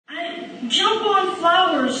jump on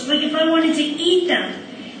flowers like if I wanted to eat them.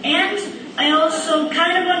 And I also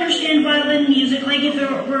kind of understand violin music like if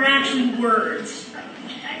there were actually words.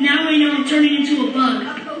 Now I know I'm turning into a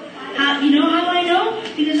bug. You know how I know?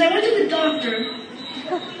 Because I went to the doctor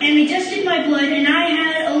and they tested my blood and I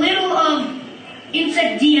had a little of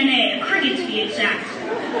insect DNA, a cricket to be exact.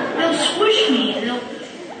 They'll squish me.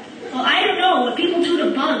 Well, I don't know what people do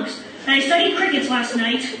to bugs. And I studied crickets last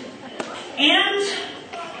night. And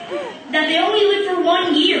that they only live for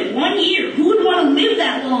 1 year. 1 year. Who would want to live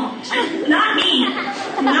that long? Not me.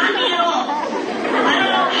 Not me at all. I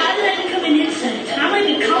don't know. How did I become an insect? How am I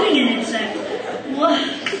becoming an insect? What?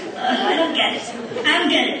 I don't get it. I don't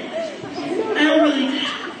get it. I don't really...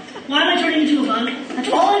 Why am I turning into a bug? That's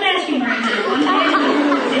all I'm asking right now.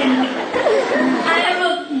 I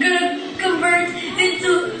am gonna convert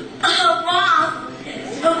into a moth.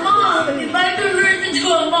 A moth. If I convert into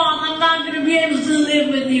a moth, I'm not gonna be able to live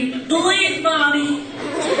with you. Please, Mommy.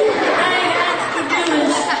 I have to do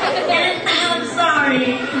this. And I'm sorry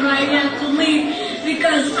if I have to leave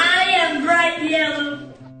because I am bright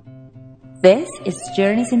yellow. This is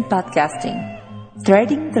Journeys in Podcasting,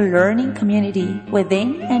 threading the learning community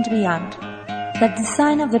within and beyond. The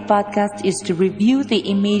design of the podcast is to review the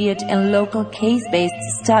immediate and local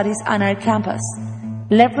case-based studies on our campus,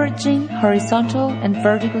 leveraging horizontal and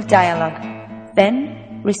vertical dialogue,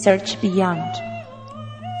 then research beyond.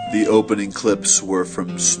 The opening clips were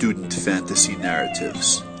from student fantasy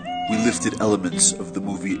narratives. We lifted elements of the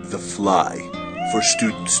movie The Fly for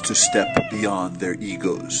students to step beyond their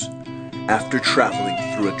egos. After traveling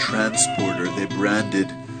through a transporter they branded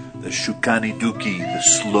the Shukaniduki, the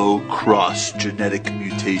slow cross genetic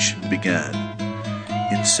mutation began.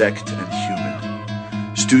 Insect and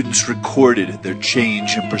human. Students recorded their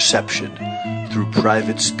change in perception through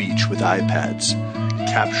private speech with iPads,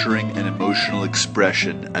 capturing an emotional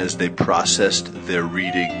expression as they processed their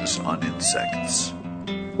readings on insects.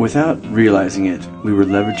 Without realizing it, we were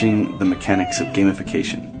leveraging the mechanics of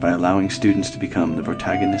gamification by allowing students to become the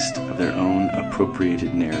protagonist of their own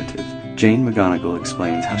appropriated narrative. Jane McGonigal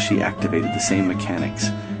explains how she activated the same mechanics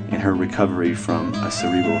in her recovery from a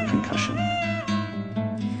cerebral concussion.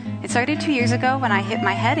 It started 2 years ago when I hit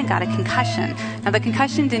my head and got a concussion. Now, the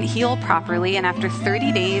concussion didn't heal properly, and after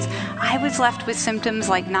 30 days, I was left with symptoms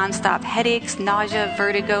like nonstop headaches, nausea,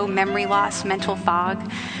 vertigo, memory loss, mental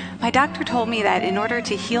fog. My doctor told me that in order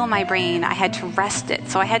to heal my brain, I had to rest it.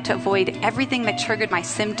 So I had to avoid everything that triggered my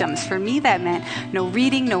symptoms. For me, that meant no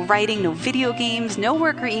reading, no writing, no video games, no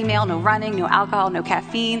work or email, no running, no alcohol, no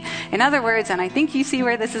caffeine. In other words, and I think you see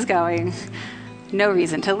where this is going, no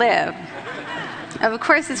reason to live. Of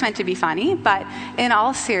course, it's meant to be funny, but in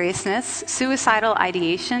all seriousness, suicidal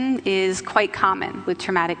ideation is quite common with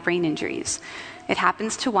traumatic brain injuries. It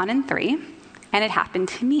happens to 1 in 3, and it happened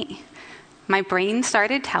to me. My brain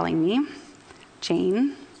started telling me,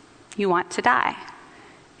 Jane, you want to die.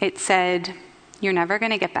 It said, you're never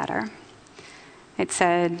going to get better. It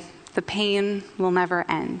said, the pain will never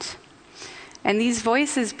end. And these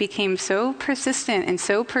voices became so persistent and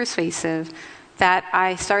so persuasive that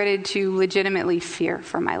I started to legitimately fear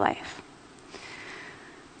for my life.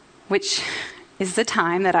 Which is the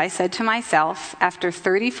time that I said to myself, after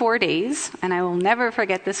 34 days, and I will never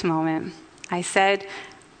forget this moment, I said,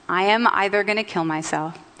 I am either going to kill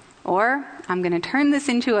myself or I'm going to turn this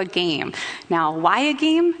into a game. Now, why a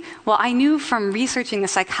game? Well, I knew from researching the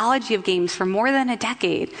psychology of games for more than a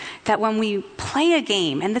decade that when we play a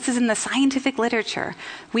game, and this is in the scientific literature,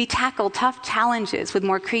 we tackle tough challenges with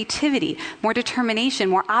more creativity, more determination,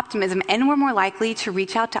 more optimism, and we're more likely to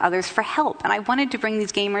reach out to others for help. And I wanted to bring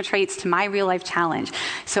these gamer traits to my real-life challenge.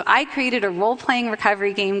 So I created a role-playing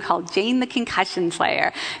recovery game called Jane the Concussion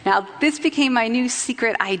Slayer. Now, this became my new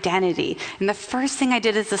secret identity. And the first thing I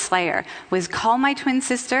did as a Slayer was call my twin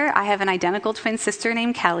sister, I have an identical twin sister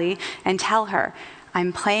named Kelly, and tell her,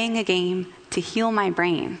 I'm playing a game to heal my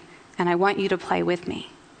brain, and I want you to play with me.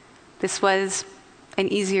 This was an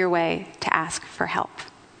easier way to ask for help.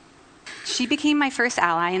 She became my first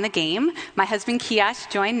ally in the game. My husband Kiash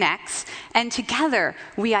joined next, and together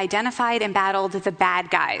we identified and battled the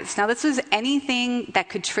bad guys. Now, this was anything that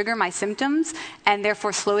could trigger my symptoms and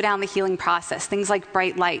therefore slow down the healing process, things like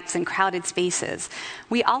bright lights and crowded spaces.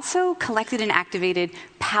 We also collected and activated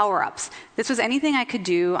power-ups. This was anything I could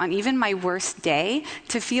do on even my worst day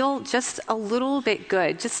to feel just a little bit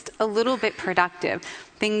good, just a little bit productive.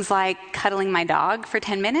 Things like cuddling my dog for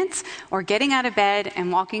 10 minutes or getting out of bed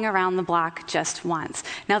and walking around the block just once.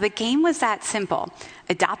 Now, the game was that simple.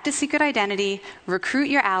 Adopt a secret identity, recruit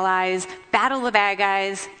your allies, battle the bad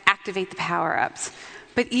guys, activate the power-ups.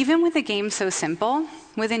 But even with a game so simple,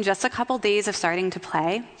 within just a couple days of starting to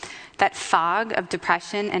play, that fog of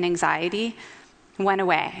depression and anxiety went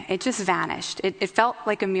away. It just vanished. It felt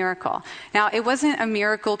like a miracle. Now, it wasn't a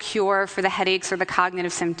miracle cure for the headaches or the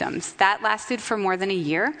cognitive symptoms. That lasted for more than a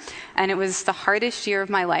year, and it was the hardest year of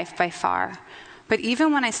my life by far. But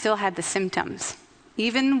even when I still had the symptoms,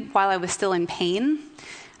 even while I was still in pain,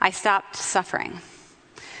 I stopped suffering.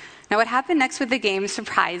 Now, what happened next with the game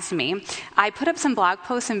surprised me. I put up some blog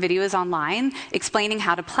posts and videos online explaining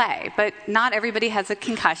how to play, but not everybody has a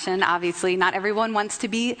concussion, obviously. Not everyone wants to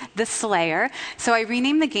be the Slayer, so I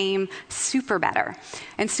renamed the game Super Better.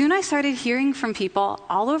 And soon I started hearing from people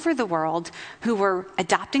all over the world who were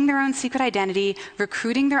adopting their own secret identity,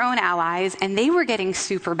 recruiting their own allies, and they were getting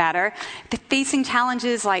super better, facing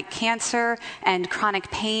challenges like cancer and chronic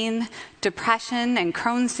pain, depression and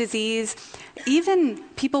Crohn's disease. Even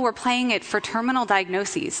people were playing it for terminal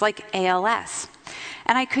diagnoses like ALS.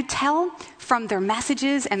 And I could tell from their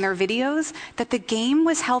messages and their videos that the game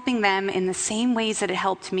was helping them in the same ways that it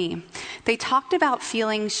helped me. They talked about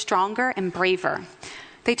feeling stronger and braver.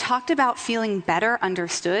 They talked about feeling better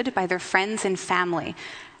understood by their friends and family.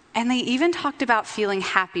 And they even talked about feeling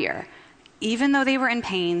happier, even though they were in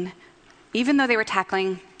pain, even though they were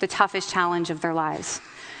tackling the toughest challenge of their lives.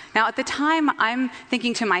 Now, at the time, I'm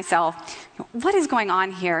thinking to myself, what is going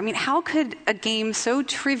on here? I mean, how could a game so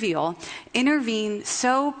trivial intervene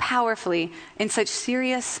so powerfully in such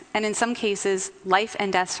serious and, in some cases, life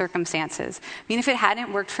and death circumstances? I mean, if it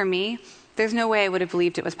hadn't worked for me, there's no way I would have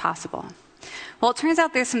believed it was possible. Well, it turns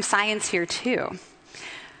out there's some science here, too.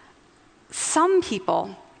 Some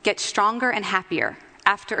people get stronger and happier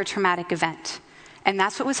after a traumatic event. And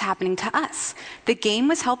that's what was happening to us. The game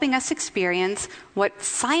was helping us experience what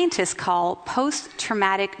scientists call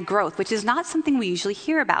post-traumatic growth, which is not something we usually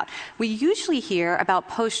hear about. We usually hear about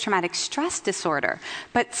post-traumatic stress disorder,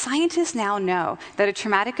 but scientists now know that a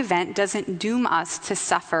traumatic event doesn't doom us to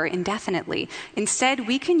suffer indefinitely. Instead,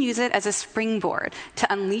 we can use it as a springboard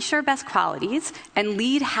to unleash our best qualities and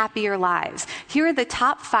lead happier lives. Here are the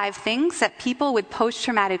top 5 things that people with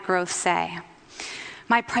post-traumatic growth say.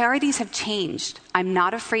 My priorities have changed. I'm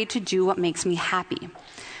not afraid to do what makes me happy.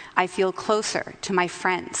 I feel closer to my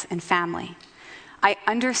friends and family. I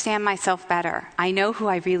understand myself better. I know who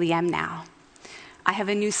I really am now. I have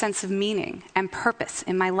a new sense of meaning and purpose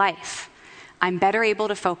in my life. I'm better able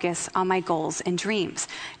to focus on my goals and dreams.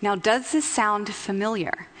 Now, does this sound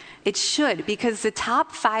familiar? It should, because the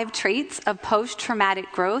top 5 traits of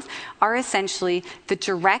post-traumatic growth are essentially the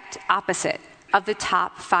direct opposite of the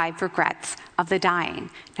top 5 regrets of the dying.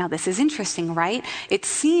 Now, this is interesting, right? It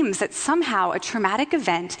seems that somehow a traumatic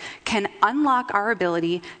event can unlock our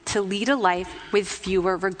ability to lead a life with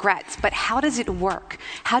fewer regrets. But how does it work?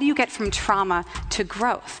 How do you get from trauma to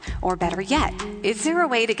growth? Or better yet, is there a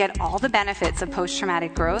way to get all the benefits of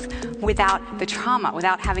post-traumatic growth without the trauma,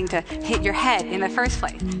 without having to hit your head in the first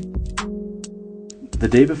place? The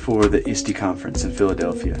day before the ISTE conference in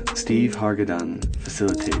Philadelphia, Steve Hargadon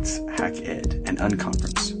facilitates Hack Ed, an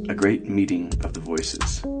unconference, a great meeting of the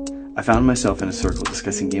voices. I found myself in a circle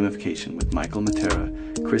discussing gamification with Michael Matera,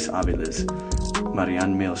 Chris Aviles,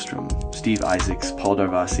 Marianne Maelstrom, Steve Isaacs, Paul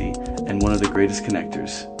Darvasi, and one of the greatest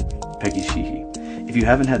connectors, Peggy Sheehy. If you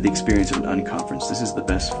haven't had the experience of an unconference, this is the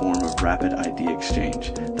best form of rapid idea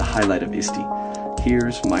exchange, the highlight of ISTE.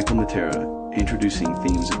 Here's Michael Matera introducing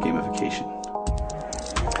themes of gamification.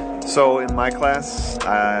 So in my class,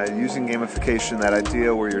 using gamification, that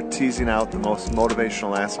idea where you're teasing out the most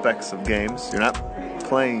motivational aspects of games. You're not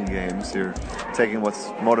playing games, you're taking what's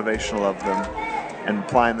motivational of them and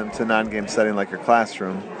applying them to a non-game setting like your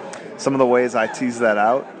classroom. Some of the ways I tease that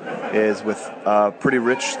out is with a pretty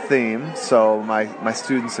rich theme. So my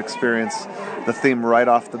students experience the theme right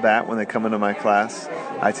off the bat when they come into my class.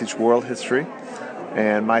 I teach world history,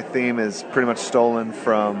 and my theme is pretty much stolen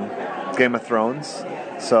from Game of Thrones.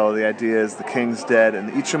 So the idea is the king's dead,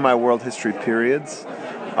 and each of my world history periods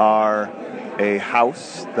are a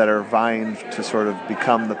house that are vying to sort of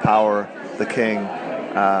become the power, the king.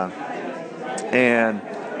 And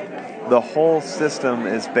the whole system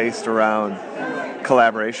is based around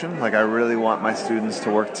collaboration. Like, I really want my students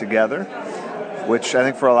to work together, which I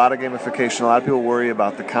think for a lot of gamification, a lot of people worry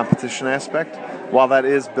about the competition aspect. While that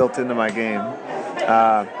is built into my game,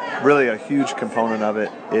 really a huge component of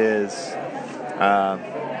it is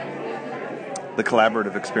the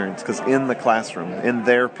collaborative experience, because in the classroom, in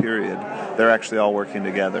their period, they're actually all working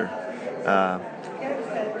together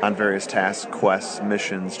on various tasks, quests,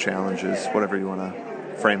 missions, challenges, whatever you want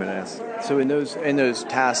to frame it as. So in those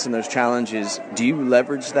tasks and those challenges, do you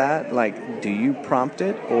leverage that? Like, do you prompt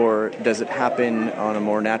it, or does it happen on a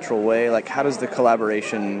more natural way? Like, how does the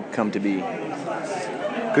collaboration come to be?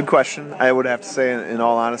 Good question. I would have to say, in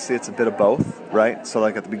all honesty, it's a bit of both, right? So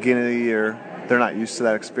like at the beginning of the year, they're not used to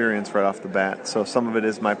that experience right off the bat. So some of it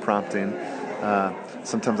is my prompting.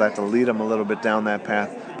 Sometimes I have to lead them a little bit down that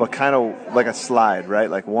path, but kind of like a slide, right?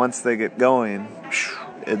 Like once they get going,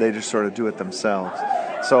 they just sort of do it themselves.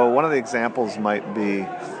 So one of the examples might be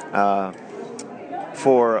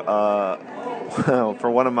for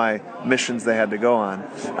one of my missions they had to go on.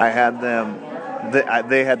 I had them,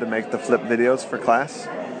 they had to make the flip videos for class.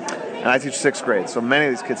 And I teach 6th grade, so many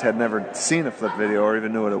of these kids had never seen a flip video or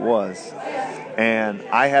even knew what it was. And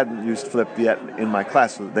I hadn't used flip yet in my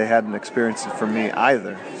class, so they hadn't experienced it from me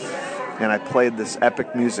either. And I played this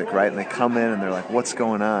epic music, right? And they come in and they're like, "What's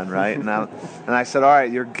going on?" Right? And I said, "All right,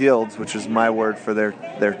 your guilds," which is my word for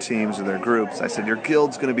their teams or their groups. I said, "Your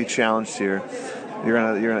guild's going to be challenged here.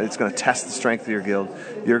 It's going to test the strength of your guild.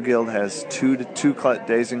 Your guild has two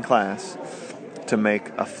days in class to make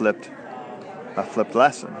a flipped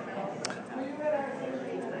lesson."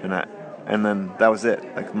 And then that was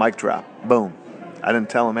it. Like mic drop, boom. I didn't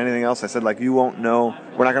tell them anything else. I said, like, you won't know.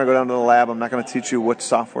 We're not going to go down to the lab. I'm not going to teach you what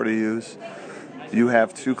software to use. You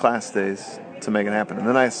have 2 class days to make it happen. And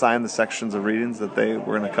then I assigned the sections of readings that they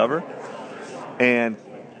were going to cover. And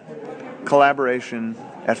collaboration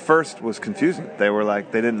at first was confusing. They were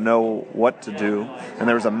like, they didn't know what to do. And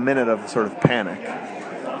there was a minute of sort of panic.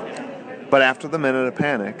 But after the minute of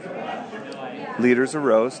panic, leaders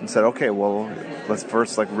arose and said, "Okay, well, let's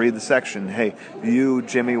first read the section. Hey, you,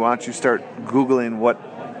 Jimmy, why don't you start Googling what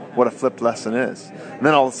a flipped lesson is?" And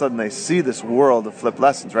then all of a sudden they see this world of flipped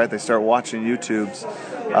lessons, right? They start watching YouTubes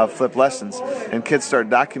of flipped lessons, and kids start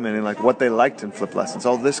documenting what they liked in flipped lessons.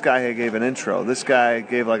 Oh, this guy gave an intro. This guy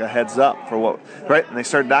gave a heads up for what, right? And they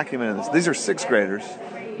start documenting this. These are 6th graders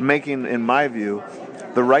making, in my view,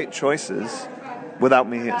 the right choices without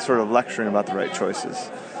me sort of lecturing about the right choices.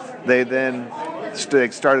 They then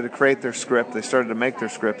started to create their script. They started to make their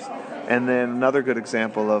scripts. And then another good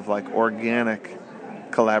example of organic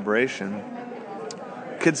collaboration.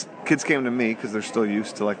 Kids came to me because they're still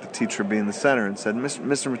used to the teacher being the center and said,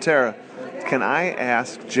 "Mr. Matera, can I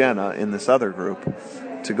ask Jenna in this other group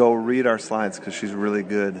to go read our slides because she's really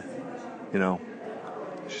good,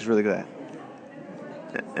 she's really good at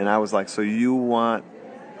it." And I was like, "So you're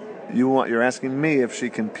asking me if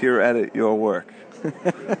she can peer edit your work?"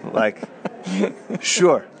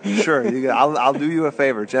 Sure. I'll do you a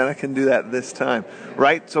favor. Jenna can do that this time,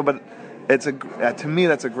 right? So, but to me,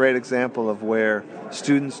 that's a great example of where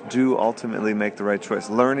students do ultimately make the right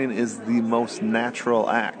choice. Learning is the most natural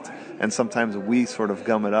act, and sometimes we sort of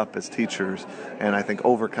gum it up as teachers, and I think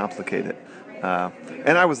overcomplicate it.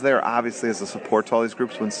 And I was there obviously as a support to all these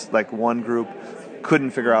groups when one group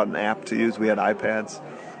couldn't figure out an app to use. We had iPads,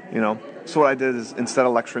 So what I did is, instead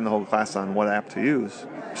of lecturing the whole class on what app to use,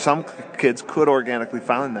 some kids could organically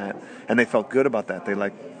find that, and they felt good about that. They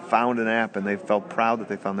found an app, and they felt proud that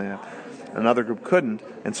they found the app. Another group couldn't,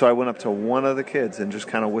 and so I went up to one of the kids and just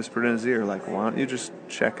kind of whispered in his ear, "Why don't you just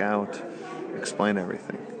check out Explain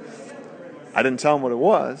Everything?" I didn't tell him what it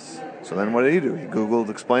was, so then what did he do? He Googled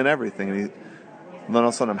Explain Everything, and then all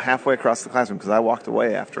of a sudden I'm halfway across the classroom because I walked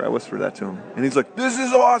away after I whispered that to him. And he's like, "This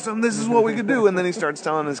is awesome, this is what we could do." And then he starts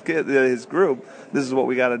telling his group, "This is what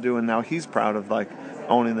we got to do," and now he's proud of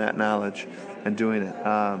owning that knowledge and doing it.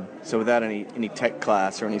 So without any tech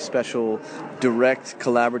class or any special direct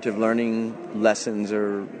collaborative learning lessons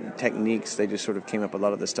or techniques, they just sort of came up with a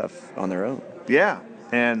lot of this stuff on their own. Yeah,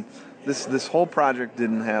 and this whole project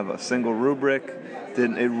didn't have a single rubric.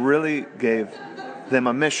 It really gave them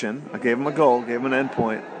a mission. I gave them a goal, gave them an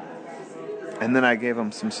endpoint, and then I gave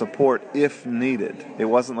them some support if needed. It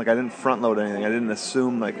wasn't I didn't front load anything. I didn't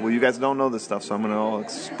assume well, you guys don't know this stuff, so I'm going to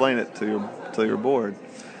explain it to your board.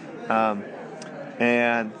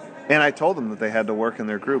 And I told them that they had to work in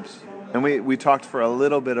their groups. And we talked for a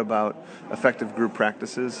little bit about effective group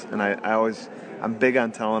practices, and I'm big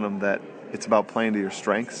on telling them that it's about playing to your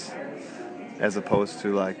strengths as opposed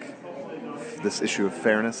to this issue of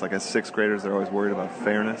fairness. As 6th graders, they're always worried about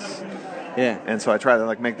fairness. Yeah. And so I try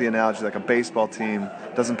to make the analogy a baseball team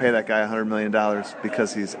doesn't pay that guy $100 million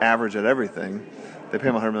because he's average at everything. They pay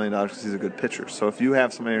him $100 million because he's a good pitcher. So if you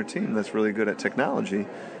have somebody on your team that's really good at technology,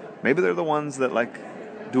 maybe they're the ones that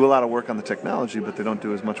do a lot of work on the technology, but they don't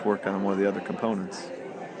do as much work on one of the other components.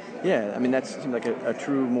 Yeah, I mean, that seems like a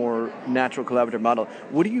true, more natural collaborative model.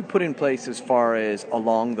 What do you put in place as far as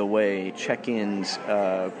along the way, check-ins,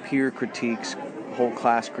 peer critiques, whole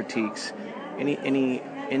class critiques? Any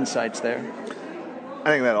insights there?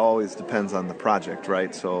 I think that always depends on the project,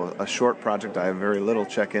 right? So a short project, I have very little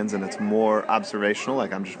check-ins, and it's more observational,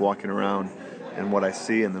 I'm just walking around and what I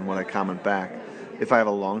see and then what I comment back. if I have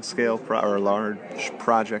a long scale or a large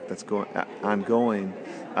project that's ongoing,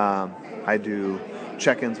 I do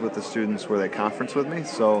check-ins with the students where they conference with me.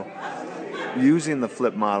 So using the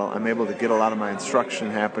flip model, I'm able to get a lot of my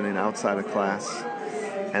instruction happening outside of class,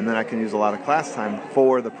 and then I can use a lot of class time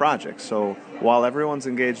for the project. So while everyone's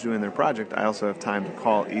engaged doing their project, I also have time to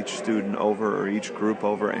call each student over or each group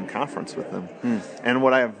over and conference with them. And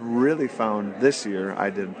what I have really found this year,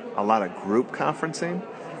 I did a lot of group conferencing,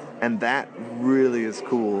 and that really is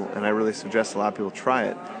cool, and I really suggest a lot of people try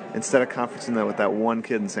it. Instead of conferencing that with that one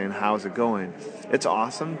kid and saying, how's it going? It's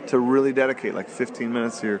awesome to really dedicate like 15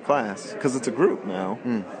 minutes to your class, because it's a group now.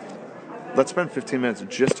 Let's spend 15 minutes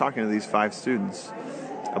just talking to these 5 students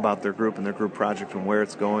about their group and their group project and where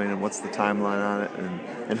it's going and what's the timeline on it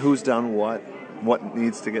and who's done what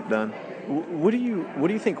needs to get done. What do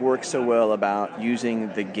you think works so well about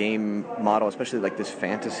using the game model, especially like this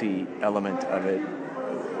fantasy element of it?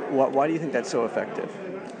 Why do you think that's so effective?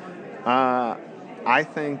 I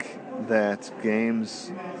think that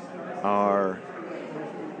games are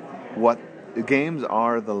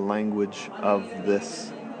the language of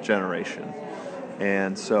this generation,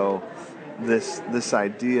 and so this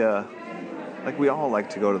idea, like we all like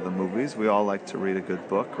to go to the movies, we all like to read a good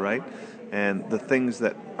book, right? And the things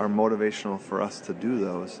that are motivational for us to do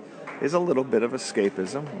those is a little bit of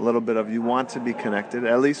escapism, a little bit of you want to be connected,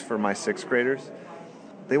 at least for my 6th graders.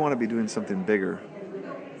 They want to be doing something bigger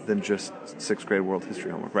than just 6th grade world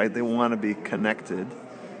history homework, right? They want to be connected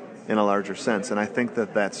in a larger sense. And I think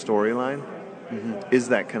that storyline is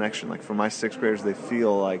that connection. Like for my 6th graders, they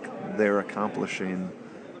feel like they're accomplishing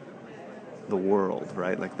the world,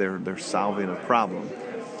 right? Like they're solving a problem.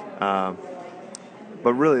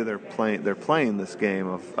 But really they're playing this game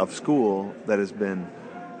of school that has been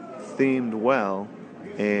themed well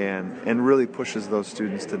and really pushes those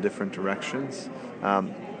students to different directions.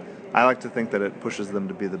 I like to think that it pushes them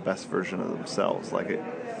to be the best version of themselves.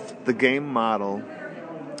 The game model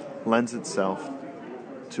lends itself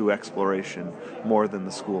to exploration more than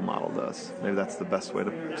the school model does. Maybe that's the best way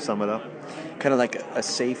to sum it up. Kind of like a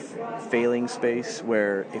safe failing space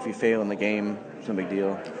where if you fail in the game, it's no big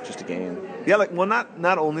deal, it's just a game. Yeah,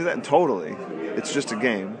 not only that, and totally, it's just a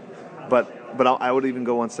game, but I would even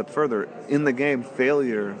go one step further. In the game,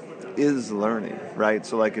 failure is learning, right?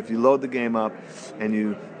 So like if you load the game up and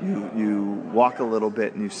you walk a little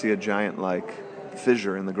bit and you see a giant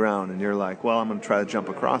fissure in the ground and you're like, well, I'm going to try to jump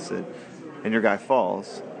across it, and your guy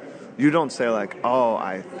falls, you don't say oh,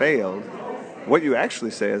 I failed. What you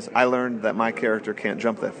actually say is, I learned that my character can't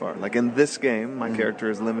jump that far. Like in this game, my character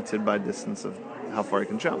is limited by distance of how far he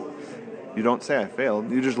can jump. You don't say I failed,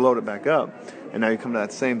 you just load it back up, and now you come to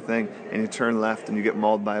that same thing and you turn left and you get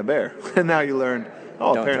mauled by a bear. And now you learned,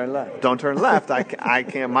 don't turn left. Don't turn left. I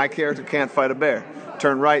can't. My character can't fight a bear.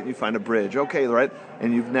 Turn right and you find a bridge. Okay, right,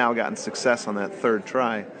 and you've now gotten success on that 3rd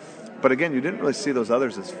try. But again, you didn't really see those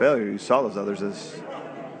others as failure. You saw those others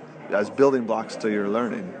as building blocks to your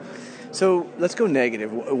learning. So let's go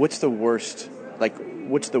negative. What's the worst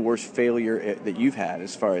failure that you've had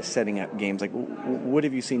as far as setting up games? What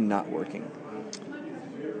have you seen not working?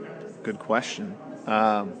 Good question.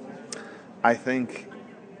 I think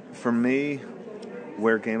for me,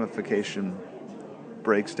 where gamification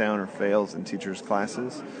breaks down or fails in teachers'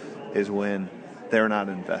 classes is when they're not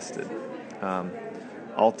invested.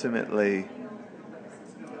 Ultimately,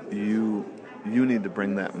 you need to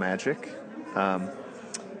bring that magic.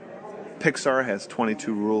 Pixar has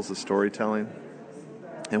 22 rules of storytelling,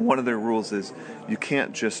 and one of their rules is you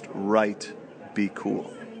can't just write "be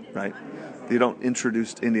cool," right? You don't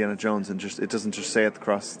introduce Indiana Jones and it doesn't just say it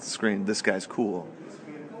across the screen, "This guy's cool."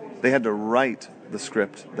 They had to write the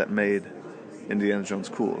script that made Indiana Jones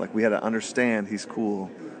cool. We had to understand he's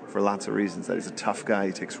cool for lots of reasons. That he's a tough guy,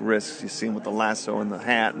 he takes risks. You see him with the lasso and the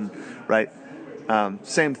hat, and right.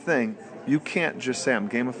 Same thing. You can't just say, I'm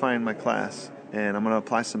gamifying my class and I'm going to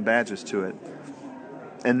apply some badges to it,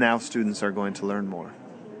 and now students are going to learn more,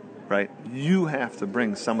 right? You have to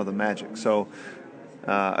bring some of the magic. So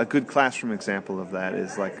a good classroom example of that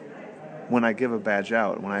is when I give a badge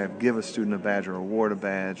out, when I give a student a badge or award a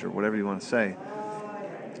badge or whatever you want to say,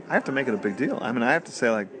 I have to make it a big deal. I mean, I have to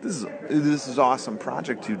say this is awesome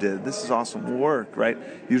project you did. This is awesome work, right?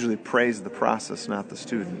 Usually praise the process, not the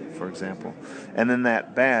student, for example. And then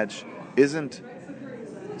that badge isn't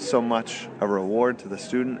so much a reward to the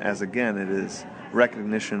student as, again, it is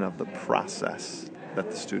recognition of the process that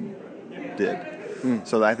the student did.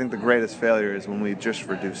 So I think the greatest failure is when we just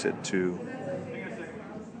reduce it to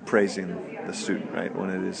praising the student, right? When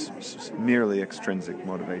it is merely extrinsic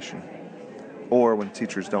motivation, or when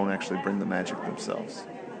teachers don't actually bring the magic themselves.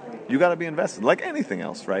 You got to be invested, like anything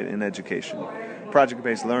else, right, in education.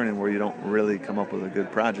 project-based learning where you don't really come up with a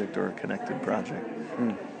good project or a connected project.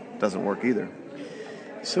 Doesn't work either.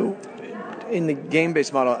 So, in the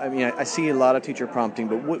game-based model, I mean, I see a lot of teacher prompting,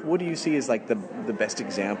 but what do you see as like the best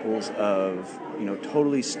examples of,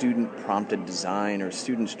 totally student-prompted design or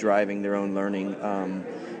students driving their own learning?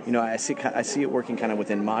 I see it working kind of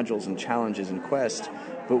within modules and challenges and quests,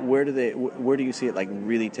 but where do you see it like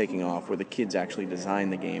really taking off, where the kids actually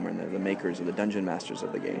design the game or the makers or the dungeon masters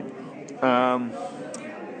of the game?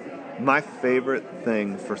 My favorite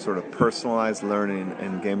thing for sort of personalized learning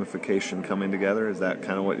and gamification coming together, is that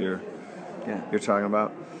kind of what you're talking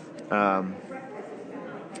about?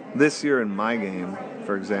 This year in my game,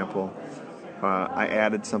 for example, I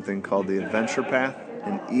added something called the Adventure Path.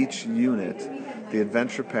 In each unit, the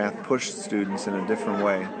Adventure Path pushed students in a different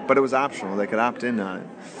way, but it was optional. They could opt in on it.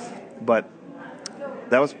 But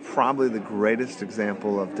that was probably the greatest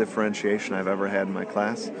example of differentiation I've ever had in my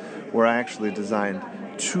class, where I actually designed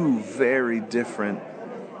two very different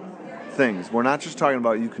things. We're not just talking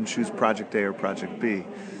about you can choose Project A or Project B.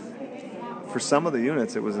 For some of the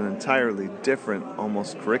units, it was an entirely different,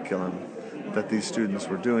 almost curriculum that these students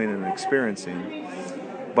were doing and experiencing.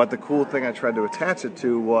 But the cool thing I tried to attach it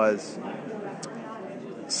to was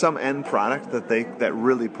some end product that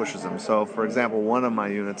really pushes them. So, for example, one of my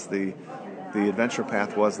units, the Adventure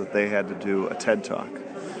Path, was that they had to do a TED Talk.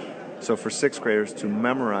 So for 6th graders to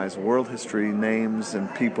memorize world history, names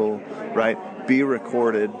and people, right, be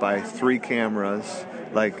recorded by 3 cameras,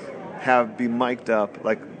 be mic'd up,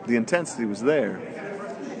 the intensity was there.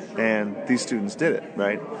 And these students did it,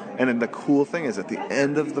 right? And then the cool thing is, at the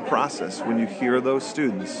end of the process, when you hear those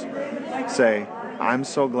students say, I'm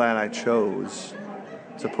so glad I chose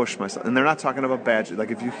to push myself. And they're not talking about badges.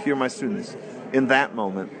 If you hear my students in that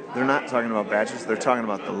moment, they're not talking about badges, they're talking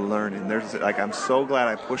about the learning. They're just I'm so glad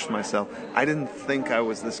I pushed myself. I didn't think I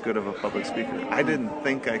was this good of a public speaker. I didn't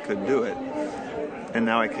think I could do it. And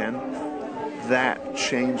now I can. That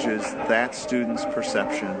changes that student's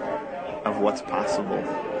perception of what's possible.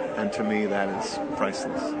 And to me, that is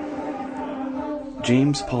priceless.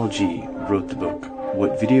 James Paul Gee wrote the book,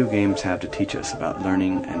 What Video Games Have to Teach Us About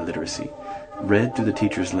Learning and Literacy. Read through the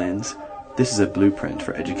teacher's lens, this is a blueprint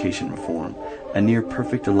for education reform, a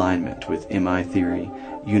near-perfect alignment with MI theory,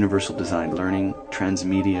 universal design learning,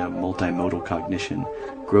 transmedia, multimodal cognition,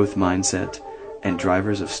 growth mindset, and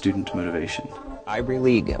drivers of student motivation. I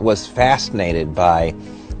really was fascinated by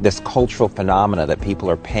this cultural phenomena that people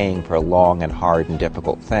are paying for a long and hard and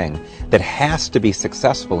difficult thing that has to be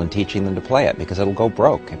successful in teaching them to play it, because it'll go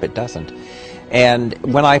broke if it doesn't. And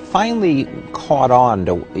when I finally caught on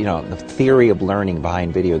to, the theory of learning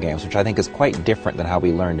behind video games, which I think is quite different than how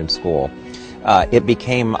we learned in school, it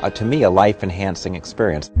became, to me, a life-enhancing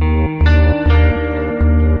experience.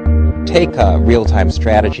 Take real-time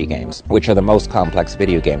strategy games, which are the most complex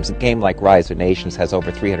video games. A game like Rise of Nations has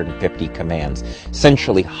over 350 commands,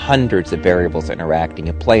 essentially hundreds of variables interacting.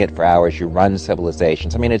 You play it for hours, you run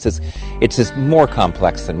civilizations. I mean, it's just more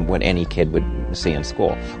complex than what any kid would see in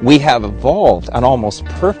school. We have evolved an almost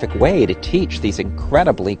perfect way to teach these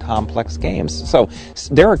incredibly complex games. So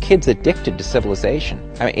there are kids addicted to Civilization.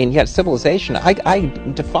 And yet Civilization, I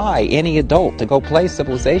defy any adult to go play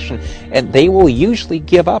Civilization, and they will usually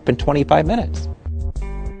give up in 25 minutes.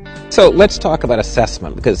 So let's talk about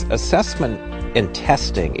assessment, because assessment and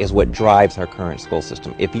testing is what drives our current school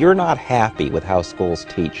system. If you're not happy with how schools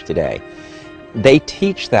teach today, they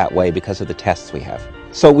teach that way because of the tests we have.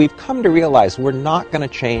 So we've come to realize we're not going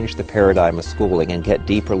to change the paradigm of schooling and get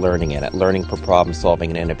deeper learning in it, learning for problem solving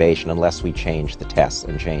and innovation, unless we change the tests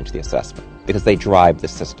and change the assessment, because they drive the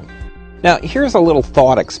system. Now, here's a little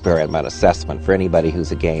thought experiment assessment for anybody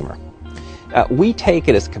who's a gamer. We take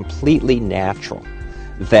it as completely natural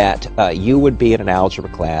that you would be in an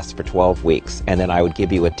algebra class for 12 weeks, and then I would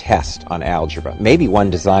give you a test on algebra, maybe one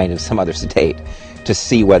designed in some other state, to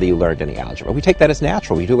see whether you learned any algebra. We take that as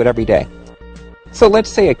natural. We do it every day. So let's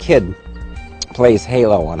say a kid plays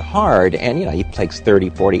Halo on hard, and he plays 30,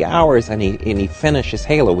 40 hours, and he finishes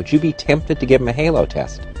Halo. Would you be tempted to give him a Halo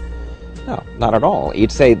test? No, not at all.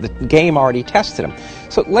 You'd say the game already tested him.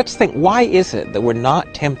 So let's think, why is it that we're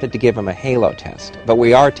not tempted to give him a Halo test, but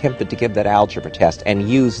we are tempted to give that algebra test and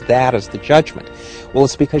use that as the judgment? Well,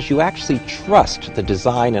 it's because you actually trust the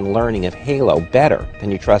design and learning of Halo better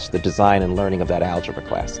than you trust the design and learning of that algebra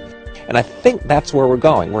class. And I think that's where we're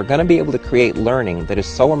going. We're going to be able to create learning that is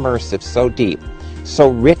so immersive, so deep, so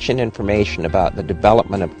rich in information about the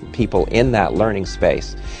development of people in that learning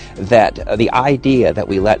space, that the idea that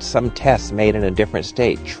we let some tests made in a different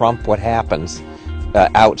state trump what happens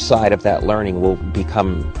outside of that learning will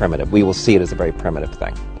become primitive. We will see it as a very primitive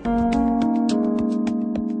thing.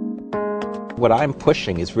 what I'm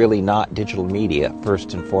pushing is really not digital media,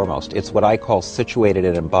 first and foremost. It's what I call situated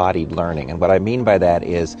and embodied learning. And what I mean by that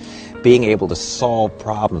is being able to solve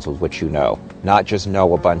problems with what you know, not just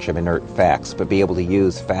know a bunch of inert facts, but be able to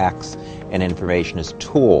use facts and information as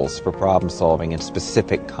tools for problem solving in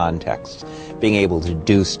specific contexts, being able to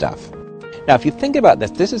do stuff. Now, if you think about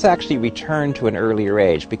this, this is actually returned to an earlier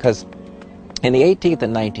age, because in the 18th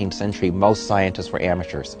and 19th century, most scientists were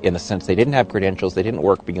amateurs in the sense they didn't have credentials, they didn't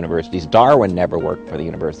work for universities. Darwin never worked for the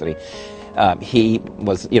university. He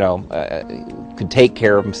was, could take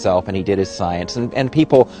care of himself, and he did his science. And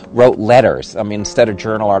people wrote letters. I mean, instead of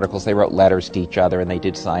journal articles, they wrote letters to each other, and they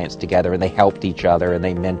did science together, and they helped each other, and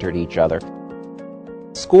they mentored each other.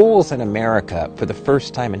 Schools in America, for the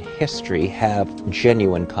first time in history, have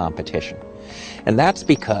genuine competition. And that's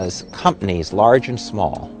because companies, large and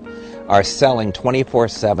small, are selling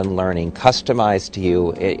 24/7 learning customized to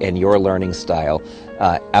you in your learning style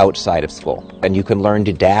outside of school. And you can learn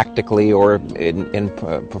didactically or in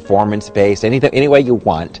performance-based, any way you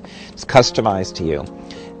want. It's customized to you.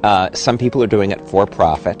 Some people are doing it for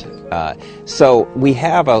profit. So we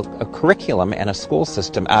have a curriculum and a school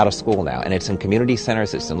system out of school now. And it's in community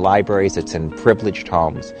centers, it's in libraries, it's in privileged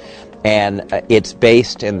homes. And it's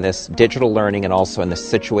based in this digital learning and also in this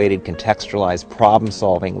situated, contextualized,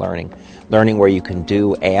 problem-solving learning where you can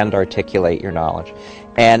do and articulate your knowledge.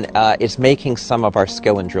 And it's making some of our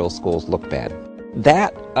skill and drill schools look bad.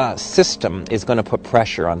 That system is going to put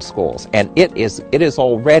pressure on schools, and it is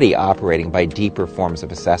already operating by deeper forms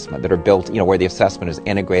of assessment that are built, where the assessment is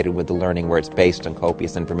integrated with the learning, where it's based on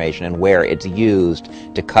copious information, and where it's used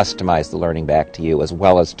to customize the learning back to you, as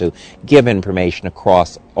well as to give information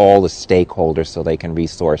across all the stakeholders so they can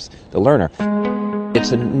resource the learner.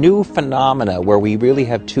 It's a new phenomena where we really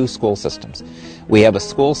have two school systems. We have a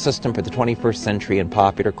school system for the 21st century in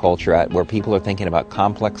popular culture where people are thinking about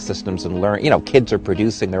complex systems and learn. Kids are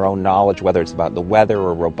producing their own knowledge, whether it's about the weather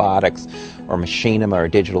or robotics or machinima or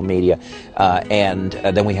digital media. And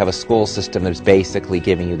then we have a school system that's basically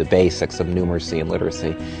giving you the basics of numeracy and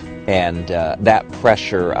literacy. And that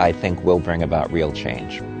pressure, I think, will bring about real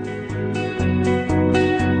change.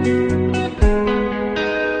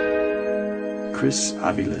 Chris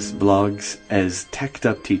Aviles blogs as Teched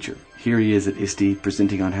Up Teacher. Here he is at ISTE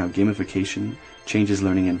presenting on how gamification changes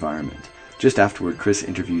learning environment. Just afterward, Chris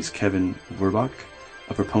interviews Kevin Werbach,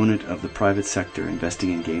 a proponent of the private sector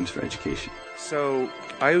investing in games for education. So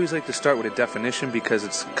I always like to start with a definition because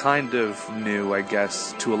it's kind of new, I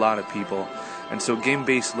guess, to a lot of people. And so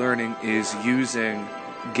game-based learning is using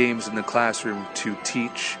games in the classroom to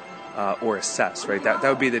teach or assess, right? That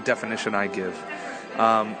would be the definition I give.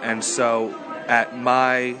 And so at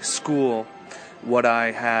my school, what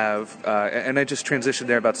I have, and I just transitioned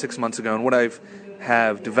there about 6 months ago, and what I've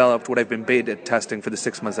developed, what I've been beta testing for the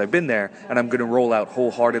 6 months I've been there, and I'm going to roll out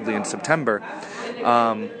wholeheartedly in September,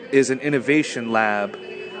 is an innovation lab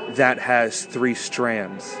that has 3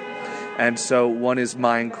 strands. And so one is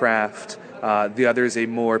Minecraft, the other is a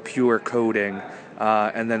more pure coding,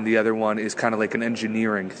 and then the other one is kind of like an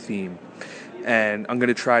engineering theme. And I'm going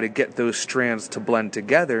to try to get those strands to blend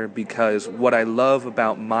together because what I love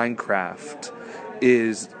about Minecraft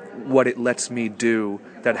is what it lets me do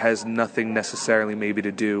that has nothing necessarily maybe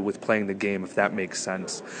to do with playing the game, if that makes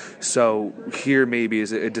sense. So here maybe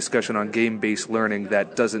is a discussion on game-based learning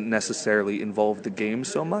that doesn't necessarily involve the game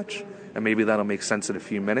so much, and maybe that'll make sense in a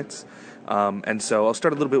few minutes. And so I'll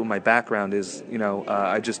start a little bit with my background is,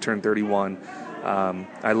 I just turned 31.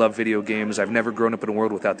 I love video games. I've never grown up in a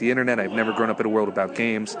world without the internet. I've never grown up in a world without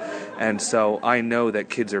games. And so I know that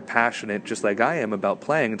kids are passionate just like I am about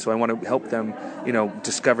playing. And so I want to help them,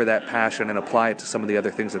 discover that passion and apply it to some of the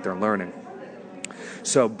other things that they're learning.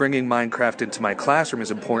 So bringing Minecraft into my classroom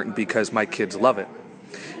is important because my kids love it.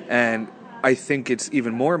 And I think it's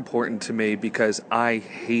even more important to me because I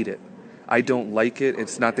hate it. I don't like it.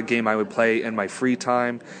 It's not the game I would play in my free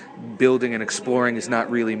time. Building and exploring is not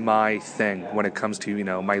really my thing when it comes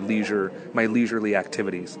to, my leisurely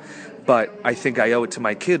activities. But I think I owe it to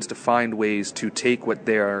my kids to find ways to take what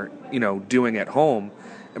they're, doing at home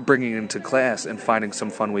and bringing it into class and finding some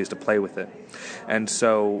fun ways to play with it. And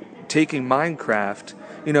so taking Minecraft,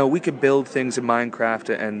 we could build things in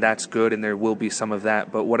Minecraft and that's good and there will be some of that.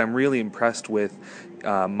 But what I'm really impressed with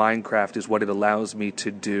Minecraft is what it allows me to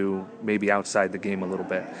do maybe outside the game a little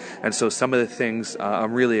bit. And so some of the things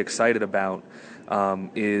I'm really excited about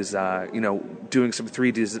is doing some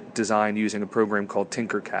 3D design using a program called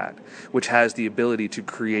Tinkercad, which has the ability to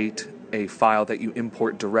create a file that you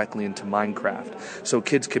import directly into Minecraft. So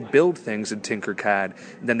kids can build things in Tinkercad,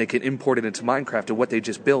 then they can import it into Minecraft, and what they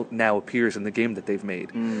just built now appears in the game that they've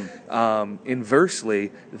made.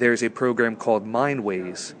 Inversely, there's a program called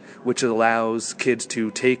Mineways, which allows kids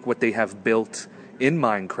to take what they have built in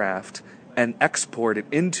Minecraft and export it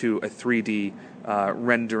into a 3D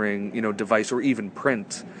rendering, device, or even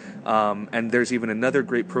print. And there's even another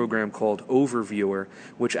great program called Overviewer,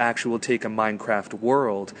 which actually will take a Minecraft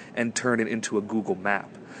world and turn it into a Google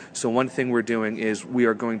map. So one thing we're doing is we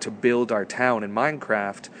are going to build our town in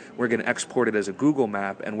Minecraft, we're going to export it as a Google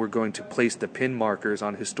map, and we're going to place the pin markers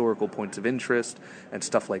on historical points of interest and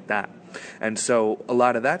stuff like that. And so a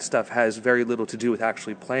lot of that stuff has very little to do with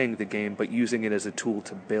actually playing the game, but using it as a tool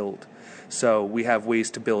to build. So we have ways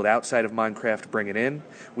to build outside of Minecraft, bring it in.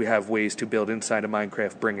 We have ways to build inside of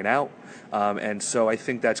Minecraft, bring it out. And so I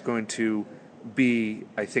think that's going to be,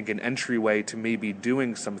 an entryway to maybe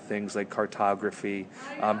doing some things like cartography,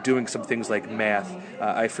 doing some things like math.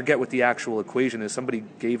 I forget what the actual equation is. Somebody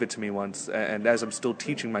gave it to me once, and as I'm still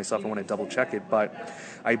teaching myself, I want to double check it, but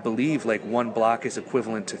I believe like 1 block is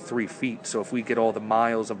equivalent to 3 feet. So if we get all the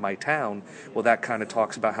miles of my town, well, that kind of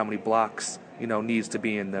talks about how many blocks needs to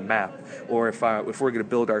be in the map. Or if we're going to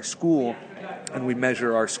build our school and we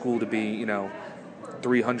measure our school to be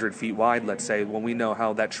 300 feet wide, let's say, well, we know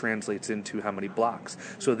how that translates into how many blocks.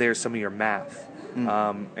 So there's some of your math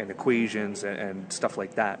and equations and stuff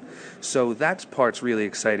like that. So that part's really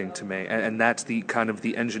exciting to me, and that's the kind of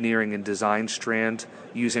the engineering and design strand,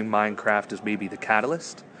 using Minecraft as maybe the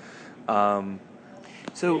catalyst.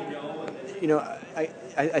 So,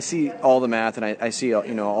 I see all the math, and I see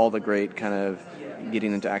all the great kind of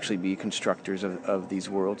getting them to actually be constructors of these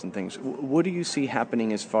worlds and things. What do you see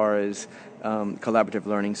happening as far as collaborative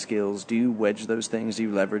learning skills? Do you wedge those things? Do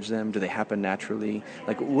you leverage them? Do they happen naturally?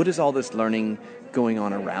 Like, what is all this learning going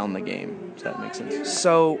on around the game? Does that make sense?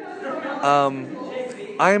 So,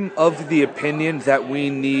 I'm of the opinion that we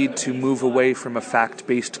need to move away from a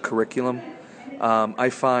fact-based curriculum. I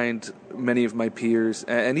find many of my peers,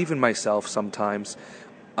 and even myself sometimes,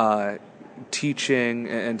 teaching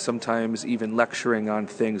and sometimes even lecturing on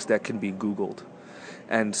things that can be Googled.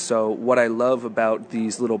 And so what I love about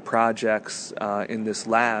these little projects in this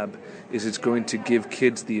lab is it's going to give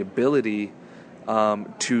kids the ability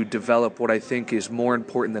to develop what I think is more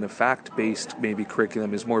important than a fact-based maybe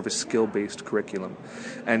curriculum, is more of a skill-based curriculum.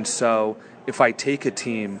 And so if I take a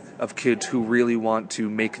team of kids who really want to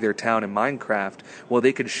make their town in Minecraft, well,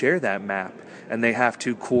 they could share that map, and they have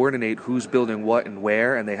to coordinate who's building what and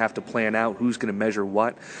where, and they have to plan out who's going to measure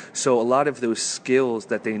what. So a lot of those skills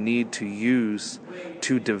that they need to use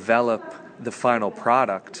to develop the final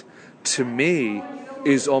product, to me,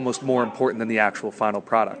 is almost more important than the actual final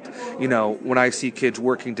product. When I see kids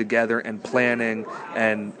working together and planning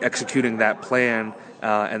and executing that plan,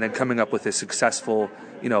 and then coming up with a successful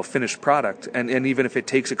finished product, and even if it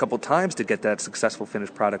takes a couple times to get that successful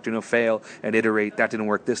finished product, fail and iterate, that didn't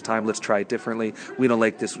work this time, let's try it differently, we don't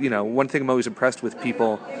like this. One thing I'm always impressed with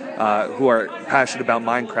people who are passionate about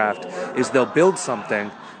Minecraft is they'll build something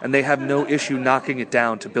and they have no issue knocking it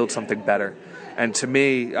down to build something better. And to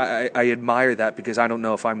me, I admire that, because I don't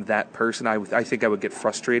know if I'm that person. I think I would get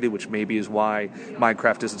frustrated, which maybe is why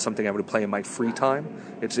Minecraft isn't something I would play in my free time.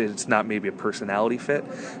 It's not maybe a personality fit.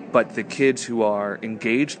 But the kids who are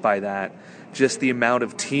engaged by that, just the amount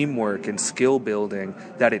of teamwork and skill building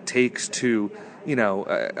that it takes to,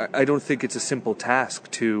 I don't think it's a simple task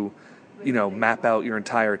to, map out your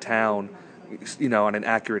entire town, on an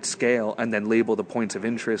accurate scale, and then label the points of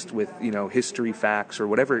interest with, history facts or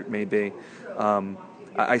whatever it may be.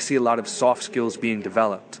 I see a lot of soft skills being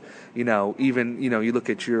developed. Even, you look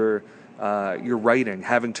at your writing,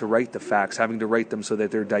 having to write the facts, having to write them so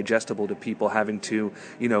that they're digestible to people, having to,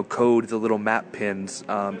 code the little map pins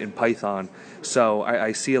in Python. So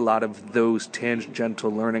I see a lot of those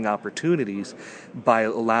tangential learning opportunities by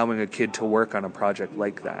allowing a kid to work on a project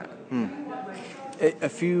like that. A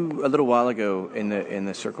little while ago in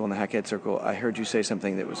the circle, in the Hackhead Circle, I heard you say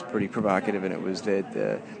something that was pretty provocative, and it was that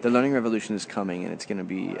the learning revolution is coming and it's going to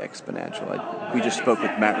be exponential. We just spoke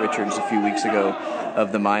with Matt Richards a few weeks ago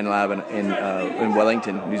of the Mind Lab in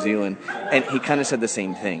Wellington, New Zealand, and he kind of said the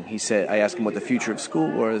same thing. He said, I asked him what the future of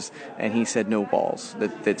school was, and he said no balls,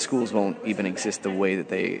 that schools won't even exist the way that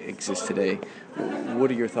they exist today.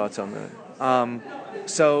 What are your thoughts on that?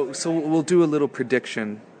 So we'll do a little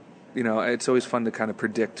prediction. It's always fun to kind of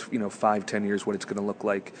predict, 5-10 years what it's going to look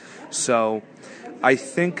like. So I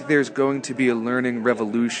think there's going to be a learning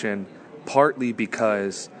revolution, partly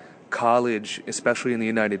because college, especially in the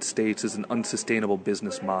United States, is an unsustainable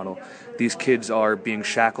business model. These kids are being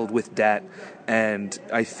shackled with debt, and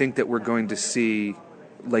I think that we're going to see,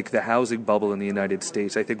 like the housing bubble in the United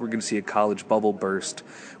States, I think we're going to see a college bubble burst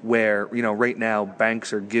where, right now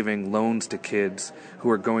banks are giving loans to kids who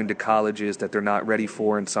are going to colleges that they're not ready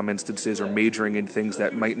for in some instances, or majoring in things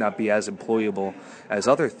that might not be as employable as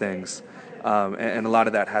other things. And a lot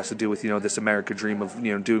of that has to do with, this American dream of,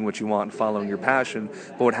 doing what you want and following your passion.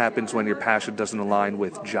 But what happens when your passion doesn't align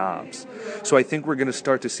with jobs? So I think we're going to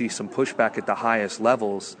start to see some pushback at the highest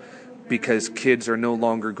levels, because kids are no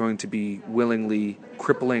longer going to be willingly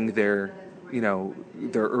crippling their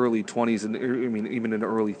early 20s and even in the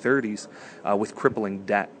early 30s with crippling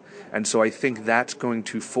debt. And so I think that's going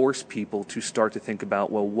to force people to start to think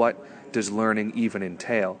about, well, what does learning even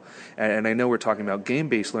entail? And I know we're talking about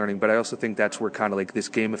game-based learning, but I also think that's where kind of like this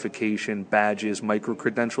gamification, badges,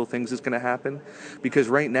 micro-credential things is going to happen. Because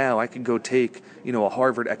right now I can go take, a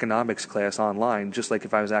Harvard economics class online, just like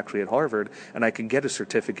if I was actually at Harvard, and I can get a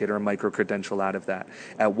certificate or a micro-credential out of that.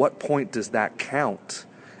 At what point does that count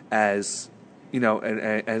as,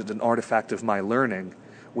 as an artifact of my learning,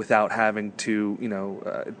 without having to,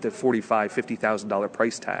 the $45,000, $50,000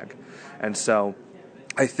 price tag? And so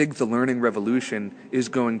I think the learning revolution is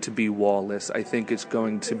going to be wall-less. I think it's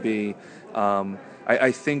going to be,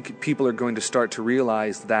 I think people are going to start to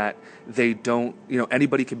realize that they don't,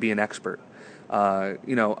 anybody can be an expert.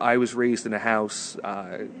 I was raised in a house,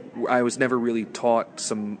 I was never really taught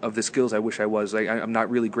some of the skills I wish I was. I'm not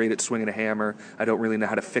really great at swinging a hammer. I don't really know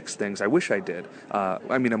how to fix things. I wish I did.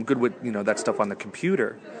 I'm good with, that stuff on the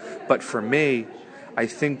computer. But for me, I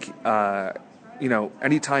think,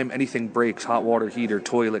 anytime anything breaks, hot water heater,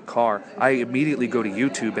 toilet, car, I immediately go to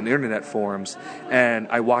YouTube and internet forums, and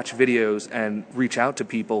I watch videos and reach out to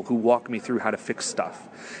people who walk me through how to fix stuff.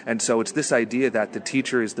 And so it's this idea that the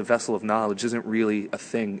teacher is the vessel of knowledge isn't really a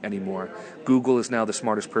thing anymore. Google is now the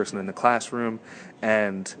smartest person in the classroom,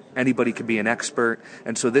 and anybody can be an expert.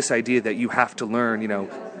 And so this idea that you have to learn,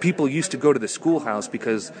 people used to go to the schoolhouse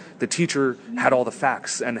because the teacher had all the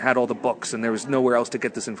facts and had all the books, and there was nowhere else to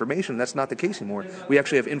get this information. That's not the case anymore. We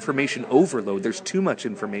actually have information overload. There's too much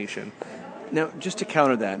information. Now, just to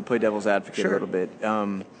counter that and play devil's advocate a little bit,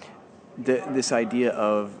 this idea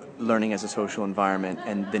of learning as a social environment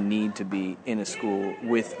and the need to be in a school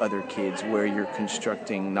with other kids where you're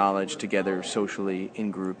constructing knowledge together socially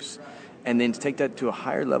in groups, and then to take that to a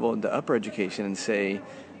higher level into upper education and say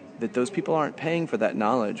that those people aren't paying for that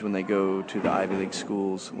knowledge when they go to the Ivy League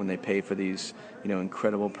schools, when they pay for these,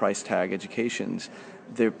 incredible price tag educations.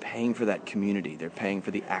 They're paying for that community. They're paying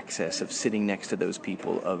for the access of sitting next to those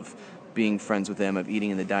people, of being friends with them, of eating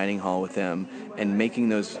in the dining hall with them, and making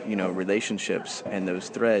those, relationships and those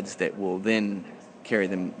threads that will then carry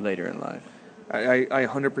them later in life. I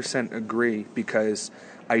 100% agree, because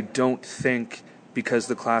I don't think, because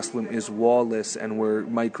the classroom is wall-less and we're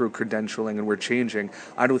micro-credentialing and we're changing,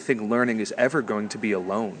 I don't think learning is ever going to be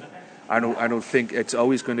alone. I don't think it's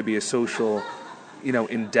always going to be a social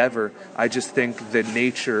endeavor. I just think the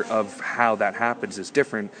nature of how that happens is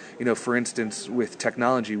different. For instance, with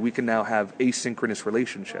technology, we can now have asynchronous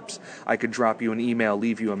relationships. I could drop you an email,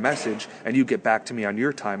 leave you a message, and you get back to me on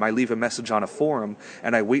your time. I leave a message on a forum,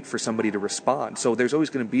 and I wait for somebody to respond. So there's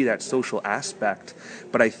always going to be that social aspect,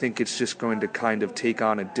 but I think it's just going to kind of take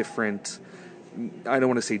on a different, I don't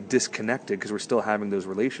want to say disconnected, because we're still having those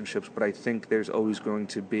relationships, but I think there's always going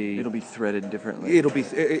to be... It'll be threaded differently. It'll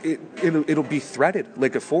be threaded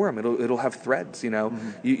like a forum. It'll have threads, Mm-hmm.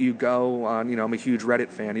 You go on, I'm a huge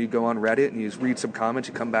Reddit fan. You go on Reddit and you read some comments,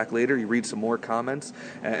 you come back later, you read some more comments,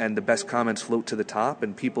 and the best comments float to the top,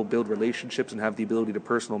 and people build relationships and have the ability to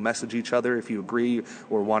personal message each other if you agree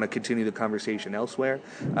or want to continue the conversation elsewhere.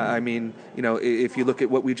 If you look at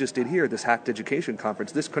what we just did here, this Hacked Education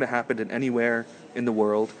Conference, this could have happened in anywhere in the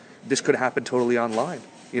world. This could have happened totally online.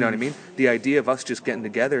 You know what I mean? The idea of us just getting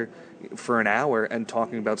together for an hour and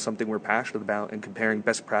talking about something we're passionate about and comparing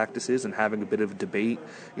best practices and having a bit of a debate,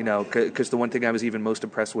 because the one thing I was even most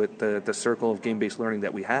impressed with, the circle of game-based learning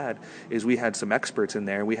that we had, is we had some experts in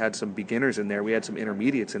there, we had some beginners in there, we had some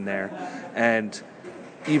intermediates in there, and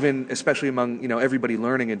even, especially among, everybody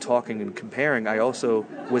learning and talking and comparing, I also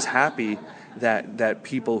was happy that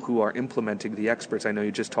people who are implementing the experts, I know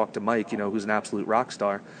you just talked to Mike, who's an absolute rock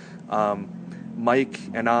star. Mike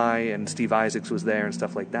and I and Steve Isaacs was there and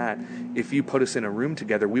stuff like that. If you put us in a room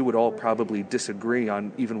together, we would all probably disagree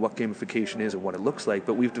on even what gamification is and what it looks like,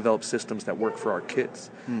 but we've developed systems that work for our kids,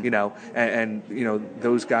 and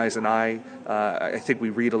those guys and I think we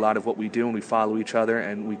read a lot of what we do and we follow each other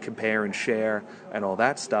and we compare and share and all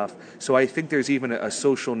that stuff. So I think there's even a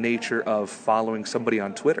social nature of following somebody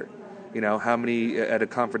on Twitter. How many, at a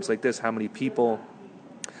conference like this, how many people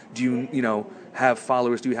do you have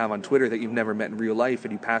followers do you have on Twitter that you've never met in real life,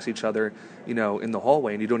 and you pass each other, in the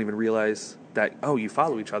hallway, and you don't even realize that, you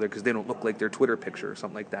follow each other because they don't look like their Twitter picture or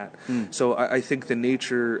something like that. So I think the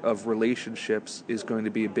nature of relationships is going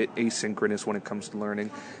to be a bit asynchronous when it comes to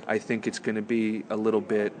learning. I think it's going to be a little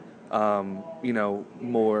bit,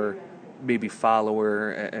 more maybe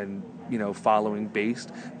follower and following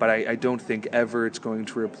based, but I don't think ever it's going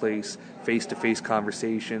to replace face-to-face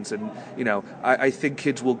conversations. And I think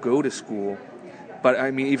kids will go to school, but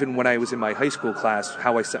I mean, even when I was in my high school class,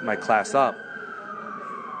 how I set my class up,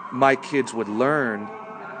 my kids would learn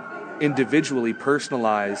individually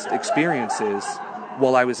personalized experiences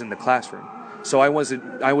while I was in the classroom. So I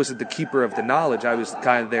wasn't the keeper of the knowledge. I was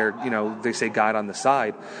kind of there, they say God on the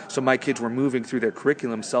side. So my kids were moving through their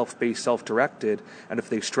curriculum self-paced, self-directed, and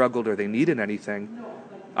if they struggled or they needed anything,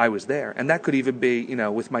 I was there. And that could even be,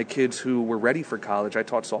 with my kids who were ready for college. I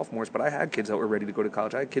taught sophomores, but I had kids that were ready to go to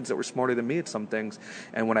college. I had kids that were smarter than me at some things.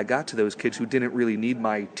 And when I got to those kids who didn't really need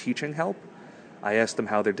my teaching help, I asked them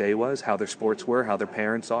how their day was, how their sports were, how their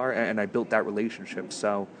parents are, and I built that relationship.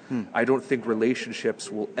 So I don't think relationships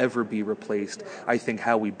will ever be replaced. I think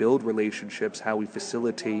how we build relationships, how we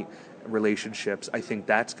facilitate relationships, I think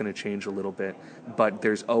that's going to change a little bit. But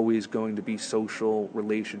there's always going to be social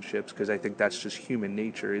relationships, because I think that's just human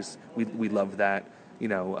nature. Is we love that, we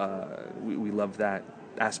love that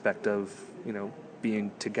aspect of,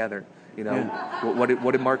 being together.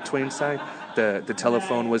 What did Mark Twain say? The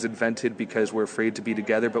telephone was invented because we're afraid to be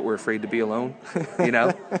together, but we're afraid to be alone.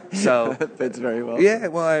 So that fits very well. Yeah,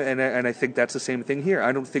 well, and I think that's the same thing here.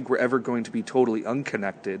 I don't think we're ever going to be totally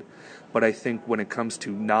unconnected, but I think when it comes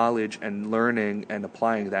to knowledge and learning and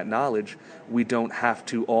applying that knowledge, we don't have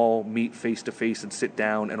to all meet face to face and sit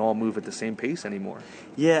down and all move at the same pace anymore.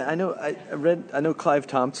 Yeah, I know. I know Clive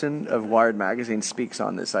Thompson of Wired Magazine speaks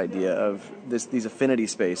on this idea of these affinity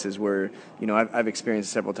spaces where, I've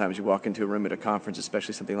experienced several times. You walk into a room at a conference,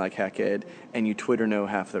 especially something like HackEd, and you Twitter know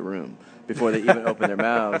half the room before they even open their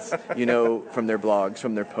mouths. From their blogs,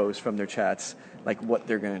 from their posts, from their chats, like what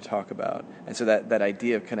they're going to talk about. And so that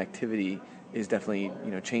idea of connectivity is definitely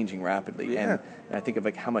changing rapidly. Yeah. And I think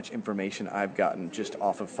of how much information I've gotten just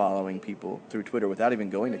off of following people through Twitter without even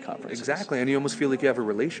going to conferences. Exactly, and you almost feel like you have a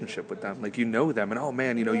relationship with them, like you know them, and oh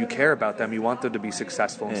man, you care about them, you want them to be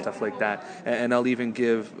successful and stuff like that. And I'll even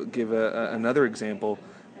give another example.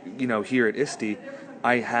 Here at ISTE,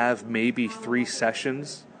 I have maybe 3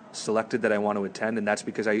 sessions selected that I want to attend, and that's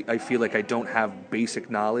because I feel like I don't have basic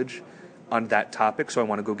knowledge on that topic, so I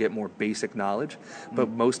want to go get more basic knowledge. But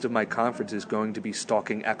most of my conference is going to be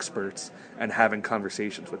stalking experts and having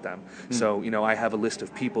conversations with them. So, I have a list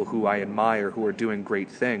of people who I admire who are doing great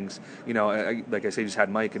things. Like I say, just had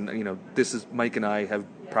Mike, and Mike and I have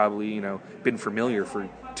probably, been familiar for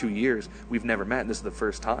 2 years. We've never met, and this is the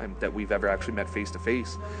first time that we've ever actually met face to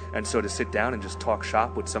face. And so to sit down and just talk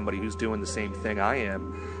shop with somebody who's doing the same thing I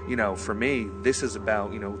am, for me, this is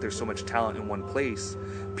about, there's so much talent in one place.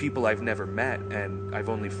 People I've never met and I've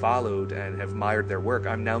only followed and have admired their work,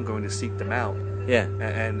 I'm now going to seek them out. Yeah.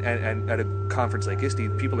 And at a conference like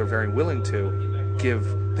ISTE, people are very willing to give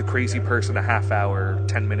the crazy person a half hour,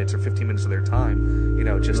 10 minutes or 15 minutes of their time,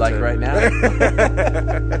 just like right now.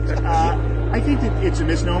 I think that it's a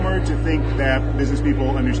misnomer to think that business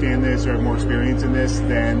people understand this or have more experience in this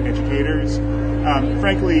than educators.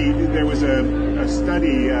 Frankly, there was a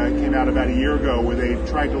study came out about a year ago where they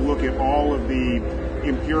tried to look at all of the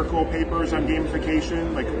empirical papers on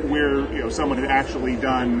gamification, like where someone had actually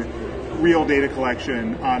done real data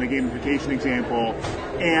collection on a gamification example,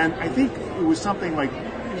 and I think it was something like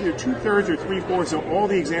either 2/3 or 3/4 of all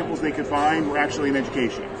the examples they could find were actually in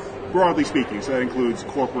education, broadly speaking. So that includes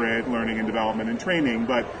corporate learning and development and training,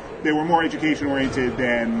 but they were more education-oriented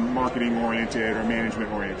than marketing-oriented or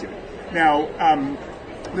management-oriented. Now,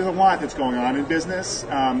 there's a lot that's going on in business.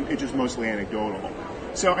 It's just mostly anecdotal.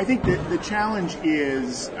 So I think that the challenge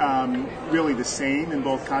is really the same in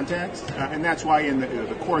both contexts, and that's why in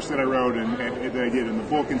the course that I wrote and that I did in the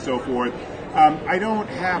book and so forth, I don't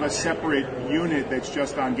have a separate unit that's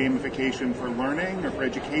just on gamification for learning or for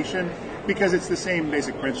education, because it's the same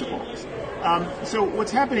basic principles. So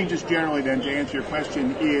what's happening just generally then, to answer your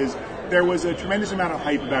question, is there was a tremendous amount of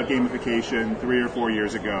hype about gamification 3 or 4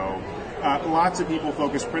 years ago. Lots of people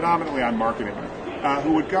focused predominantly on marketing,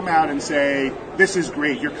 who would come out and say, this is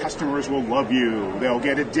great, your customers will love you, they'll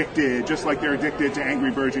get addicted, just like they're addicted to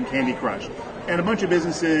Angry Birds and Candy Crush. And a bunch of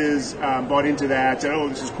businesses bought into that, said, oh,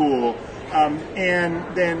 this is cool, and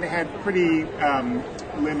then had pretty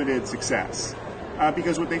limited success.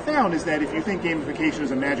 Because what they found is that if you think gamification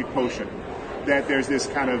is a magic potion, that there's this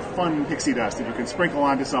kind of fun pixie dust that you can sprinkle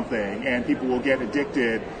onto something and people will get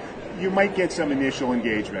addicted, you might get some initial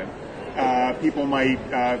engagement. People might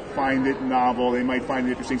find it novel, they might find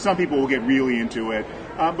it interesting. Some people will get really into it,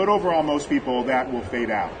 but overall most people, that will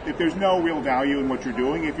fade out. If there's no real value in what you're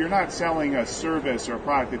doing, if you're not selling a service or a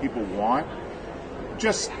product that people want,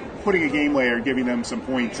 just putting a game layer, giving them some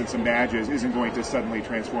points and some badges isn't going to suddenly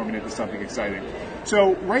transform it into something exciting.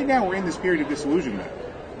 So right now we're in this period of disillusionment.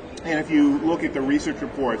 And if you look at the research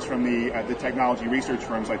reports from the technology research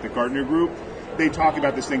firms like the Gartner Group, they talk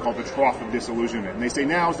about this thing called the trough of disillusionment. And they say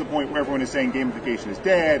now is the point where everyone is saying gamification is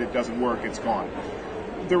dead, it doesn't work, it's gone.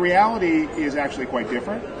 The reality is actually quite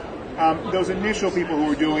different. Those initial people who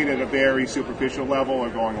were doing it at a very superficial level are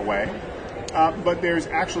going away. But there's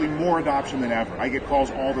actually more adoption than ever. I get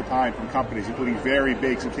calls all the time from companies, including very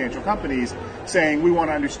big, substantial companies, saying, we want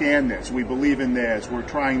to understand this, we believe in this, we're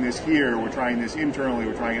trying this here, we're trying this internally,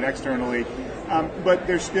 we're trying it externally. But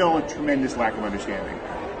there's still a tremendous lack of understanding.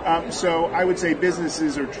 So I would say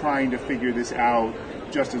businesses are trying to figure this out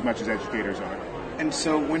just as much as educators are. And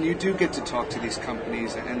so when you do get to talk to these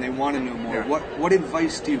companies and they want to know more, what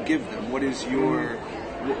advice do you give them? What is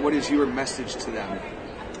your message to them?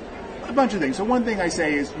 A bunch of things. So one thing I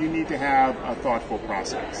say is you need to have a thoughtful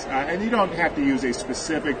process. And you don't have to use a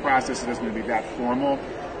specific process. It doesn't have to be that formal.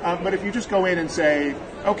 But if you just go in and say,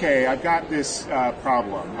 okay, I've got this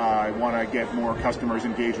problem. I want to get more customers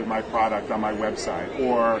engaged with my product on my website.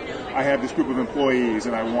 Or I have this group of employees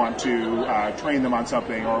and I want to train them on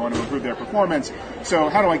something or I want to improve their performance. So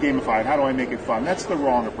how do I gamify it? How do I make it fun? That's the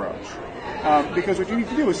wrong approach. Because what you need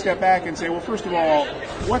to do is step back and say, well, first of all,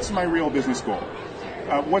 what's my real business goal?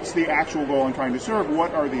 What's the actual goal I'm trying to serve?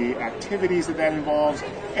 What are the activities that involves?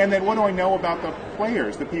 And then what do I know about the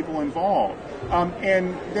players, the people involved?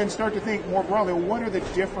 And then start to think more broadly, what are the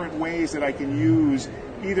different ways that I can use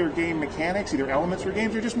either game mechanics, either elements for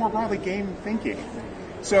games, or just more broadly game thinking?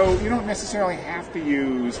 So you don't necessarily have to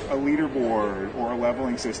use a leaderboard or a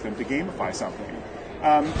leveling system to gamify something.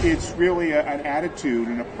 It's really an attitude,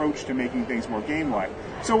 an approach to making things more game-like.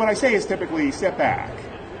 So what I say is typically step back.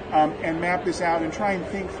 And map this out and try and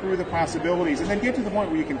think through the possibilities and then get to the point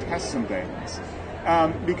where you can test some things.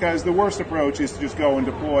 Because the worst approach is to just go and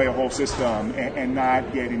deploy a whole system and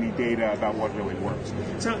not get any data about what really works.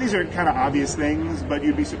 So these are kind of obvious things, but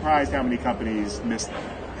you'd be surprised how many companies miss them.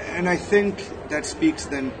 And I think that speaks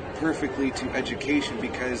then perfectly to education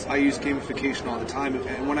because I use gamification all the time.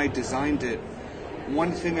 And when I designed it,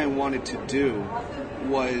 one thing I wanted to do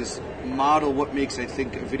was model what makes, I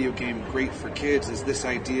think, a video game great for kids is this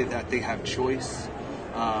idea that they have choice,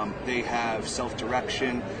 they have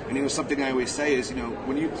self-direction, and something I always say is,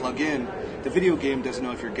 when you plug in, the video game doesn't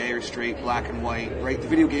know if you're gay or straight, black and white, right? The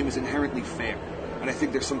video game is inherently fair, and I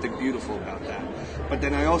think there's something beautiful about that. But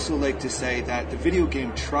then I also like to say that the video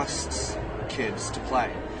game trusts kids to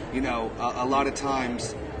play. A lot of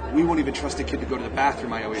times, we won't even trust a kid to go to the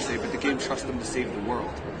bathroom, I always say, but the game trusts them to save the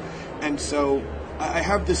world. And so I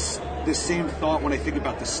have this same thought when I think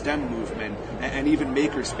about the STEM movement and even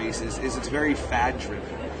makerspaces, is it's very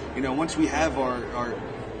fad-driven. Once we have our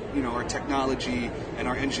technology and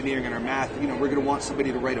our engineering and our math, we're going to want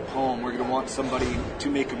somebody to write a poem, we're going to want somebody to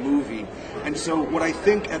make a movie. And so what I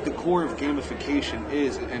think at the core of gamification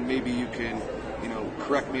is, and maybe you can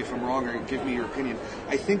correct me if I'm wrong or give me your opinion,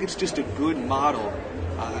 I think it's just a good model,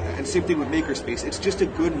 and same thing with Makerspace, it's just a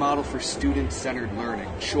good model for student-centered learning,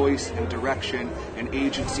 choice and direction and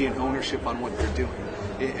agency and ownership on what they're doing.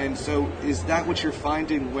 And so is that what you're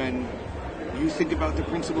finding when you think about the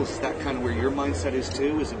principles? Is that kind of where your mindset is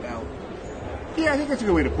too, is about? Yeah, I think that's a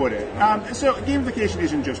good way to put it. So gamification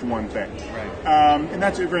isn't just one thing. Right. And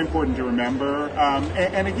that's very important to remember.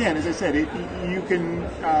 And again, as I said, you can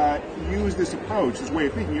use this approach, this way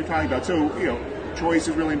of thinking you're talking about. So, choice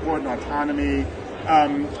is really important, autonomy,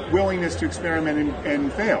 willingness to experiment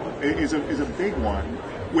and fail is a big one,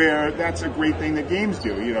 where that's a great thing that games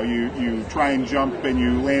do. You try and jump and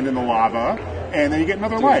you land in the lava, and then you get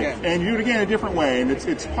another life, and you do it again a different way, and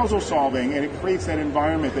it's puzzle solving, and it creates that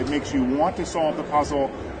environment that makes you want to solve the puzzle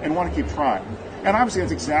and want to keep trying. And obviously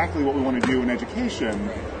that's exactly what we want to do in education,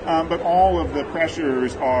 but all of the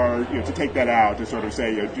pressures are to take that out, to sort of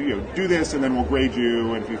say, do this and then we'll grade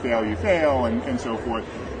you, and if you fail, and so forth.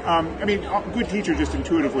 Good teachers just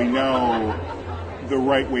intuitively know the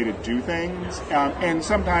right way to do things, and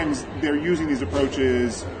sometimes they're using these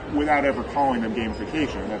approaches without ever calling them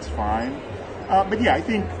gamification. That's fine. But yeah, I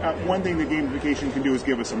think one thing that gamification can do is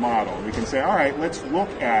give us a model. We can say, all right, let's look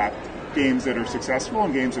at games that are successful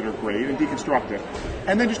and games that are great and deconstruct it.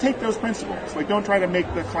 And then just take those principles. Like, don't try to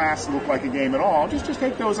make the class look like a game at all. Just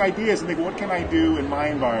take those ideas and think, what can I do in my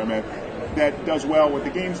environment that does well what the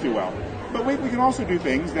games do well. But we can also do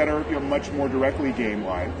things that are much more directly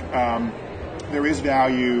game-like. There is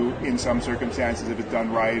value in some circumstances, if it's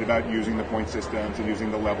done right, about using the point systems and using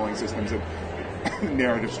the leveling systems and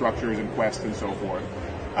narrative structures and quests and so forth.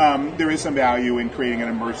 There is some value in creating an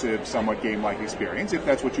immersive, somewhat game-like experience, if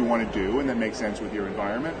that's what you want to do and that makes sense with your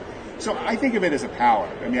environment. So I think of it as a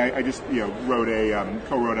palette. I mean, I just co-wrote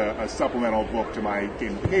a supplemental book to my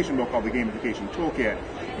gamification book called the Gamification Toolkit,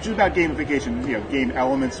 which is about gamification, game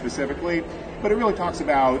elements specifically. But it really talks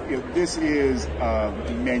about this is a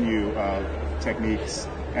menu of techniques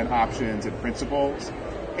and options and principles,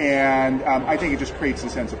 and I think it just creates a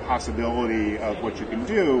sense of possibility of what you can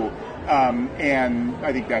do, and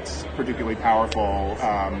I think that's particularly powerful,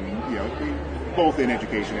 both in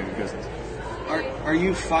education and in business. Are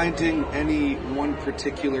you finding any one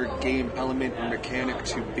particular game element or mechanic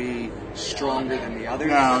to be stronger than the others?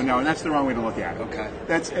 No, and that's the wrong way to look at it. Okay.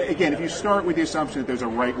 That's, again, if you start with the assumption that there's a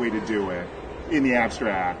right way to do it in the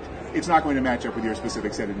abstract, it's not going to match up with your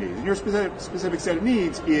specific set of needs. And your specific set of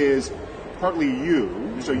needs is partly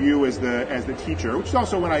you, so you as the teacher, which is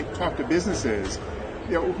also when I talk to businesses,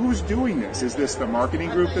 who's doing this? Is this the marketing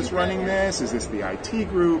group that's running this? Is this the IT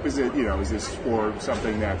group? Is it, is this for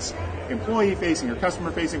something that's employee facing or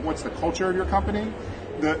customer facing? What's the culture of your company?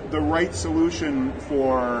 The right solution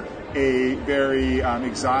for a very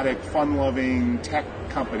exotic, fun-loving tech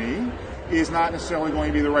company is not necessarily going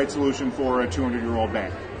to be the right solution for a 200-year-old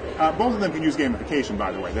bank. Both of them can use gamification,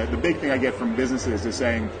 by the way. The big thing I get from businesses is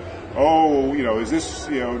saying, is this,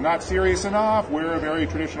 not serious enough? We're a very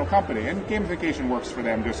traditional company. And gamification works for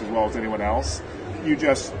them just as well as anyone else. You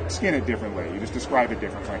just skin it differently. You just describe it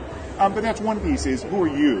differently. But that's one piece is, who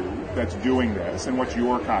are you that's doing this and what's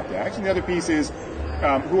your context? And the other piece is,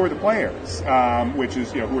 who are the players? Which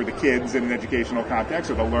is, who are the kids in an educational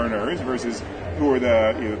context or the learners versus who are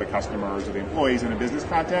the customers or the employees in a business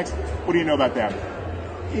context? What do you know about them?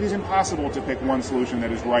 It is impossible to pick one solution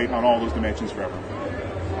that is right on all those dimensions for everyone.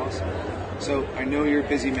 Awesome. So I know you're a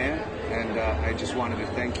busy man, and I just wanted to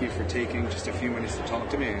thank you for taking just a few minutes to talk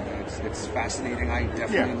to me. It's fascinating. I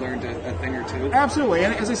definitely learned a thing or two. Absolutely.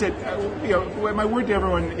 And as I said, my word to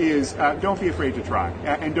everyone is don't be afraid to try.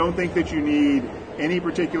 And don't think that you need any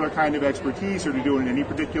particular kind of expertise or to do it in any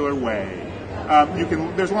particular way.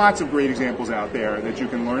 There's lots of great examples out there that you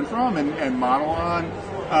can learn from and model on.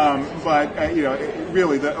 But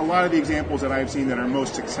really, a lot of the examples that I've seen that are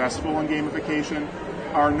most successful in gamification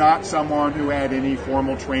are not someone who had any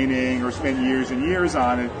formal training or spent years and years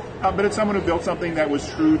on it, but it's someone who built something that was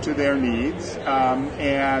true to their needs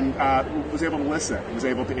and was able to listen, was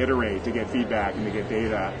able to iterate, to get feedback, and to get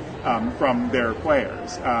data from their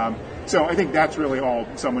players. So I think that's really all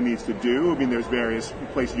someone needs to do. I mean, there's various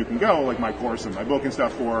places you can go, like my course and my book and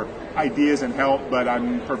stuff for ideas and help, but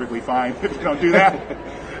I'm perfectly fine if you don't do that.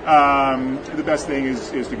 The best thing is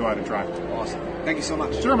to go out and try. Awesome. Thank you so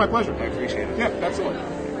much. Sure, my pleasure. I appreciate it. Yeah, absolutely.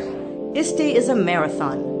 ISTE is a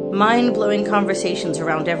marathon. Mind-blowing conversations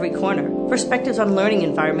around every corner. Perspectives on learning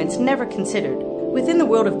environments never considered. Within the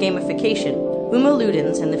world of gamification, Uma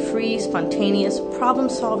Ludens and the free, spontaneous,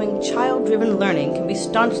 problem-solving, child-driven learning can be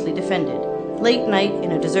staunchly defended. Late night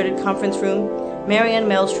in a deserted conference room, Marianne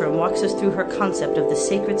Maelstrom walks us through her concept of the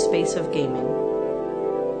sacred space of gaming.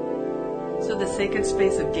 So the sacred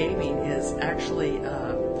space of gaming is actually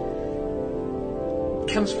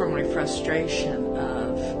comes from my frustration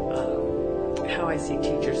of how I see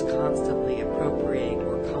teachers constantly appropriate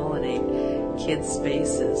or colonate kids'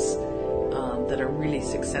 spaces that are really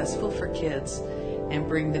successful for kids and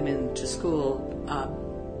bring them into school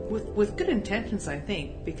with good intentions, I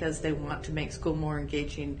think, because they want to make school more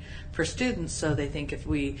engaging for students. So they think if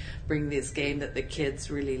we bring this game that the kids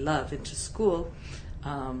really love into school,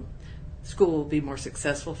 school will be more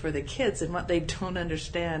successful for the kids. And what they don't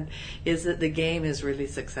understand is that the game is really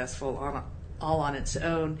successful all on its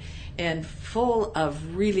own and full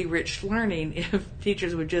of really rich learning if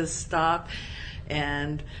teachers would just stop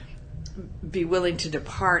and be willing to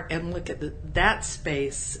depart and look at that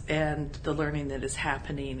space and the learning that is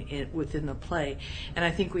happening within the play. And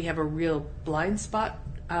I think we have a real blind spot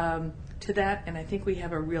to that, and I think we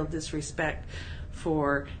have a real disrespect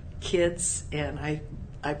for kids, and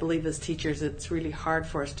I believe as teachers it's really hard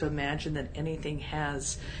for us to imagine that anything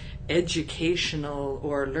has educational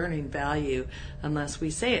or learning value unless we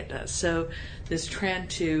say it does. So this trend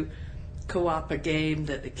to co-op a game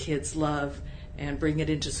that the kids love and bring it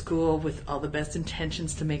into school with all the best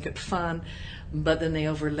intentions to make it fun, but then they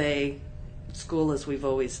overlay school as we've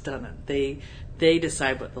always done it. They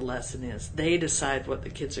decide what the lesson is. They decide what the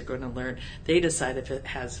kids are going to learn. They decide if it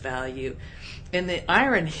has value. And the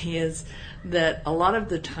irony is that a lot of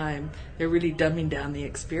the time they're really dumbing down the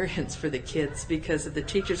experience for the kids, because if the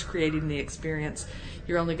teacher's creating the experience,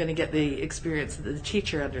 you're only going to get the experience that the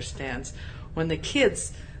teacher understands. When the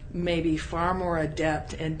kids may be far more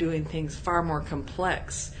adept and doing things far more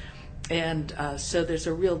complex. And so there's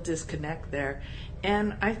a real disconnect there.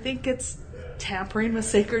 And I think it's tampering with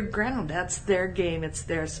sacred ground. That's their game. It's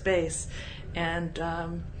their space. And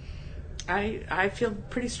I feel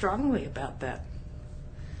pretty strongly about that.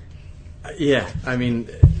 Yeah, I mean,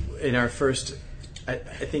 in our first, I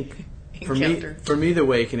think for me, the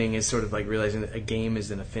awakening is sort of like realizing that a game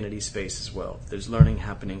is an affinity space as well. There's learning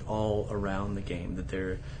happening all around the game. That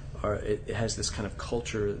it has this kind of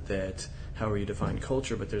culture that, however you define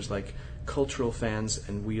culture, but there's like cultural fans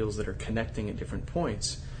and wheels that are connecting at different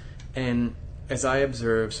points. And as I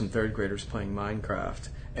observed some third graders playing Minecraft,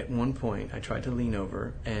 at one point I tried to lean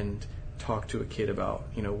over and talk to a kid about,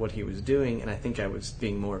 what he was doing, and I think I was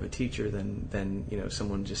being more of a teacher than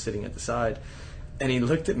someone just sitting at the side. And he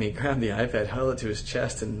looked at me, grabbed the iPad, held it to his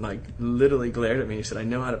chest, and like literally glared at me. He said, "I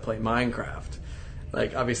know how to play Minecraft."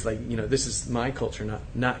 Like, obviously, this is my culture,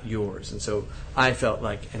 not yours. And so I felt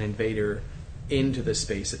like an invader into the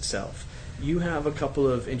space itself. You have a couple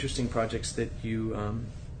of interesting projects that you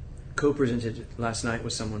co-presented last night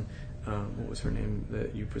with someone. What was her name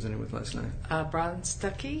that you presented with last night? Bron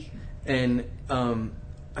Stuckey. And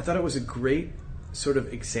I thought it was a great sort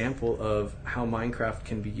of example of how Minecraft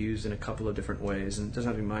can be used in a couple of different ways. And it doesn't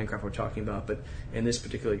have to be Minecraft we're talking about, but in this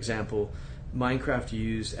particular example, Minecraft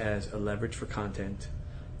used as a leverage for content,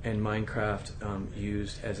 and Minecraft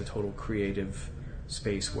used as a total creative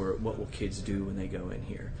space where what will kids do when they go in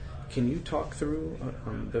here. Can you talk through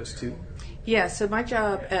those two? Yeah, so my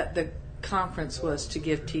job at the conference was to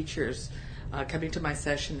give teachers coming to my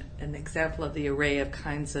session an example of the array of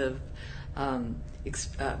kinds of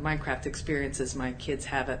Minecraft experiences my kids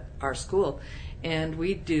have at our school. And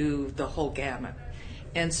we do the whole gamut.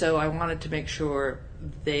 And so I wanted to make sure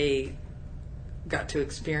they got to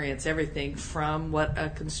experience everything from what a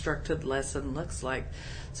constructed lesson looks like.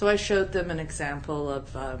 So I showed them an example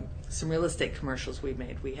of some real estate commercials we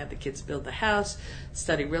made. We had the kids build the house,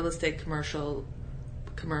 study real estate commercials,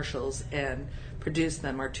 and produce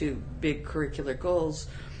them. Our two big curricular goals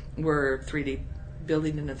were 3D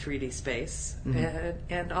building in a 3D space,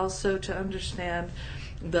 and also to understand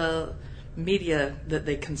the media that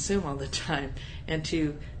they consume all the time, and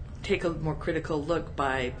to take a more critical look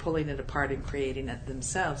by pulling it apart and creating it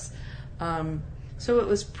themselves. So it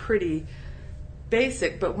was pretty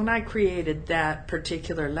basic, but when I created that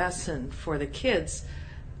particular lesson for the kids,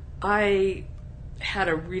 I had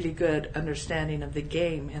a really good understanding of the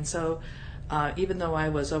game. And so even though I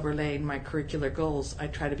was overlaying my curricular goals, I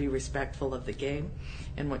try to be respectful of the game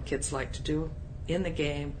and what kids like to do in the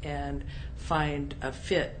game, and find a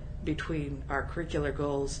fit between our curricular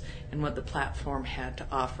goals and what the platform had to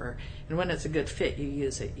offer. And when it's a good fit, you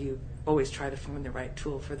use it. You always try to find the right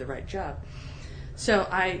tool for the right job. So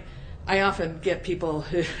I often get people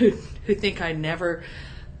who think I never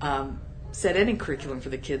set any curriculum for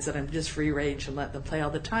the kids, that I'm just free range and let them play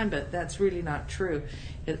all the time, but that's really not true.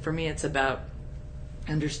 For me, it's about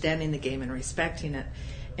understanding the game and respecting it.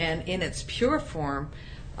 And in its pure form,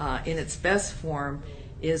 in its best form,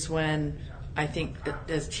 is when I think that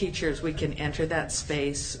as teachers we can enter that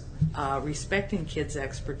space respecting kids'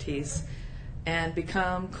 expertise and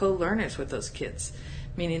become co-learners with those kids.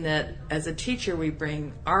 Meaning that as a teacher we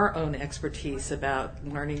bring our own expertise about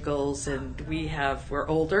learning goals, and we're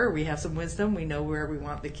older, we have some wisdom, we know where we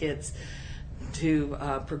want the kids to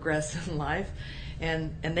progress in life,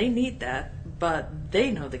 and they need that, but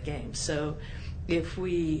they know the game. So if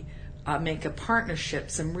we make a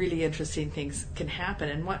partnership, some really interesting things can happen.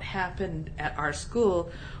 And what happened at our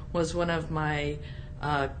school was one of my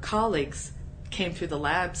colleagues came through the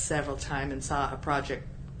lab several times and saw a project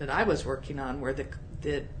that I was working on where the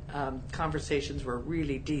conversations were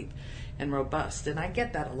really deep and robust. And I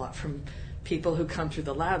get that a lot from people who come through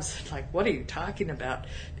the labs, like, what are you talking about?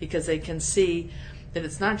 Because they can see that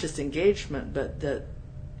it's not just engagement, but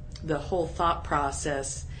the whole thought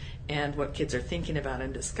process and what kids are thinking about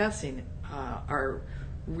and discussing are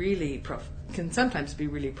really can sometimes be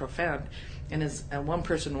really profound. And as one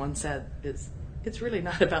person once said, it's really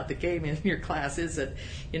not about the game in your class, is it?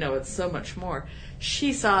 It's so much more.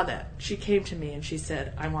 She saw that. She came to me and she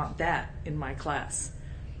said, I want that in my class.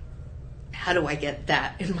 How do I get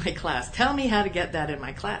that in my class? Tell me how to get that in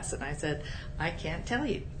my class. And I said, I can't tell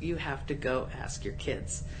you. You have to go ask your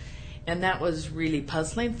kids. And that was really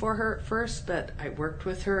puzzling for her at first, but I worked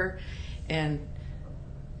with her and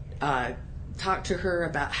talked to her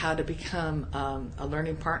about how to become a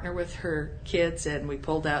learning partner with her kids, and we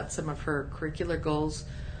pulled out some of her curricular goals,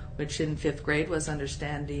 which in 5th grade was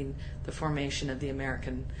understanding the formation of the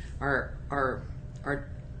American, our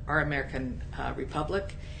American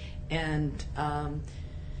Republic. And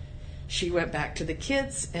she went back to the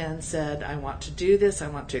kids and said, I want to do this, I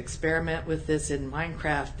want to experiment with this in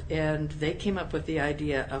Minecraft. And they came up with the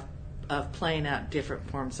idea of playing out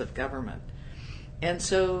different forms of government. And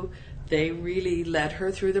so they really led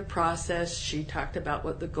her through the process. She talked about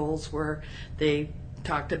what the goals were. They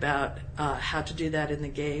talked about how to do that in the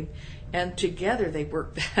game. And together they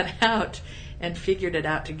worked that out and figured it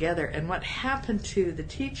out together. And what happened to the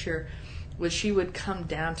teacher was she would come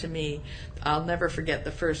down to me. I'll never forget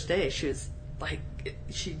the first day. She was like,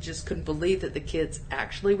 she just couldn't believe that the kids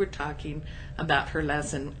actually were talking about her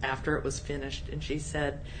lesson after it was finished. And she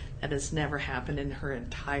said that has never happened in her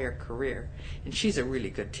entire career. And she's a really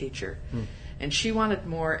good teacher. And she wanted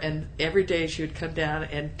more, and every day she would come down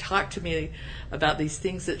and talk to me about these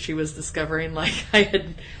things that she was discovering, like I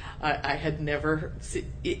had never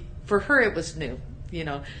seen. For her it was new, you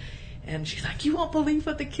know. And she's like, you won't believe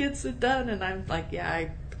what the kids have done. And I'm like, yeah,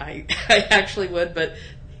 I actually would, but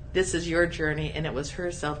this is your journey. And it was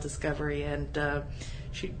her self-discovery, and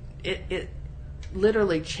it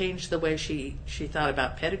literally changed the way she thought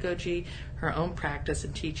about pedagogy, her own practice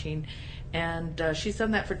and teaching. And she's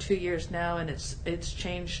done that for 2 years now, and it's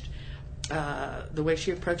changed the way she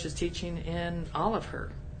approaches teaching in all of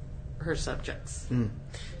her subjects.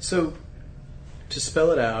 So, to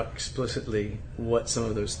spell it out explicitly, what some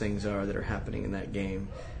of those things are that are happening in that game,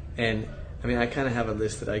 and I mean, I kind of have a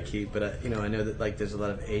list that I keep, but I know that like there's a lot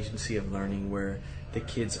of agency of learning where the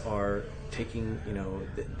kids are taking,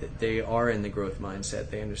 they are in the growth mindset.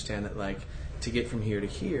 They understand that like to get from here to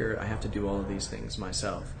here, I have to do all of these things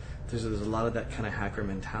myself. There's a lot of that kind of hacker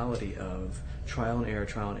mentality of trial and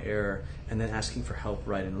error, and then asking for help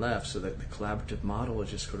right and left, so that the collaborative model is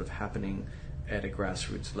just sort of happening at a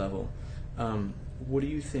grassroots level. What do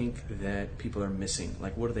you think that people are missing?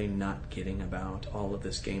 Like, what are they not getting about all of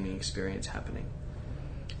this gaming experience happening?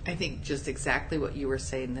 I think just exactly what you were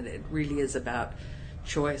saying, that it really is about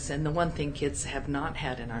choice. And the one thing kids have not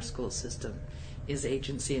had in our school system is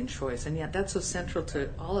agency and choice, and yet that's so central to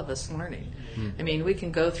all of us learning. I mean, we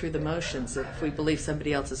can go through the motions if we believe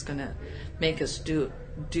somebody else is going to make us do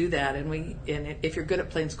that, and if you're good at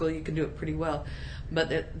playing school, you can do it pretty well, but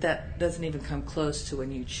that doesn't even come close to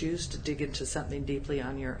when you choose to dig into something deeply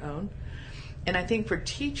on your own. And I think for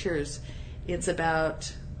teachers, it's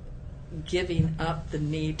about giving up the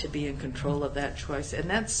need to be in control of that choice, and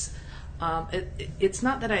that's it's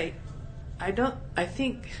not that I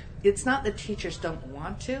think it's not that teachers don't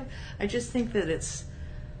want to. I just think that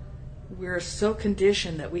we're so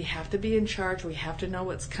conditioned that we have to be in charge, we have to know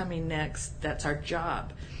what's coming next, that's our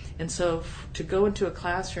job. And so to go into a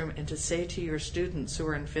classroom and to say to your students who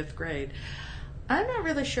are in 5th grade, I'm not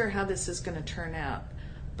really sure how this is going to turn out,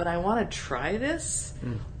 but I want to try this,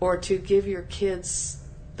 or to give your kids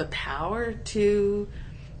the power to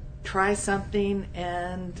try something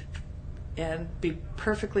and be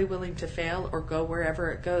perfectly willing to fail or go wherever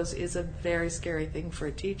it goes, is a very scary thing for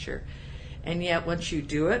a teacher. And yet once you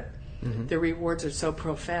do it, the rewards are so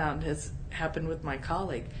profound, as happened with my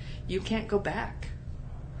colleague. You can't go back.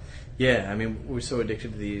 Yeah, I mean, we're so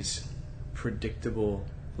addicted to these predictable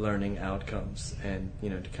learning outcomes, and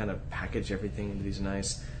to kind of package everything into these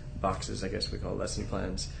nice boxes, I guess we call lesson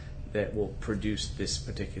plans, that will produce this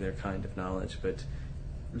particular kind of knowledge. But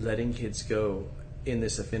letting kids go in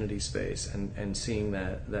this affinity space and seeing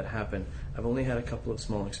that happen. I've only had a couple of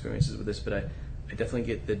small experiences with this, but I definitely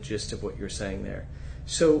get the gist of what you're saying there.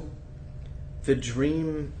 So the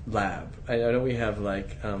Dream Lab, I know we have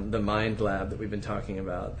like the Mind Lab that we've been talking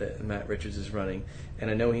about that Matt Richards is running,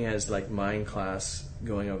 and I know he has like Mind Class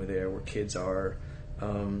going over there where kids are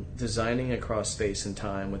designing across space and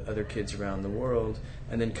time with other kids around the world,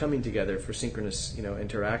 and then coming together for synchronous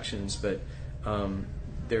interactions, but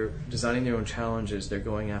they're designing their own challenges, they're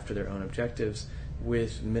going after their own objectives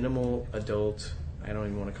with minimal adult, I don't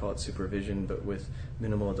even want to call it supervision, but with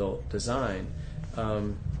minimal adult design.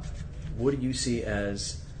 What do you see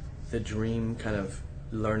as the dream kind of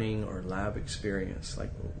learning or lab experience?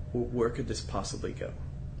 Like, where could this possibly go?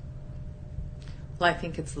 Well, I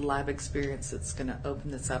think it's the lab experience that's going to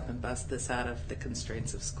open this up and bust this out of the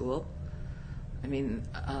constraints of school. I mean,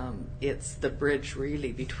 it's the bridge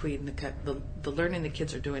really between the learning the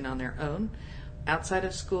kids are doing on their own, outside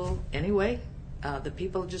of school anyway, that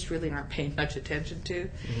people just really aren't paying much attention to,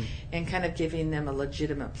 and kind of giving them a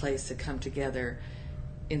legitimate place to come together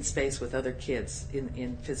in space with other kids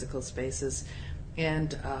in physical spaces.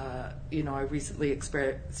 And, I recently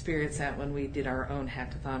experienced that when we did our own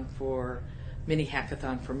mini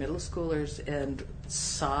hackathon for middle schoolers, and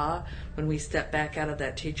saw when we stepped back out of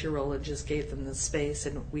that teacher role and just gave them the space,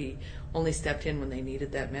 and we only stepped in when they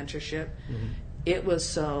needed that mentorship. It was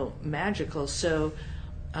so magical. So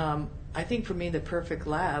I think for me the perfect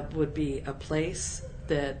lab would be a place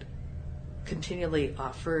that continually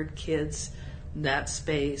offered kids that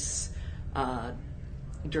space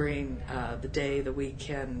during the day, the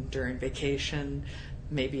weekend, during vacation,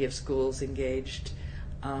 maybe if school's engaged.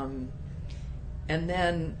 And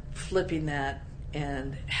then flipping that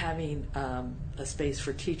and having a space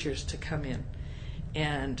for teachers to come in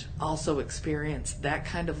and also experience that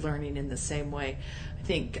kind of learning in the same way. I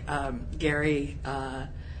think Gary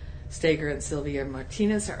Steger and Sylvia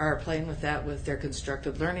Martinez are playing with that with their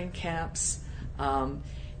constructive learning camps.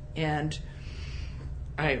 And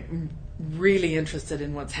I'm really interested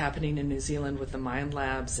in what's happening in New Zealand with the Mind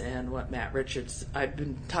Labs and what Matt Richards, I've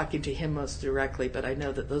been talking to him most directly, but I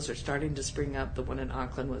know that those are starting to spring up. The one in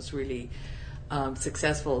Auckland was really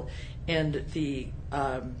successful. And the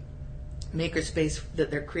makerspace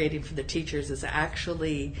that they're creating for the teachers is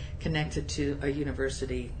actually connected to a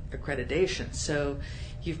university accreditation. So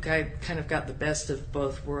you've kind of got the best of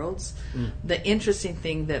both worlds. The interesting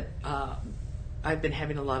thing that I've been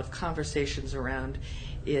having a lot of conversations around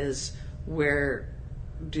is where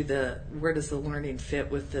does the learning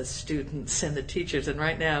fit with the students and the teachers? And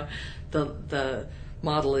right now the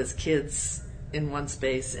model is kids in one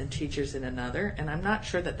space and teachers in another, and I'm not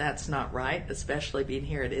sure that that's not right, especially being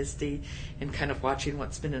here at ISTE and kind of watching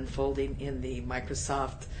what's been unfolding in the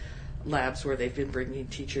Microsoft labs where they've been bringing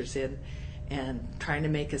teachers in and trying to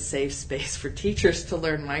make a safe space for teachers to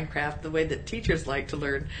learn Minecraft the way that teachers like to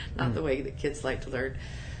learn, not the way that kids like to learn.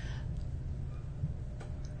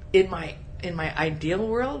 In my ideal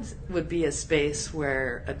world would be a space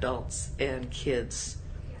where adults and kids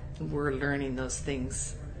were learning those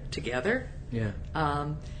things together. Yeah.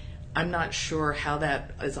 I'm not sure how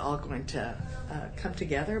that is all going to come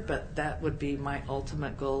together, but that would be my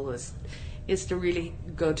ultimate goal is to really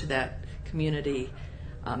go to that community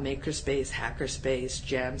makerspace, hackerspace,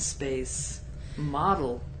 jam space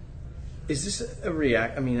model. Is this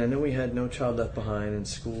a I mean, I know we had No Child Left Behind and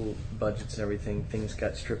school budgets and everything. Things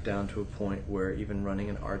got stripped down to a point where even running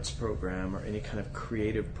an arts program or any kind of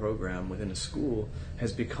creative program within a school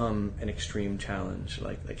has become an extreme challenge.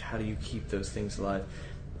 Like how do you keep those things alive?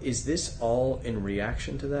 Is this all in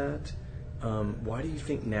reaction to that? Why do you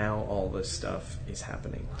think now all this stuff is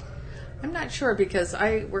happening? I'm not sure, because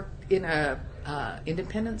I work in a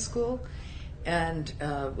independent school, and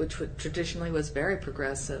which traditionally was very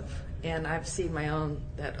progressive. And I've seen my own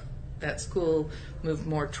that school move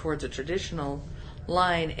more towards a traditional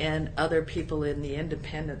line, and other people in the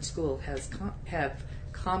independent school have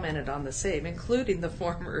commented on the same, including the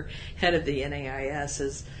former head of the NAIS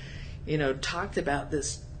has, talked about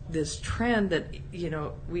this trend that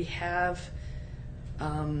we have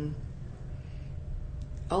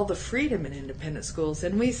all the freedom in independent schools,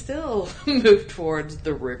 and we still move towards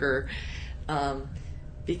the rigor.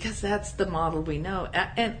 Because that's the model we know.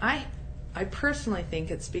 And I personally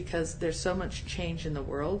think it's because there's so much change in the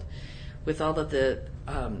world with all of the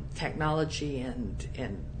technology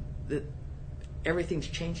and everything's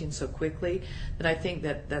changing so quickly that I think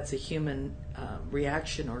that's a human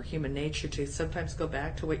reaction or human nature to sometimes go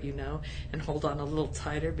back to what you know and hold on a little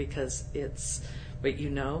tighter because it's what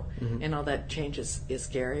you know, and all that change is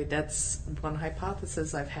scary. That's one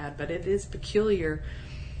hypothesis I've had, but it is peculiar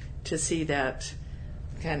to see that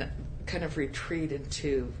kind of retreat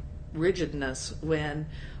into rigidness when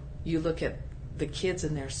you look at the kids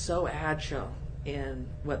and they're so agile in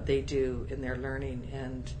what they do in their learning,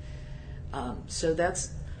 and so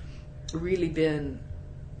that's really been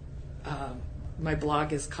my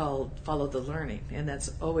blog is called Follow the Learning, and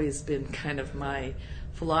that's always been kind of my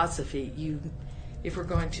philosophy. If we're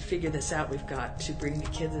going to figure this out, we've got to bring the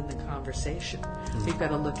kids in the conversation. We've got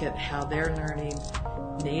to look at how they're learning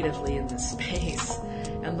natively in the space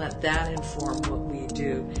and let that inform what we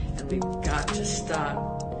do. And we've got to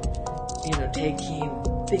stop, taking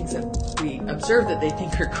things that we observe that they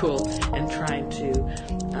think are cool and trying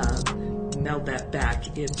to meld that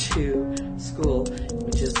back into school,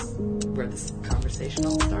 which is where this conversation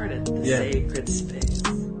all started, the sacred space.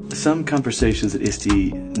 Some conversations at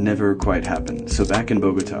ISTE never quite happen. So back in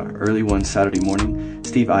Bogota, early one Saturday morning,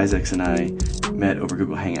 Steve Isaacs and I met over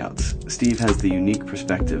Google Hangouts. Steve has the unique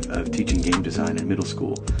perspective of teaching game design in middle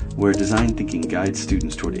school, where design thinking guides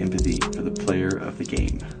students toward empathy for the player of the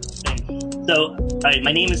game. So, all right,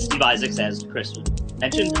 my name is Steve Isaacs, as Chris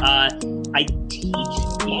mentioned. I teach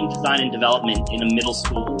game design and development in a middle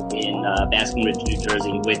school in Basking Ridge, New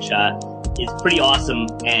Jersey, which is pretty awesome.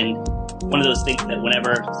 And one of those things that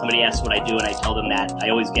whenever somebody asks what I do and I tell them that, I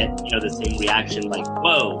always get, the same reaction, like,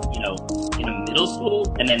 whoa, in a middle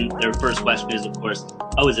school? And then their first question is, of course,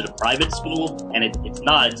 oh, is it a private school? And it's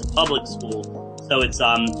not, it's a public school. So it's,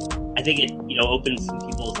 I think it, opens some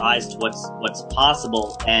people's eyes to what's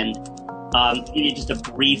possible. And just a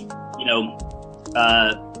brief,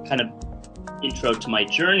 kind of intro to my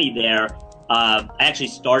journey there. I actually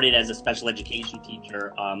started as a special education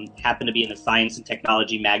teacher, happened to be in a science and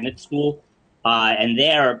technology magnet school. And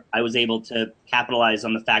there I was able to capitalize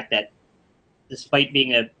on the fact that despite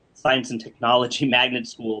being a science and technology magnet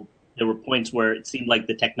school, there were points where it seemed like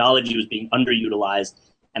the technology was being underutilized.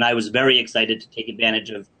 And I was very excited to take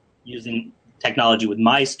advantage of using technology with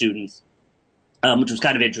my students, which was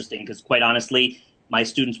kind of interesting because quite honestly, my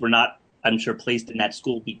students were not, I'm sure, placed in that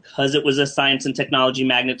school because it was a science and technology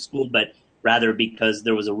magnet school, but rather because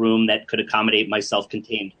there was a room that could accommodate my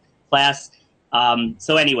self-contained class.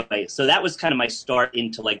 So anyway, so that was kind of my start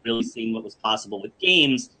into like really seeing what was possible with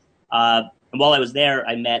games. And while I was there,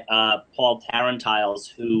 I met Paul Tarantiles,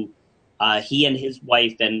 who he and his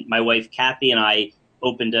wife and my wife Kathy and I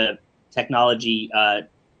opened a technology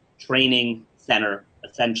training center.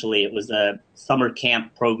 Essentially, it was a summer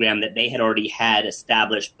camp program that they had already had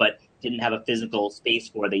established, but didn't have a physical space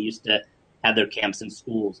for. They used to have their camps in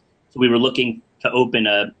schools. So we were looking to open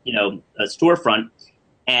a storefront,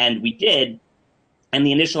 and we did. And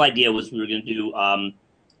the initial idea was we were going to do,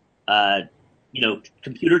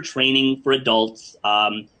 computer training for adults.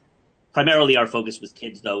 Primarily our focus was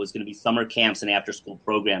kids, though. It was going to be summer camps and after-school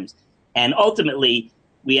programs. And ultimately,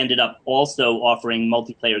 we ended up also offering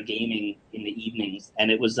multiplayer gaming in the evenings.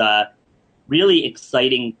 And it was really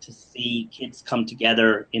exciting to see kids come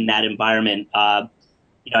together in that environment. I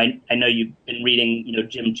know you've been reading,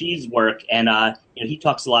 Jim G's work, and he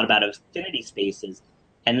talks a lot about affinity spaces.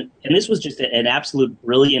 And this was just an absolute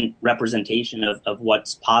brilliant representation of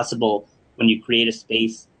what's possible when you create a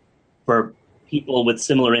space for people with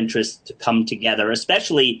similar interests to come together,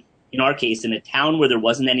 especially in our case, in a town where there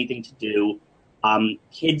wasn't anything to do.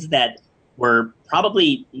 Kids that were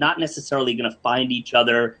probably not necessarily going to find each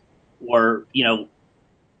other or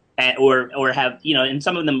have, and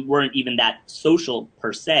some of them weren't even that social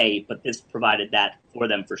per se, but this provided that for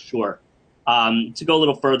them for sure. To go a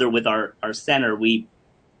little further with our center, we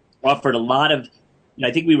offered a lot of,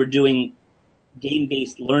 I think we were doing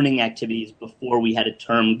game-based learning activities before we had a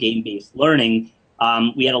term game-based learning.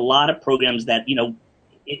 We had a lot of programs that,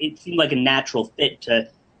 it seemed like a natural fit to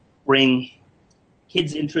bring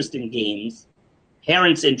kids' interest in games,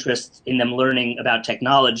 parents' interest in them learning about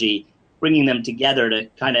technology, bringing them together to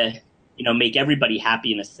kind of, make everybody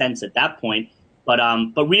happy in a sense at that point. But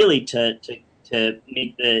really to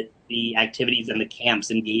make the activities and the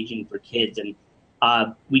camps engaging for kids. And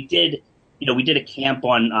we did a camp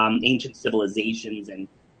on ancient civilizations and,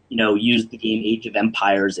 used the game Age of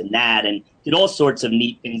Empires in that and did all sorts of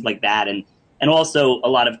neat things like that. And also a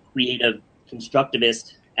lot of creative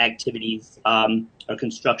constructivist activities, or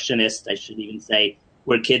constructionist, I should even say,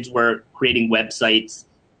 where kids were creating websites.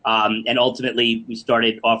 And ultimately, we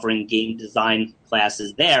started offering game design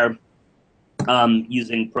classes there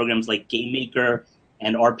using programs like Game Maker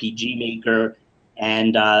and RPG Maker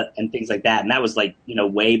and things like that. And that was like,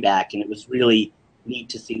 way back. And it was really neat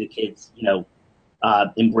to see the kids,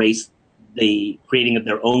 embrace the creating of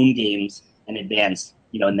their own games and advance,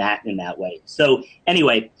 in that way. So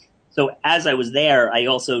anyway, so as I was there, I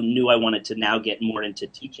also knew I wanted to now get more into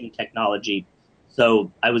teaching technology.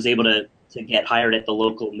 So I was able to get hired at the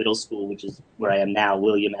local middle school, which is where I am now,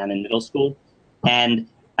 William Annan Middle School. And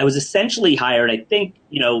I was essentially hired, I think,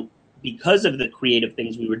 because of the creative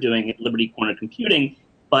things we were doing at Liberty Corner Computing,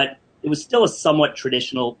 but it was still a somewhat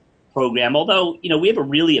traditional program. Although, we have a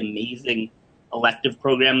really amazing elective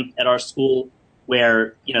program at our school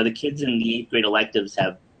where, the kids in the 8th grade electives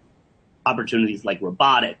have opportunities like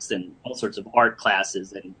robotics and all sorts of art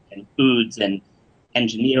classes and foods and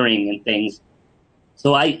engineering and things.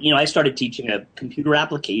 So I started teaching a computer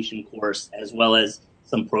application course as well as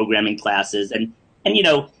some programming classes. And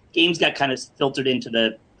games got kind of filtered into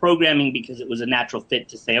the programming because it was a natural fit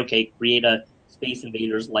to say, okay, create a Space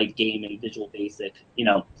Invaders-like game in Visual Basic,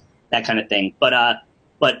 that kind of thing. But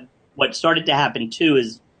what started to happen, too,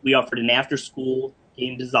 is we offered an after-school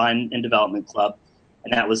game design and development club,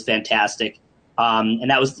 and that was fantastic. And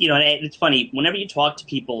that was, and it's funny, whenever you talk to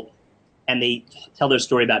people and they tell their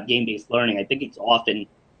story about game-based learning, I think it often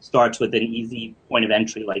starts with an easy point of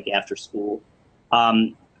entry, like after school.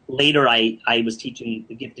 Later, I was teaching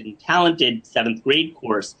the Gifted and Talented 7th grade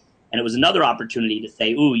course, and it was another opportunity to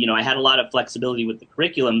say, I had a lot of flexibility with the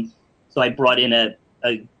curriculum, so I brought in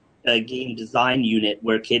a game design unit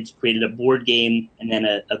where kids created a board game and then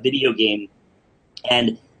a video game.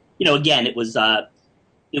 And, again, it was a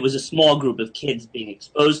small group of kids being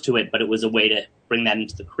exposed to it, but it was a way to bring that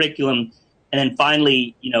into the curriculum. And then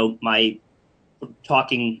finally, my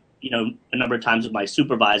talking, a number of times with my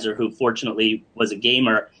supervisor, who fortunately was a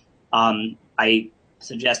gamer, I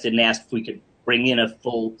suggested and asked if we could bring in a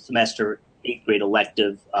full semester 8th grade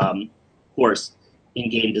elective course in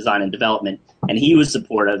game design and development. And he was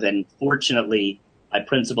supportive. And fortunately, my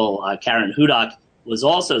principal, Karen Hudak, was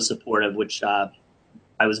also supportive, which I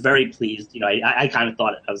was very pleased. I kind of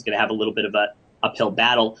thought I was going to have a little bit of a uphill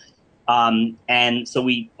battle. And so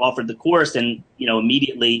we offered the course, and,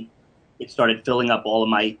 immediately it started filling up all of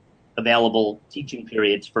my available teaching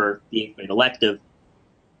periods for the 8th grade elective.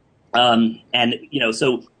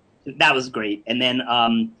 So that was great. And then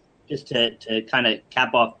just to kind of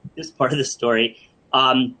cap off this part of the story,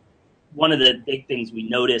 one of the big things we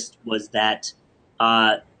noticed was that,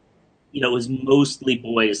 it was mostly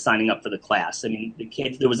boys signing up for the class. I mean, the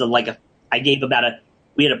kids, there was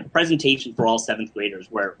we had a presentation for all 7th graders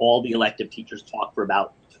where all the elective teachers talked for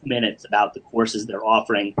about 2 minutes about the courses they're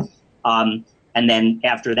offering. And then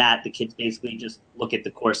after that, the kids basically just look at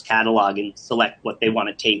the course catalog and select what they want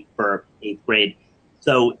to take for 8th grade.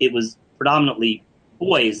 So it was predominantly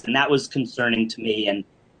boys, and that was concerning to me. And,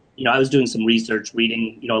 I was doing some research,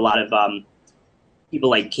 reading, a lot of people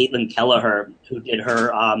like Caitlin Kelleher, who did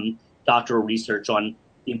her doctoral research on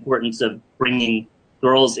the importance of bringing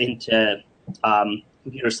girls into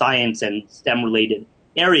computer science and STEM-related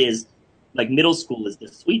areas. Like middle school is the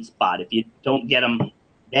sweet spot. If you don't get them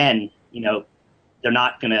then, they're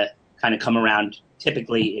not going to kind of come around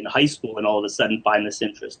typically in high school and all of a sudden find this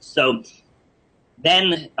interest. So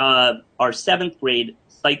then our 7th grade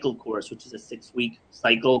cycle course, which is a 6-week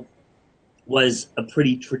cycle, was a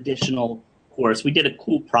pretty traditional course. We did a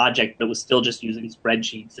cool project that was still just using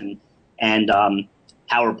spreadsheets and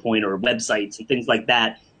PowerPoint or websites and things like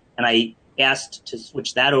that. And I asked to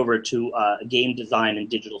switch that over to a game design and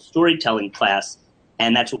digital storytelling class,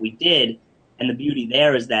 and that's what we did. And the beauty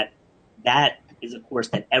there is that is a course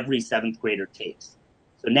that every 7th grader takes.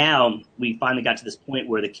 So now we finally got to this point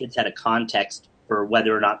where the kids had a context for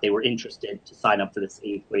whether or not they were interested to sign up for this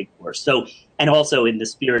 8th grade course. So, and also in the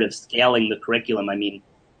spirit of scaling the curriculum, I mean,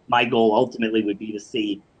 my goal ultimately would be to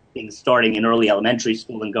see things starting in early elementary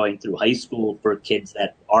school and going through high school for kids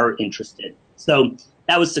that are interested. So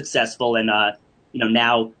that was successful. And,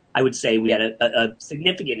 now I would say we had a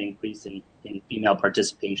significant increase in female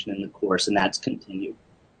participation in the course, and that's continued.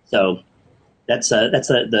 So that's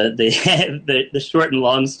the short and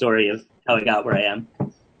long story of how I got where I am.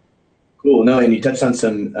 Cool. No, and you touched on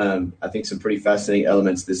some, I think, some pretty fascinating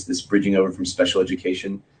elements. This bridging over from special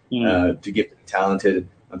education to Gifted and Talented.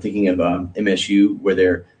 I'm thinking of MSU,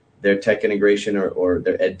 where their tech integration or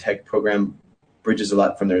their ed tech program bridges a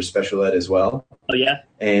lot from their special ed as well. Oh yeah.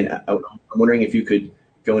 And I'm wondering if you could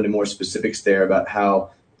go into more specifics there about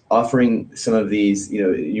how offering some of these,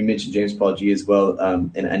 you mentioned James Paul Gee as well,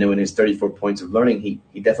 and I know in his 34 Points of Learning, he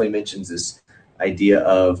definitely mentions this idea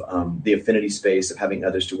of the affinity space of having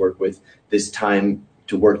others to work with, this time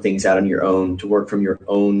to work things out on your own, to work from your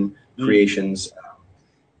own creations,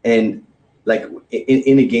 and like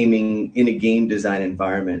in a game design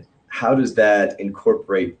environment, how does that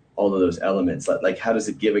incorporate all of those elements? Like how does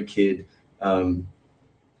it give a kid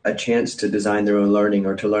a chance to design their own learning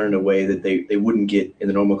or to learn in a way that they wouldn't get in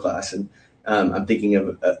the normal class? And I'm thinking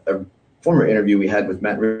of a former interview we had with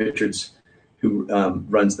Matt Richards, who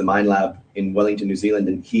runs the Mind Lab in Wellington, New Zealand.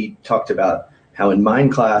 And he talked about how in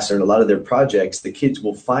Mind class or in a lot of their projects, the kids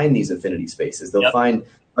will find these affinity spaces. They'll find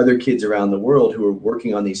other kids around the world who are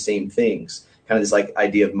working on these same things. Kind of this like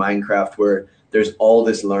idea of Minecraft where there's all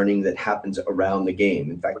this learning that happens around the game.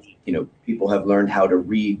 In fact, people have learned how to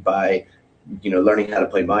read by, learning how to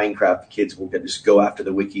play Minecraft. Kids will just go after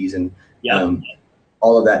the wikis and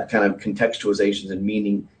all of that kind of contextualizations and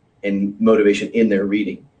meaning and motivation in their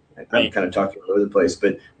reading. I'm kind of talking all over the place,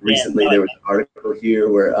 but recently there was an article here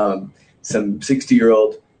where some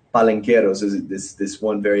 60-year-old palenqueros, this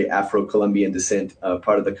one very Afro-Colombian descent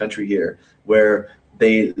part of the country here, where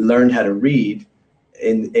they learned how to read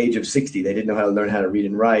in the age of 60. They didn't know how to learn how to read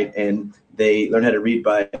and write, and they learned how to read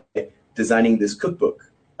by designing this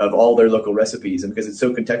cookbook of all their local recipes. And because it's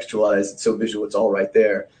so contextualized, it's so visual, it's all right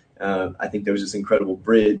there. I think there was this incredible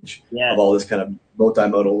bridge Yeah. of all this kind of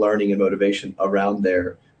multimodal learning and motivation around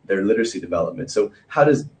their literacy development. So how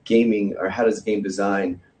does gaming or how does game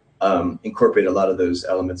design incorporate a lot of those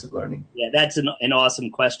elements of learning? Yeah, that's an awesome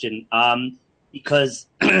question because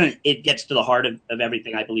it gets to the heart of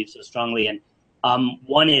everything I believe so strongly. And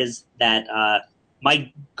one is that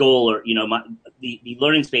my goal, or the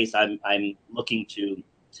learning space I'm looking to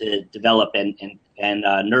develop and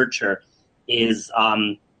nurture is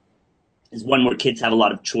one where kids have a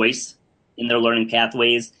lot of choice in their learning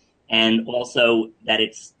pathways, and also that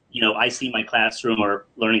it's, I see my classroom or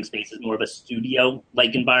learning space as more of a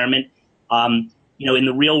studio-like environment. In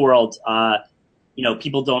the real world,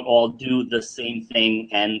 people don't all do the same thing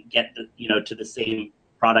and get to the same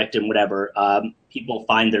product and whatever. People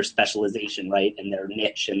find their specialization, right, and their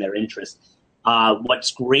niche and their interest.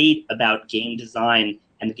 What's great about game design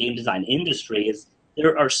and the game design industry is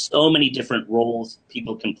there are so many different roles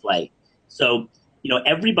people can play. So,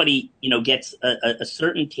 everybody, gets a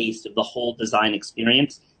certain taste of the whole design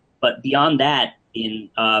experience. But beyond that, in,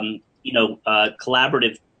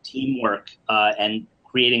 collaborative teamwork and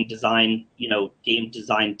creating design, game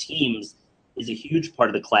design teams is a huge part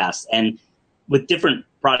of the class. And with different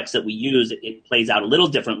products that we use, it plays out a little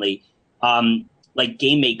differently. Like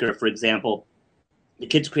Game Maker, for example, the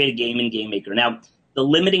kids create a game in Game Maker. Now, the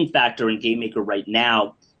limiting factor in Game Maker right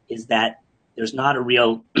now is that there's not a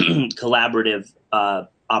real collaborative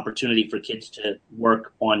opportunity for kids to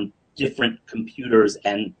work on different computers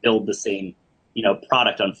and build the same,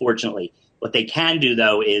 product, unfortunately. What they can do,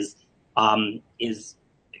 though, is a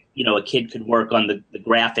kid could work on the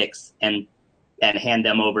graphics and hand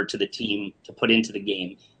them over to the team to put into the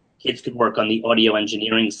game. Kids could work on the audio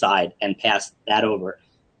engineering side and pass that over,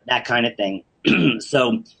 that kind of thing.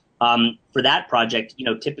 So for that project,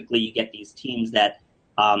 typically you get these teams that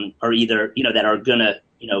are either, that are going to,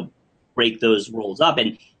 break those roles up.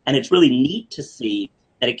 And it's really neat to see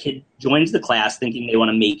that a kid joins the class thinking they want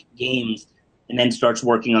to make games and then starts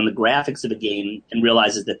working on the graphics of a game and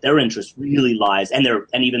realizes that their interest really lies, and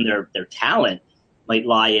even their talent might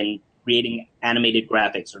lie in creating animated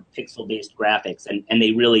graphics or pixel-based graphics, and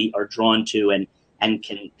they really are drawn to and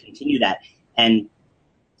can continue that. And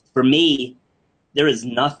for me, there is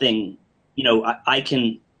nothing, I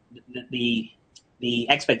can, the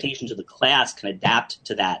expectations of the class can adapt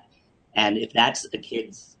to that. And if that's a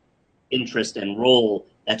kid's interest and role,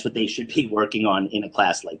 that's what they should be working on in a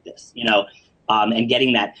class like this, and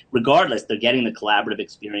getting that, regardless, they're getting the collaborative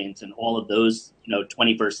experience and all of those,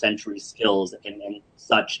 21st century skills and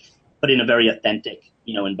such, but in a very authentic,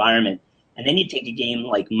 environment. And then you take a game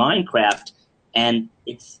like Minecraft, and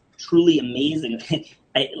it's truly amazing.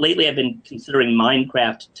 Lately, I've been considering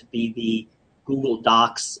Minecraft to be the Google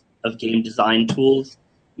Docs of game design tools.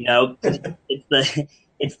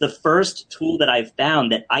 It's the first tool that I've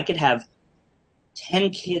found that I could have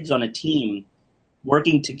 10 kids on a team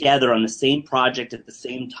working together on the same project at the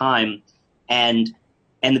same time. And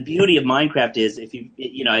the beauty of Minecraft is, if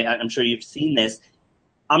I'm sure you've seen this,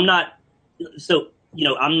 I'm not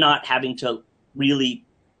having to really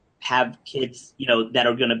have kids, that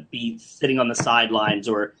are going to be sitting on the sidelines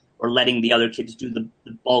or letting the other kids do the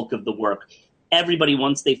bulk of the work. Everybody,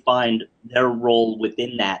 once they find their role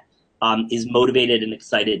within that, is motivated and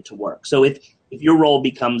excited to work. So if your role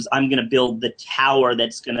becomes, I'm going to build the tower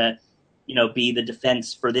that's going to, be the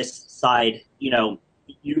defense for this side,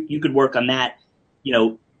 you could work on that,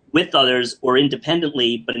 with others or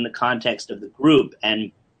independently, but in the context of the group.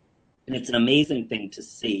 And it's an amazing thing to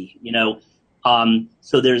see,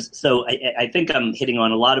 So I think I'm hitting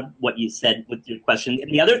on a lot of what you said with your question.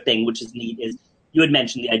 And the other thing, which is neat, is you had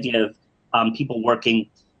mentioned the idea of people working,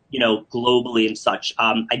 globally and such.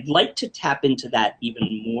 I'd like to tap into that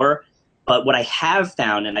even more. But what I have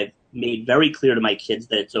found, and I've made very clear to my kids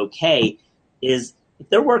that it's okay, is if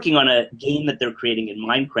they're working on a game that they're creating in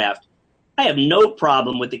Minecraft, I have no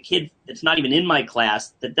problem with the kid that's not even in my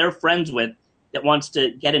class that they're friends with that wants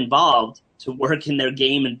to get involved to work in their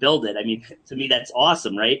game and build it. I mean, to me, that's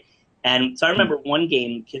awesome, right? And so I remember one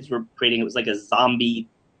game kids were creating, it was like a zombie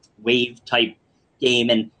wave type game,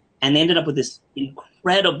 and they ended up with this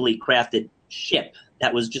incredibly crafted ship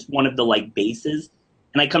that was just one of the bases.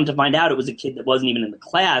 And I come to find out it was a kid that wasn't even in the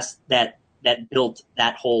class that built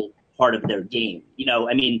that whole part of their game.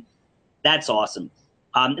 That's awesome.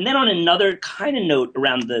 And then on another kind of note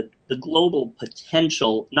around the global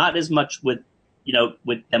potential, not as much with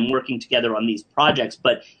them working together on these projects,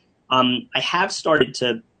 but I have started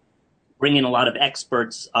to bring in a lot of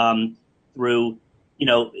experts through,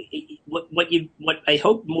 what I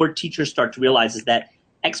hope more teachers start to realize is that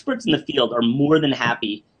experts in the field are more than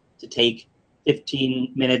happy to take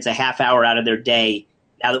 15 minutes, a half hour out of their day,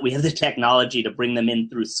 now that we have the technology to bring them in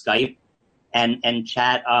through Skype and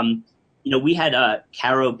chat. We had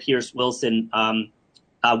Caro Pierce Wilson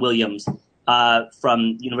Williams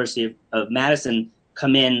from University of Madison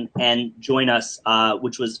come in and join us,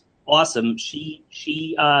 which was awesome. She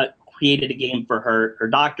created a game for her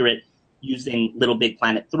doctorate using Little Big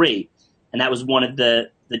Planet 3, and that was one of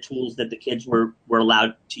the tools that the kids were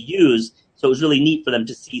allowed to use. So it was really neat for them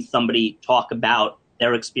to see somebody talk about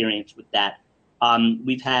their experience with that.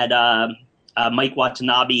 We've had Mike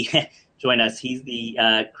Watanabe join us. He's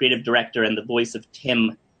the creative director and the voice of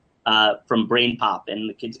Tim from Brain Pop, and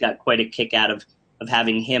the kids got quite a kick out of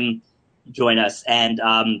having him join us. And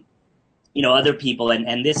other people.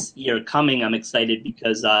 And this year coming, I'm excited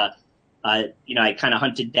because I kind of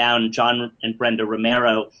hunted down John and Brenda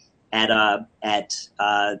Romero at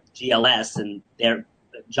GLS, and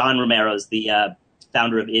John Romero's the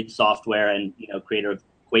founder of id Software and creator of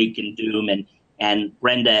Quake and Doom, and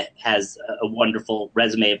Brenda has a wonderful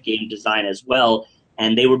resume of game design as well.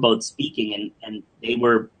 And they were both speaking, and they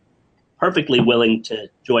were perfectly willing to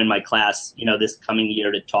join my class, this coming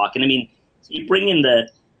year to talk. And I mean, so you bring in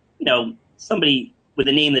somebody with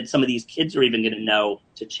a name that some of these kids are even going to know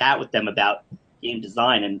to chat with them about game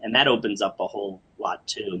design, and that opens up a whole lot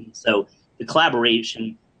too. So the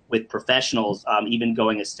collaboration with professionals, even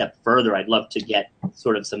going a step further, I'd love to get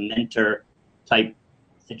sort of some mentor type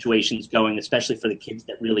situations going, especially for the kids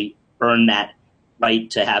that really earn that right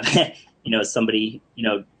to have, somebody,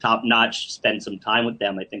 top notch spend some time with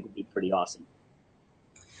them. I think would be pretty awesome.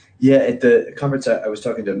 Yeah, at the conference, I was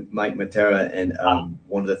talking to Mike Matera, and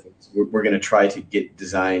one of the things we're going to try to get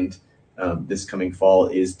designed this coming fall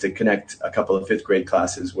is to connect a couple of fifth grade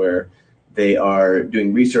classes where they are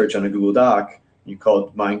doing research on a Google Doc. You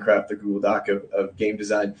called Minecraft the Google Doc of game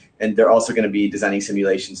design, and they're also going to be designing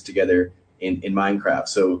simulations together in Minecraft.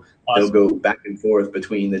 So awesome. They'll go back and forth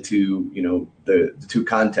between the two, the two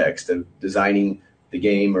contexts of designing the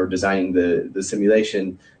game or designing the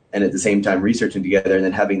simulation, and at the same time researching together, and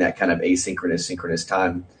then having that kind of asynchronous, synchronous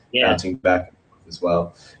time bouncing back and forth as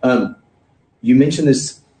well. You mentioned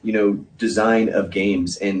this, design of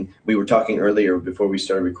games, and we were talking earlier before we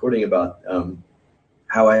started recording about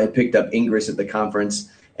how I had picked up Ingress at the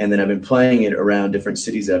conference, and then I've been playing it around different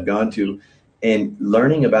cities that I've gone to, and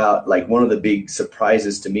learning about, like, one of the big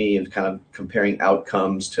surprises to me is kind of comparing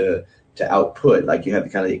outcomes to output. Like, you have the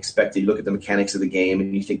kind of the expected, you look at the mechanics of the game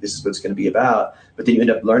and you think this is what it's going to be about, but then you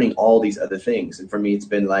end up learning all these other things. And for me, it's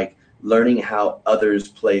been like learning how others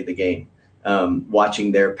play the game,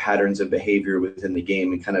 watching their patterns of behavior within the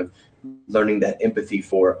game, and kind of learning that empathy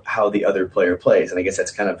for how the other player plays. And I guess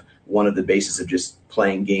that's kind of one of the basis of just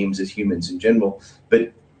playing games as humans in general.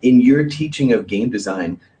 But in your teaching of game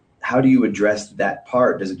design, how do you address that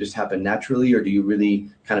part? Does it just happen naturally, or do you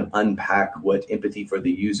really kind of unpack what empathy for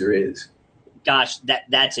the user is? Gosh,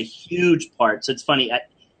 that's a huge part. So it's funny. I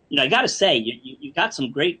got to say, you got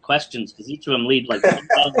some great questions, because each of them lead like.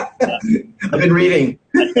 I've been reading.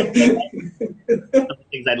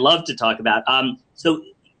 Things I'd love to talk about. So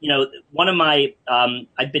one of my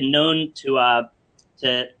I've been known to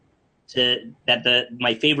that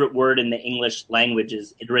my favorite word in the English language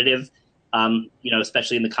is iterative.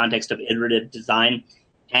 Especially in the context of iterative design.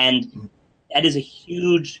 And that is a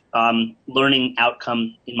huge learning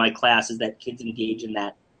outcome in my class, is that kids engage in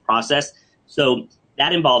that process. So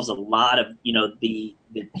that involves a lot of, the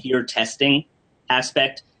peer testing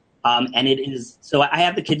aspect. And it is, so I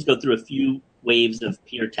have the kids go through a few waves of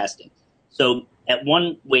peer testing. So at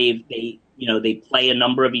one wave, they play a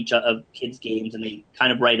number of kids' games, and they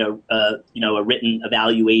kind of write a written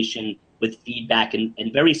evaluation with feedback and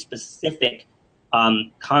very specific,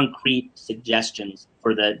 concrete suggestions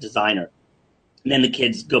for the designer. And then the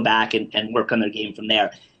kids go back and work on their game from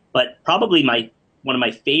there. But probably one of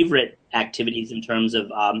my favorite activities in terms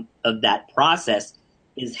of that process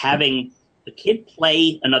is having the kid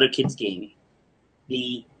play another kid's game,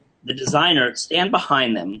 the designer stand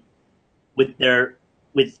behind them with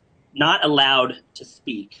not allowed to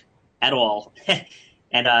speak at all.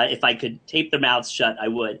 And if I could tape their mouths shut, I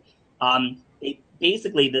would.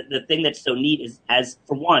 Basically, the thing that's so neat is, as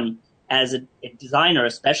a designer,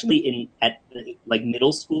 especially at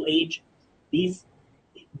middle school age,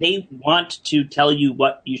 they want to tell you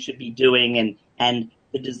what you should be doing, and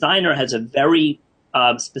the designer has a very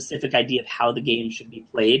specific idea of how the game should be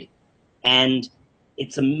played, and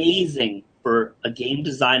it's amazing for a game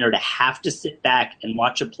designer to have to sit back and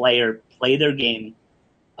watch a player play their game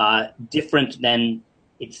different than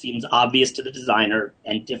it seems obvious to the designer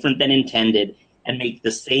and different than intended, and make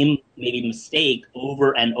the same maybe mistake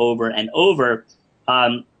over and over and over.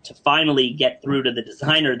 to finally get through to the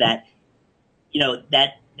designer that,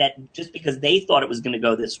 that just because they thought it was going to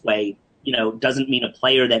go this way, doesn't mean a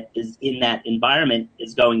player that is in that environment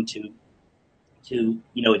is going to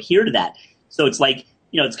adhere to that. So it's like,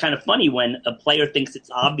 it's kind of funny when a player thinks it's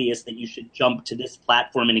obvious that you should jump to this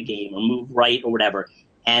platform in a game or move right or whatever,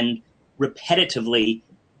 and repetitively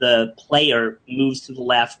the player moves to the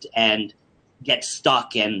left and gets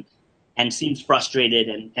stuck and seems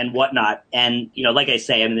frustrated and whatnot. And, like I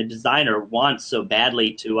say, the designer wants so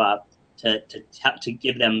badly to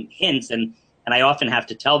give them hints. And I often have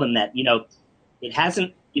to tell them that, it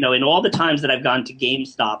hasn't, in all the times that I've gone to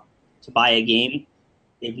GameStop to buy a game,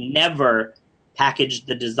 they've never packaged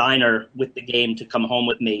the designer with the game to come home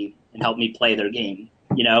with me and help me play their game,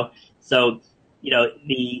 So,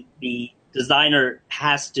 the designer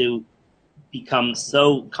has to become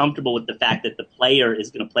so comfortable with the fact that the player is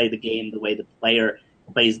going to play the game the way the player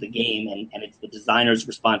plays the game, and it's the designer's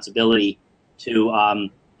responsibility to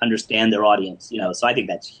understand their audience, So I think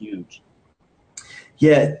that's huge.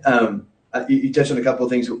 Yeah, you touched on a couple of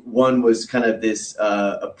things. One was kind of this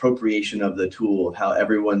appropriation of the tool, of how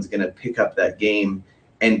everyone's going to pick up that game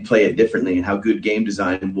and play it differently, and how good game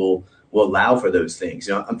design will allow for those things.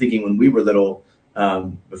 I'm thinking when we were little,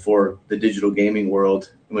 before the digital gaming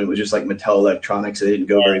world, when it was just like Mattel Electronics, they didn't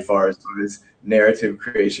go very far as far as narrative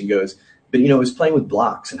creation goes. But, it was playing with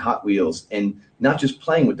blocks and Hot Wheels, and not just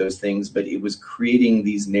playing with those things, but it was creating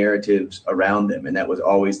these narratives around them. And that was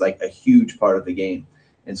always like a huge part of the game.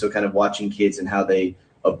 And so kind of watching kids and how they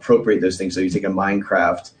appropriate those things. So you take a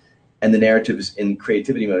Minecraft, and the narratives in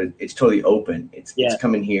creativity mode, it's totally open. It's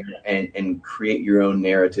come in here and create your own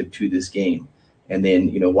narrative to this game. And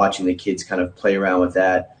then, watching the kids kind of play around with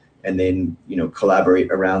that, and then, collaborate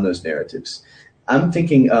around those narratives. I'm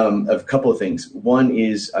thinking of a couple of things. One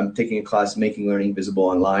is I'm taking a class, Making Learning Visible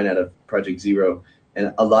Online, out of Project Zero.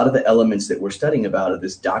 And a lot of the elements that we're studying about of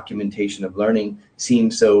this documentation of learning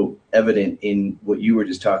seem so evident in what you were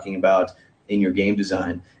just talking about in your game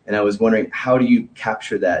design. And I was wondering, how do you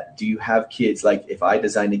capture that? Do you have kids, like if I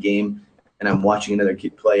designed a game and I'm watching another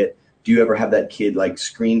kid play it, do you ever have that kid like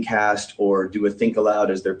screencast or do a think aloud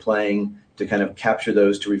as they're playing to kind of capture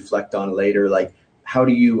those to reflect on later? Like, how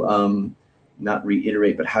do you, not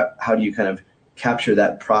reiterate, but how do you kind of capture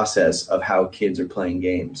that process of how kids are playing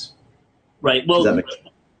games? Right. Well,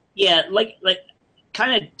 yeah, like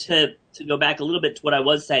kind of to go back a little bit to what I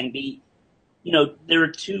was saying, there are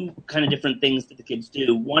two kind of different things that the kids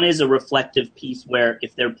do. One is a reflective piece where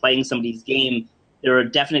if they're playing somebody's game, there are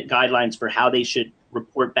definite guidelines for how they should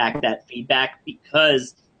report back that feedback,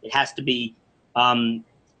 because it has to be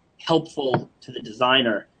helpful to the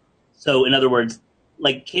designer. So in other words,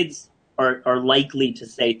 like kids are likely to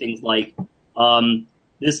say things like,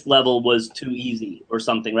 this level was too easy or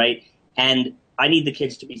something, right? And I need the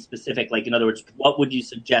kids to be specific. Like, in other words, what would you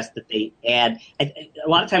suggest that they add? A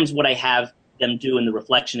lot of times what I have them do in the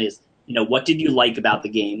reflection is, what did you like about the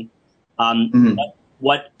game?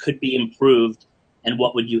 What could be improved, and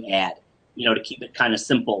what would you add? To keep it kind of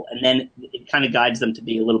simple. And then it kind of guides them to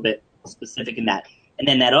be a little bit specific in that. And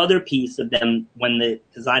then that other piece of them, when the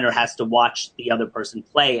designer has to watch the other person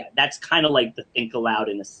play, that's kind of like the think aloud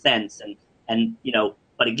in a sense. And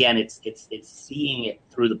but again, it's seeing it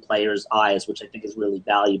through the player's eyes, which I think is really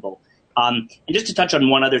valuable. And just to touch on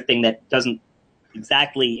one other thing that doesn't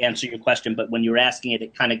exactly answer your question, but when you were asking it,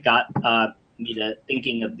 it kind of got me to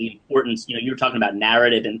thinking of the importance. You were talking about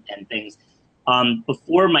narrative and things.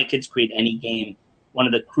 Before my kids create any game, one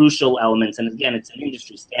of the crucial elements, and again, it's an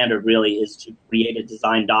industry standard really, is to create a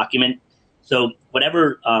design document. So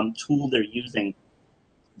whatever tool they're using,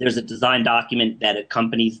 there's a design document that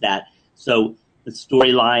accompanies that. So the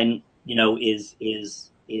storyline,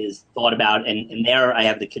 is thought about, and there I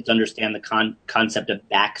have the kids understand the concept of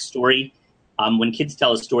backstory. When kids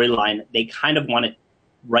tell a storyline, they kind of want to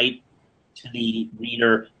write to the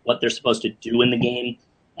reader what they're supposed to do in the game.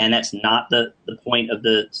 And that's not the point of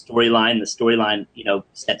the storyline. The storyline,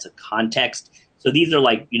 sets a context. So these are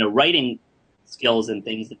like, writing skills and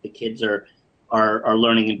things that the kids are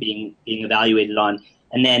learning and being evaluated on.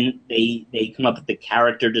 And then they come up with the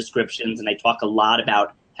character descriptions, and I talk a lot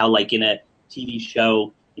about how, like in a TV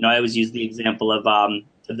show, I always use the example of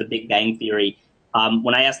The Big Bang Theory.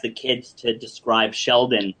 When I ask the kids to describe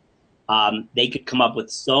Sheldon, they could come up with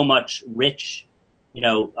so much rich,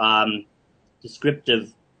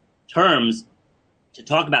 descriptive terms to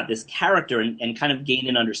talk about this character and kind of gain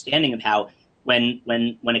an understanding of how when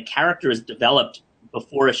a character is developed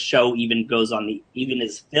before a show even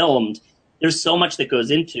is filmed, there's so much that goes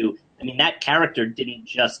into. I mean, that character didn't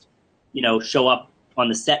just show up on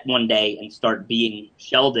the set one day and start being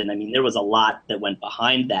Sheldon, I mean, there was a lot that went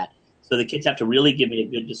behind that. So the kids have to really give me a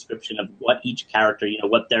good description of what each character,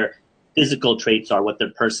 what their physical traits are, what their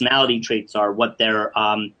personality traits are, what their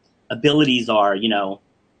abilities are,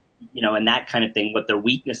 and that kind of thing, what their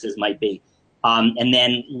weaknesses might be. And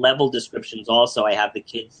then level descriptions also, I have the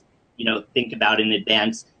kids, think about in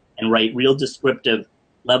advance and write real descriptive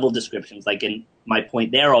level descriptions. Like in my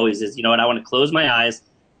point there always is, I want to close my eyes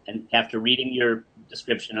and after reading your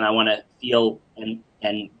description, and I want to feel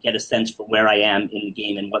and get a sense for where I am in the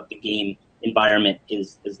game and what the game environment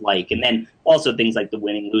is like. And then also things like the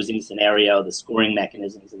winning, losing scenario, the scoring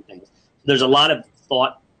mechanisms and things. So there's a lot of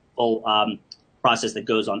thoughtful process that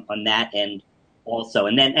goes on that end also.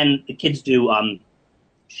 And the kids do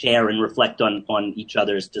share and reflect on each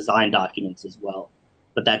other's design documents as well.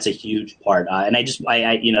 But that's a huge part. And I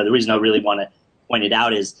the reason I really want to point it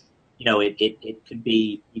out is, it could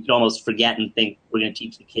be, you could almost forget and think we're going to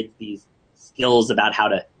teach the kids these skills about how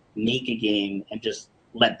to make a game and just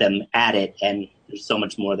let them at it. And there's so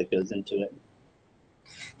much more that goes into it.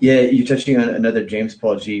 Yeah, you're touching on another James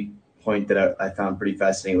Paul G point that I found pretty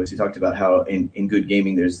fascinating, was he talked about how in good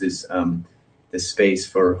gaming there's this space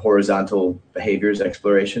for horizontal behaviors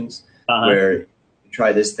explorations, where you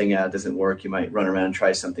try this thing out, doesn't work, you might run around and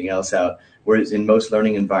try something else out. Whereas in most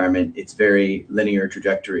learning environment, it's very linear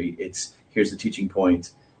trajectory. It's here's the teaching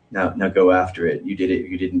point, now go after it. You did it,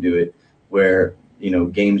 you didn't do it. Where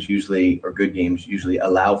games usually, or good games usually,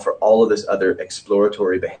 allow for all of this other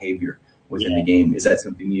exploratory behavior within the game. Is that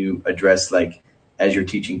something you address, like, as you're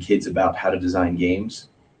teaching kids about how to design games?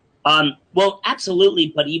 Well,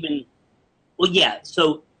 absolutely, but yeah.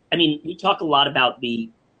 So, I mean, we talk a lot about the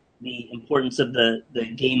importance of the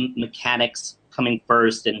game mechanics coming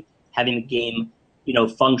first and having the game,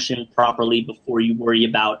 function properly before you worry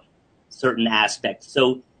about certain aspects.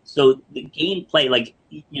 So the gameplay, like,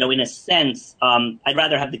 in a sense, I'd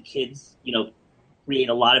rather have the kids, create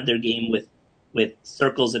a lot of their game with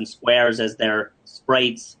circles and squares as their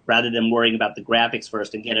sprites, rather than worrying about the graphics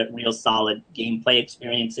first, and get a real solid gameplay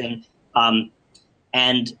experience in.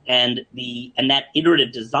 And that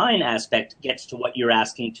iterative design aspect gets to what you're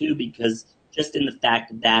asking too, because just in the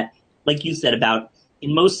fact that, like you said about,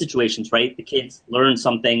 in most situations, right, the kids learn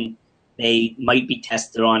something, they might be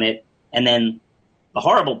tested on it, and then the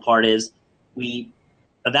horrible part is we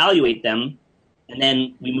evaluate them and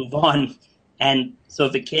then we move on. And so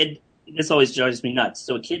if a kid, this always drives me nuts.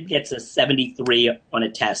 So a kid gets a 73 on a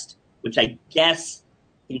test, which I guess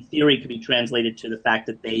in theory could be translated to the fact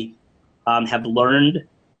that they have learned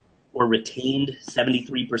or retained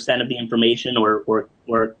 73% of the information, or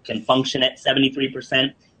can function at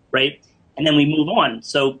 73%, right? And then we move on.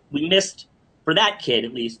 So we missed, for that kid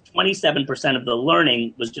at least, 27% of the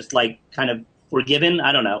learning was just like kind of forgiven.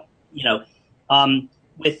 I don't know,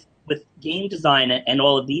 with game design and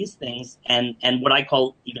all of these things, and what I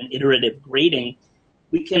call even iterative grading,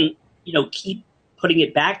 we can, keep putting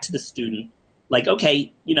it back to the student. Like,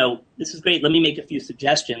 okay, this is great. Let me make a few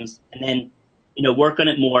suggestions, and then, work on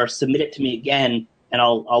it more, submit it to me again, and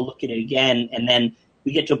I'll look at it again. And then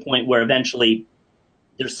we get to a point where eventually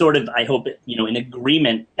there's sort of, I hope, an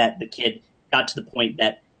agreement that the kid got to the point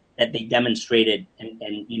that they demonstrated and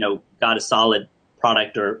got a solid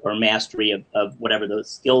product or mastery of whatever those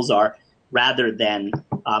skills are, rather than,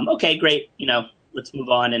 okay, great, let's move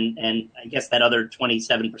on. And I guess that other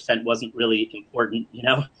 27% wasn't really important,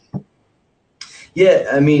 Yeah,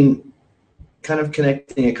 I mean, kind of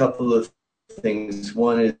connecting a couple of things.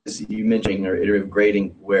 One is you mentioning or iterative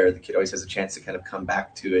grading, where the kid always has a chance to kind of come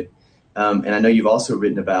back to it. And I know you've also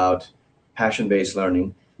written about passion-based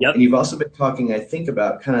learning. Yep. And you've also been talking, I think,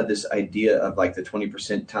 about kind of this idea of like the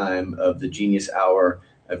 20% time of the genius hour,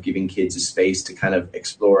 of giving kids a space to kind of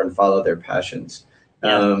explore and follow their passions.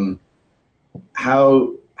 Yeah.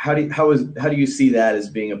 How do you see that as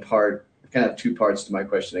being a part? Kind of two parts to my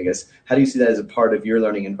question, I guess. How do you see that as a part of your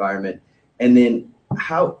learning environment? And then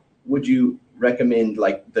how would you recommend,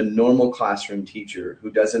 like, the normal classroom teacher who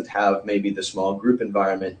doesn't have maybe the small group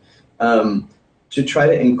environment, to try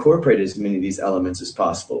to incorporate as many of these elements as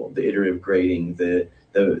possible? The iterative grading, the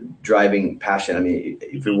driving passion. I mean,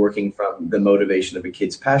 if you're working from the motivation of a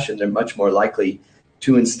kid's passion, they're much more likely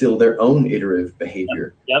to instill their own iterative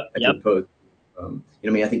behavior. Yep. Opposed,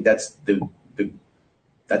 I think that's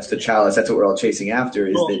the challenge. That's what we're all chasing after,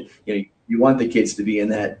 is that, you want the kids to be in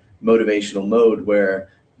that motivational mode where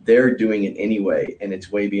they're doing it anyway, and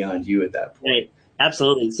it's way beyond you at that point. Right.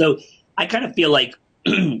 Absolutely. So I kind of feel like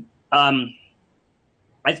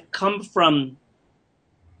I've come from,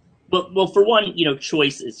 well, for one,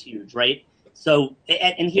 choice is huge, right? So,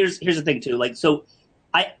 and here's the thing too, like, so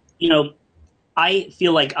I I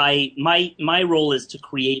feel like my role is to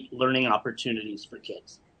create learning opportunities for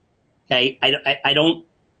kids. Okay, I don't.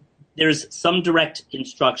 There's some direct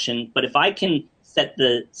instruction, but if I can set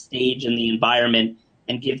the stage and the environment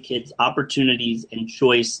and give kids opportunities and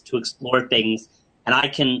choice to explore things, and I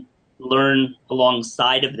can learn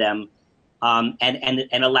alongside of them,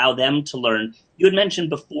 and allow them to learn. You had mentioned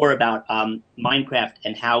before about Minecraft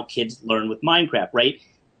and how kids learn with Minecraft, right?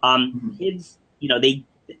 Kids,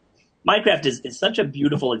 Minecraft is such a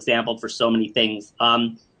beautiful example for so many things.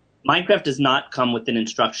 Minecraft does not come with an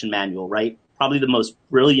instruction manual, right? Probably the most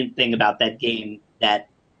brilliant thing about that game that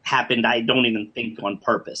happened, I don't even think on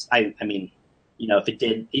purpose. I mean, if it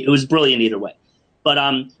did, it was brilliant either way. But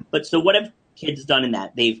so what have kids done in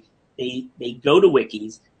that? They go to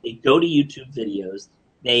wikis, they go to YouTube videos,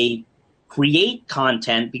 they create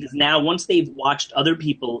content, because now once they've watched other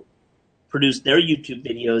people produce their YouTube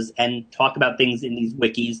videos and talk about things in these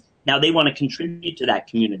wikis, now they want to contribute to that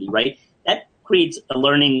community, right? That creates a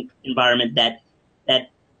learning environment that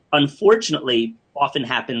unfortunately often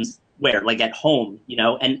happens where? Like at home,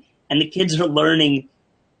 and the kids are learning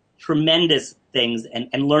tremendous things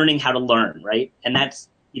and learning how to learn, right? And that's,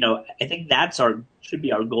 I think that's should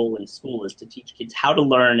be our goal in school, is to teach kids how to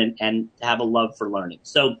learn and to have a love for learning.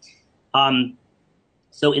 So,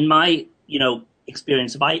 so in my,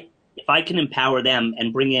 experience, if I can empower them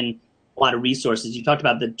and bring in a lot of resources, you talked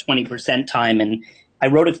about the 20% time, and I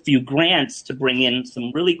wrote a few grants to bring in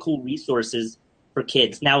some really cool resources for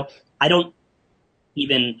kids. Now, I don't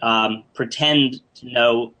even pretend to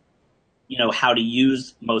know, how to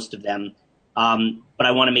use most of them, but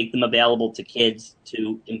I want to make them available to kids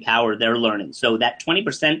to empower their learning. So that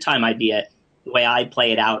 20% time idea, the way I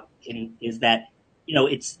play it out is that,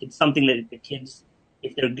 it's something that the kids,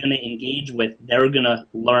 if they're going to engage with, they're going to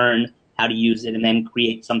learn how to use it and then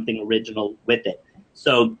create something original with it.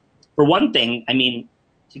 So for one thing,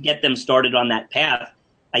 to get them started on that path,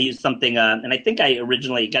 I used something, and I think I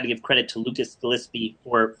originally got to give credit to Lucas Gillespie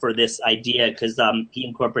for this idea, because he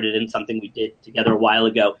incorporated it in something we did together a while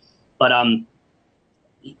ago. But I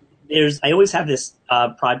always have this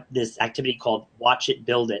this activity called Watch It,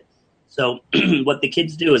 Build It. So what the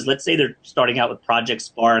kids do is, let's say they're starting out with Project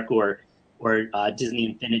Spark or Disney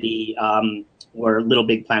Infinity or Little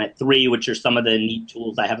Big Planet 3, which are some of the neat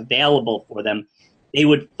tools I have available for them. They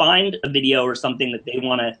would find a video or something that they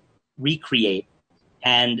want to recreate,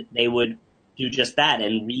 and they would do just that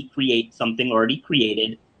and recreate something already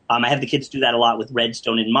created. I have the kids do that a lot with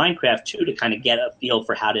Redstone in Minecraft too, to kind of get a feel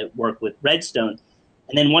for how to work with Redstone.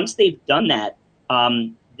 And then once they've done that,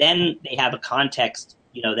 then they have a context,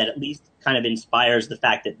 that at least kind of inspires the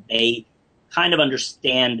fact that they kind of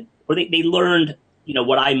understand, or they learned,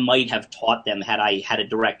 what I might have taught them had I had a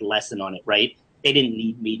direct lesson on it, right? They didn't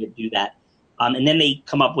need me to do that. And then they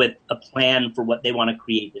come up with a plan for what they want to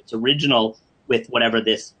create that's original with whatever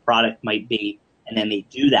this product might be, and then they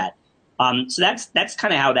do that. So that's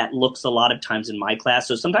kind of how that looks a lot of times in my class.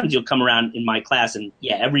 So sometimes you'll come around in my class and,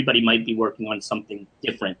 everybody might be working on something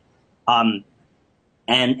different. And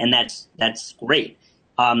that's great.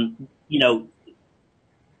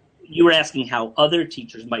 You were asking how other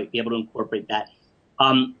teachers might be able to incorporate that.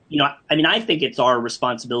 I think it's our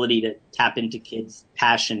responsibility to tap into kids'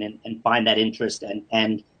 passion and find that interest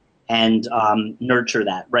and nurture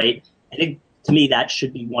that, right? I think, to me, that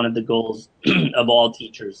should be one of the goals of all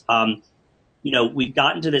teachers. We've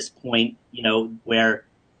gotten to this point, where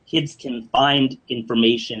kids can find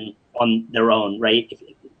information on their own, right?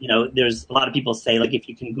 There's a lot of people say, like, if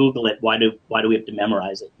you can Google it, why do we have to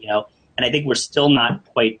memorize it? And I think we're still not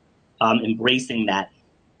quite embracing that.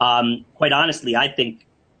 Quite honestly, I think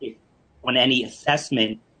if on any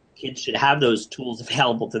assessment, kids should have those tools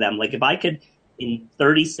available to them. Like, if I could, in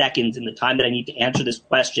 30 seconds, in the time that I need to answer this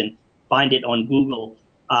question, find it on Google.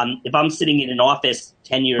 If I'm sitting in an office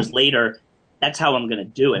 10 years later, that's how I'm going to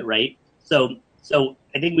do it, right? So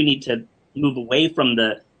I think we need to move away from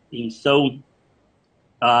being so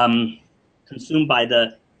consumed by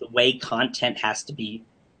the way content has to be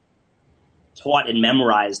taught and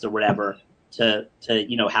memorized or whatever to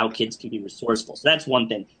how kids can be resourceful. So that's one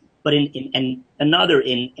thing. But in another,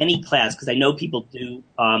 in any class, because I know people do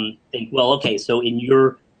think, well, okay, so in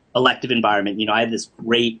your elective environment, I have this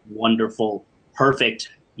great, wonderful, perfect,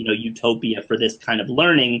 utopia for this kind of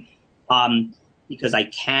learning, because I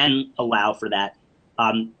can allow for that.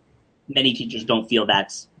 Many teachers don't feel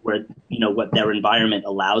that's where, what their environment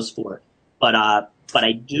allows for. But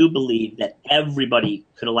I do believe that everybody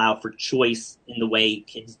could allow for choice in the way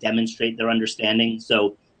kids demonstrate their understanding.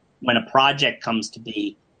 So when a project comes to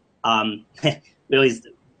be, really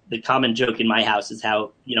the common joke in my house is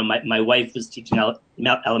how, my wife was teaching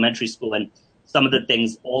elementary school, and some of the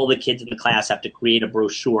things, all the kids in the class have to create a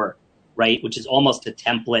brochure, right? Which is almost a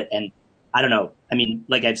template. And I don't know. I mean,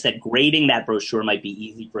 like I've said, grading that brochure might be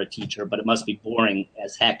easy for a teacher, but it must be boring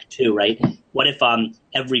as heck too, right? What if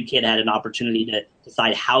every kid had an opportunity to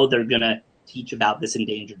decide how they're going to teach about this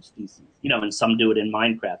endangered species? You know, and some do it in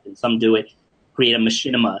Minecraft, and some do it, create a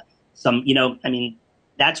machinima. Some, you know, I mean,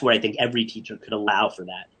 that's where I think every teacher could allow for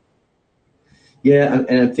that. Yeah,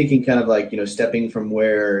 and I'm thinking kind of like, you know, stepping from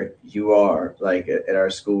where you are, like at our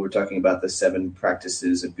school, we're talking about the 7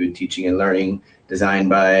 practices of good teaching and learning designed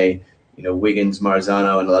by, you know, Wiggins,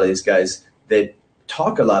 Marzano, and a lot of these guys that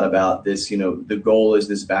talk a lot about this, you know, the goal is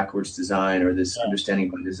this backwards design or this understanding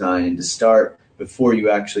by design, and to start before you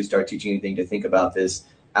actually start teaching anything to think about this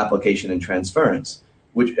application and transference,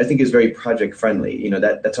 which I think is very project friendly. You know,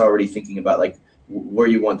 that's already thinking about like where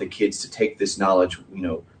you want the kids to take this knowledge, you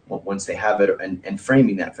know, once they have it, and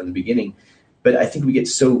framing that from the beginning. But I think we get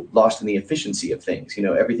so lost in the efficiency of things. You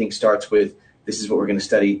know, everything starts with, this is what we're going to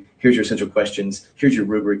study. Here's your essential questions. Here's your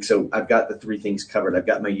rubric. So I've got the 3 things covered. I've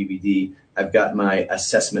got my UVD. I've got my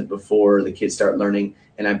assessment before the kids start learning.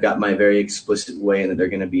 And I've got my very explicit way that they're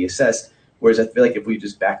going to be assessed. Whereas I feel like if we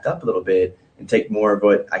just backed up a little bit and take more of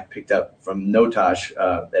what I picked up from Notosh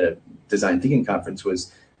at a design thinking conference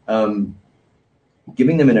was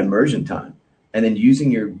giving them an immersion time, and then using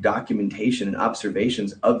your documentation and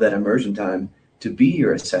observations of that immersion time to be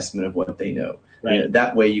your assessment of what they know. Right. You know,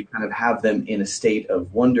 that way you kind of have them in a state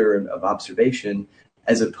of wonder and of observation,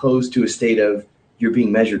 as opposed to a state of you're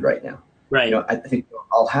being measured right now. Right. You know, I think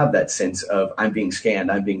I'll have that sense of I'm being scanned,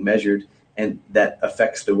 I'm being measured, and that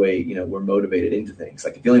affects the way, you know, we're motivated into things.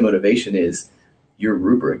 Like if the only motivation is your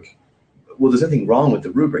rubric, well, there's nothing wrong with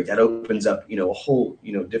the rubric. That opens up, you know, a whole,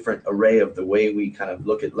 you know, different array of the way we kind of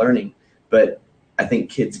look at learning. But I think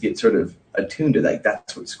kids get sort of attuned to that.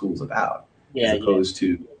 That's what school's about, as opposed to,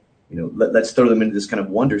 you know, let's throw them into this kind of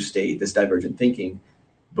wonder state, this divergent thinking,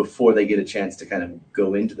 before they get a chance to kind of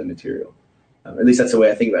go into the material. At least that's the way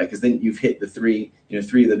I think about it, because then you've hit the 3 of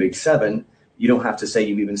the big 7. You don't have to say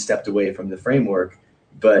you've even stepped away from the framework,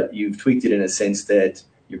 but you've tweaked it in a sense that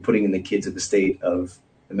you're putting in the kids at the state of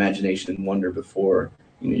imagination and wonder before,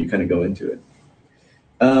 you know, you kind of go into it.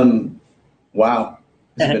 Wow,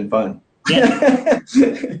 this has been fun.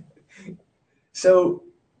 So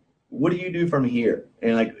what do you do from here?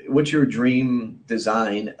 And like, what's your dream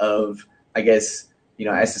design of, I guess, you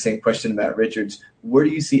know, I asked the same question about Richards. Where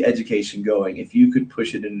do you see education going? If you could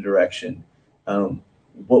push it in a direction,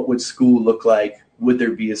 what would school look like? Would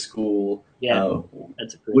there be a school? Yeah,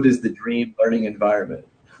 that's a great. What is the dream learning environment?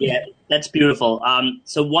 Yeah, that's beautiful.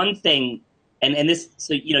 So one thing, and this,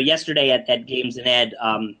 so, you know, yesterday at Games and Ed,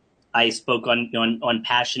 I spoke on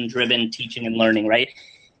passion-driven teaching and learning, right?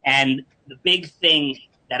 And the big thing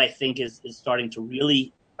that I think is starting to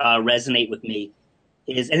really resonate with me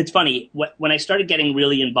is, and it's funny, when I started getting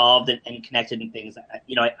really involved and connected in things,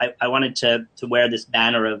 you know, I wanted to wear this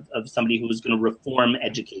banner of somebody who was going to reform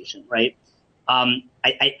education, right?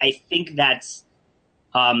 I think that's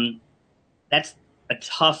a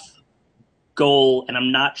tough goal, and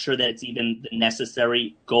I'm not sure that it's even the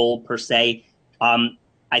necessary goal per se.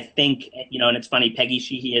 I think, you know, and it's funny, Peggy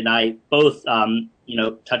Sheehy and I both, you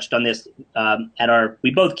know, touched on this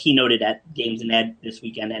we both keynoted at Games and Ed this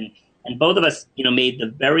weekend, and both of us, you know, made the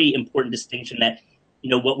very important distinction that, you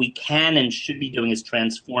know, what we can and should be doing is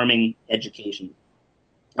transforming education.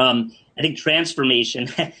 I think transformation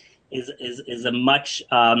is a much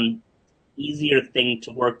easier thing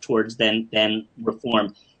to work towards than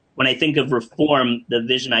reform. When I think of reform, the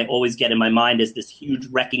vision I always get in my mind is this huge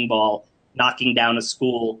wrecking ball knocking down a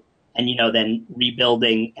school and, you know, then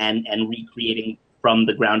rebuilding and recreating from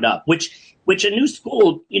the ground up, which a new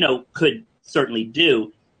school, you know, could certainly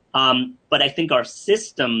do. But I think our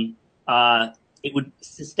system,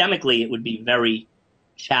 systemically, it would be very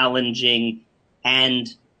challenging. And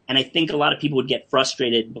I think a lot of people would get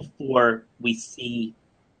frustrated before we see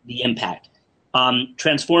the impact.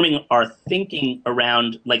 Transforming our thinking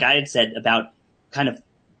around, like I had said, about kind of,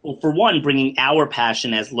 well, for one, bringing our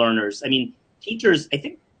passion as learners. I mean, I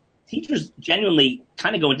think teachers genuinely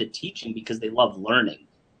kind of go into teaching because they love learning,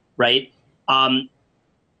 right? My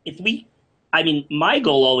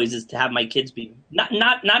goal always is to have my kids be, not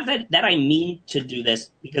that I mean to do this,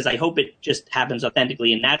 because I hope it just happens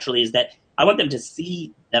authentically and naturally, is that I want them to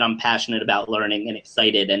see that I'm passionate about learning and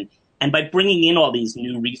excited. And by bringing in all these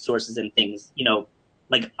new resources and things, you know,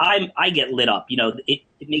 like I get lit up, you know, it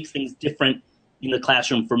makes things different in the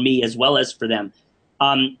classroom for me as well as for them.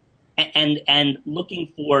 And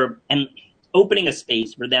looking for and opening a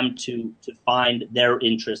space for them to find their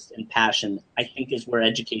interest and passion, I think, is where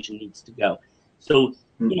education needs to go. So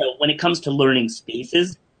when it comes to learning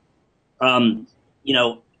spaces, I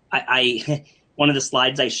one of the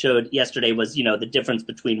slides I showed yesterday was, the difference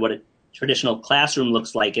between what a traditional classroom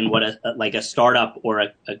looks like and what a startup or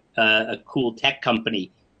a cool tech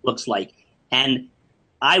company looks like. And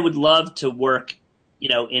I would love to work,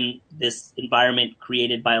 in this environment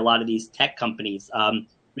created by a lot of these tech companies.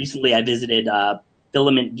 Recently, I visited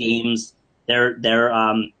Filament Games, their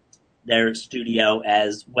studio,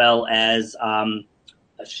 as well as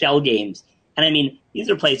Shell Games. And I mean, these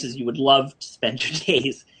are places you would love to spend your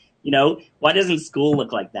days. Why doesn't school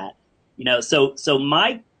look like that? So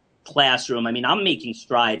my classroom, I mean, I'm making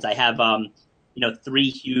strides. I have, 3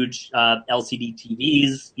 huge LCD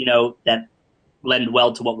TVs, that lend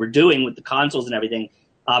well to what we're doing with the consoles and everything.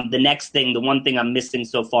 The one thing I'm missing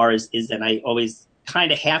so far is, and I always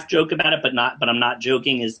kind of half joke about it, but I'm not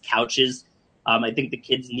joking, is couches. I think the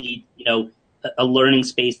kids need, a learning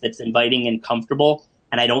space that's inviting and comfortable.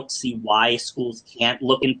 And I don't see why schools can't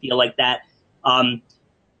look and feel like that.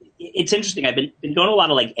 It's interesting. I've been going to a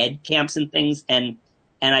lot of like ed camps and things, and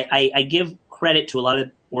I give credit to a lot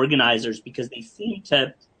of organizers because they seem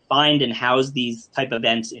to find and house these type of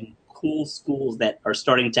events in cool schools that are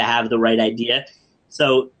starting to have the right idea.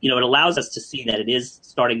 So, it allows us to see that it is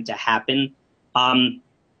starting to happen.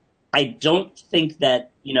 I don't think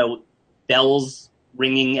that, bells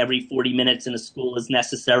ringing every 40 minutes in a school is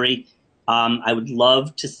necessary. I would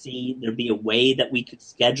love to see there be a way that we could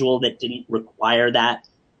schedule that didn't require that.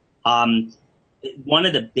 One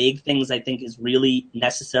of the big things I think is really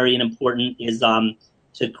necessary and important is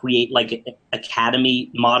to create like academy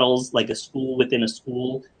models, like a school within a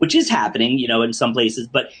school, which is happening, in some places.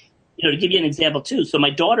 But, to give you an example too, so my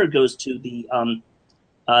daughter goes to the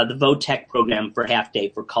VOTEC program for half day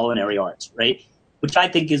for culinary arts, right? Which I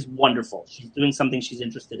think is wonderful. She's doing something she's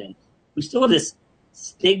interested in. We still have this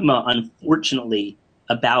stigma, unfortunately,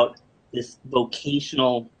 about this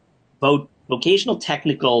vocational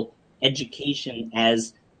technical education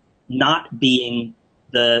as not being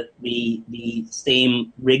the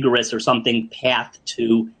same rigorous or something path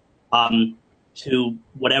to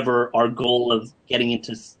whatever our goal of getting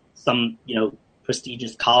into some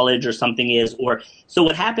prestigious college or something is. Or so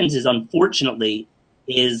what happens is, unfortunately,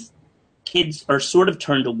 is kids are sort of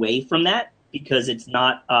turned away from that because it's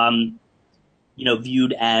not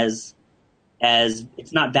viewed as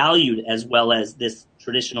it's not valued as well as this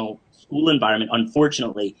traditional school environment,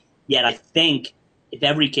 unfortunately. Yet I think if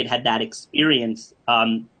every kid had that experience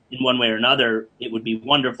in one way or another, it would be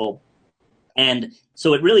wonderful. And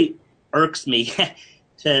so it really irks me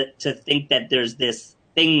to think that there's this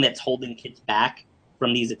thing that's holding kids back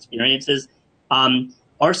from these experiences.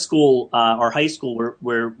 Our school, our high school,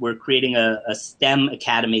 we're creating a STEM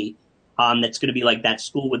academy that's going to be like that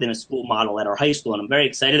school within a school model at our high school, and I'm very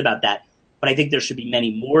excited about that. But I think there should be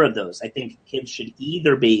many more of those. I think kids should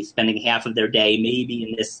either be spending half of their day maybe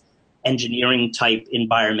in this engineering type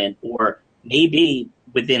environment, or maybe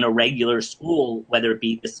within a regular school, whether it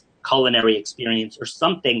be this culinary experience or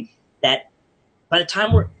something that by the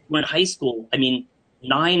time we're in high school, I mean,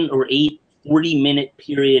 9 or 8 40-minute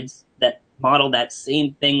periods that model that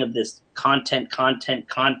same thing of this content, homework,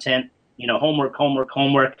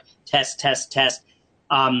 test.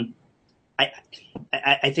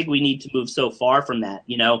 I think we need to move so far from that,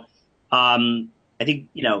 I think,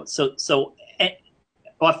 so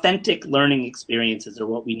authentic learning experiences are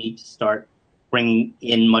what we need to start bringing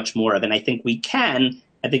in much more of. And I think we can.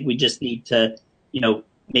 I think we just need to,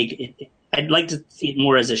 make it. I'd like to see it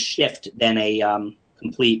more as a shift than a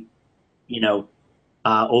complete,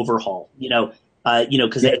 overhaul. Because I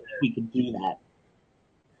think we could do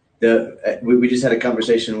that. We just had a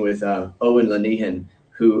conversation with Owen Lanihan,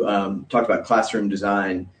 who talked about classroom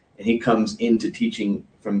design, and he comes into teaching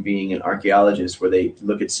from being an archaeologist, where they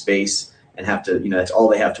look at space and have to, that's all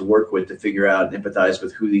they have to work with to figure out and empathize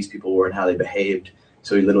with who these people were and how they behaved.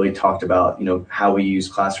 So he literally talked about, how we use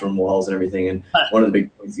classroom walls and everything. And one of the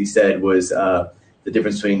big points he said was the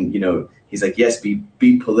difference between, he's like, yes, be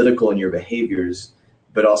political in your behaviors,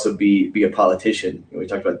 but also be a politician. We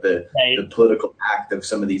talked about the political act of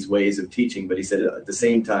some of these ways of teaching, but he said at the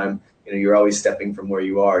same time, you're always stepping from where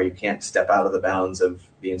you are. You can't step out of the bounds of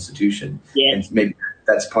the institution. Yeah. And maybe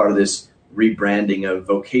that's part of this rebranding of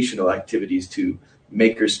vocational activities to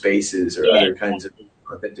maker spaces or other kinds of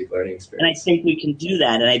authentic learning experience. And I think we can do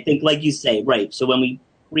that. And I think, like you say, right, so when we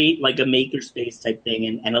create like a maker space type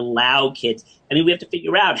thing and allow kids, we have to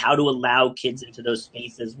figure out how to allow kids into those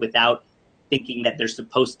spaces without thinking that they're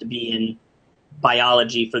supposed to be in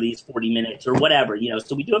biology for these 40 minutes or whatever,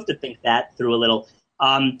 so we do have to think that through a little.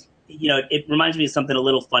 it reminds me of something a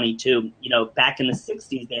little funny too. Back in the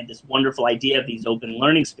 60s, they had this wonderful idea of these open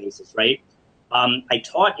learning spaces, right? I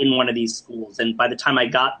taught in one of these schools, and by the time I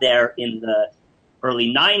got there in the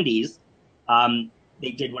early 90s,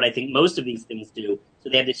 they did what I think most of these things do. So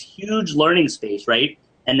they have this huge learning space, right?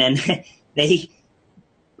 And then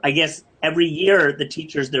I guess every year the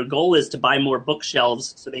teachers, their goal is to buy more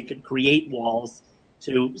bookshelves so they could create walls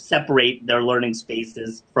to separate their learning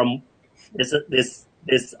spaces from this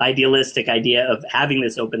idealistic idea of having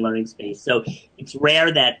this open learning space. So it's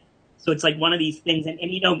rare so it's like one of these things, and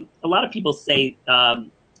a lot of people say,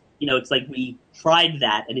 it's like we tried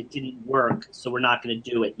that and it didn't work, so we're not going to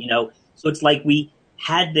do it, So it's like we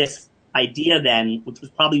had this idea then, which was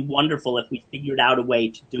probably wonderful if we figured out a way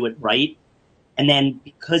to do it right. And then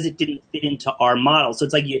because it didn't fit into our model, so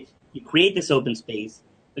it's like you create this open space,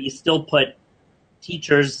 but you still put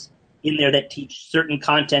teachers in there that teach certain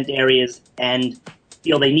content areas and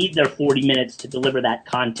feel they need their 40 minutes to deliver that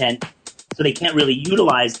content, so they can't really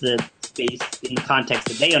utilize the space in the context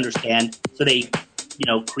that they understand, so they,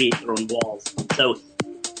 create their own walls. So,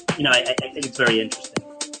 I think it's very interesting.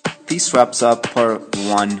 This wraps up part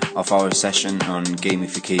 1 of our session on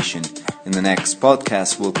gamification. In the next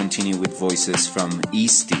podcast, we'll continue with voices from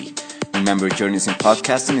Easty. Remember, Journeys in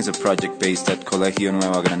Podcasting is a project based at Colegio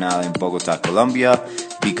Nueva Granada in Bogotá, Colombia,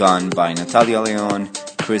 begun by Natalia Leon,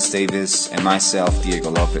 Chris Davis, and myself, Diego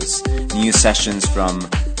Lopez. New sessions from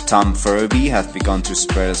Tom Furby have begun to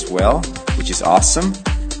spread as well, which is awesome.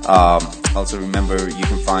 Also remember, you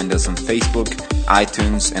can find us on Facebook,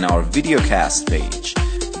 iTunes, and our videocast page.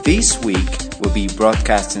 This week, we'll be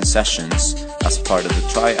broadcasting sessions as part of the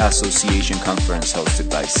Tri-Association Conference hosted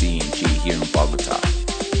by CNG here in Bogotá.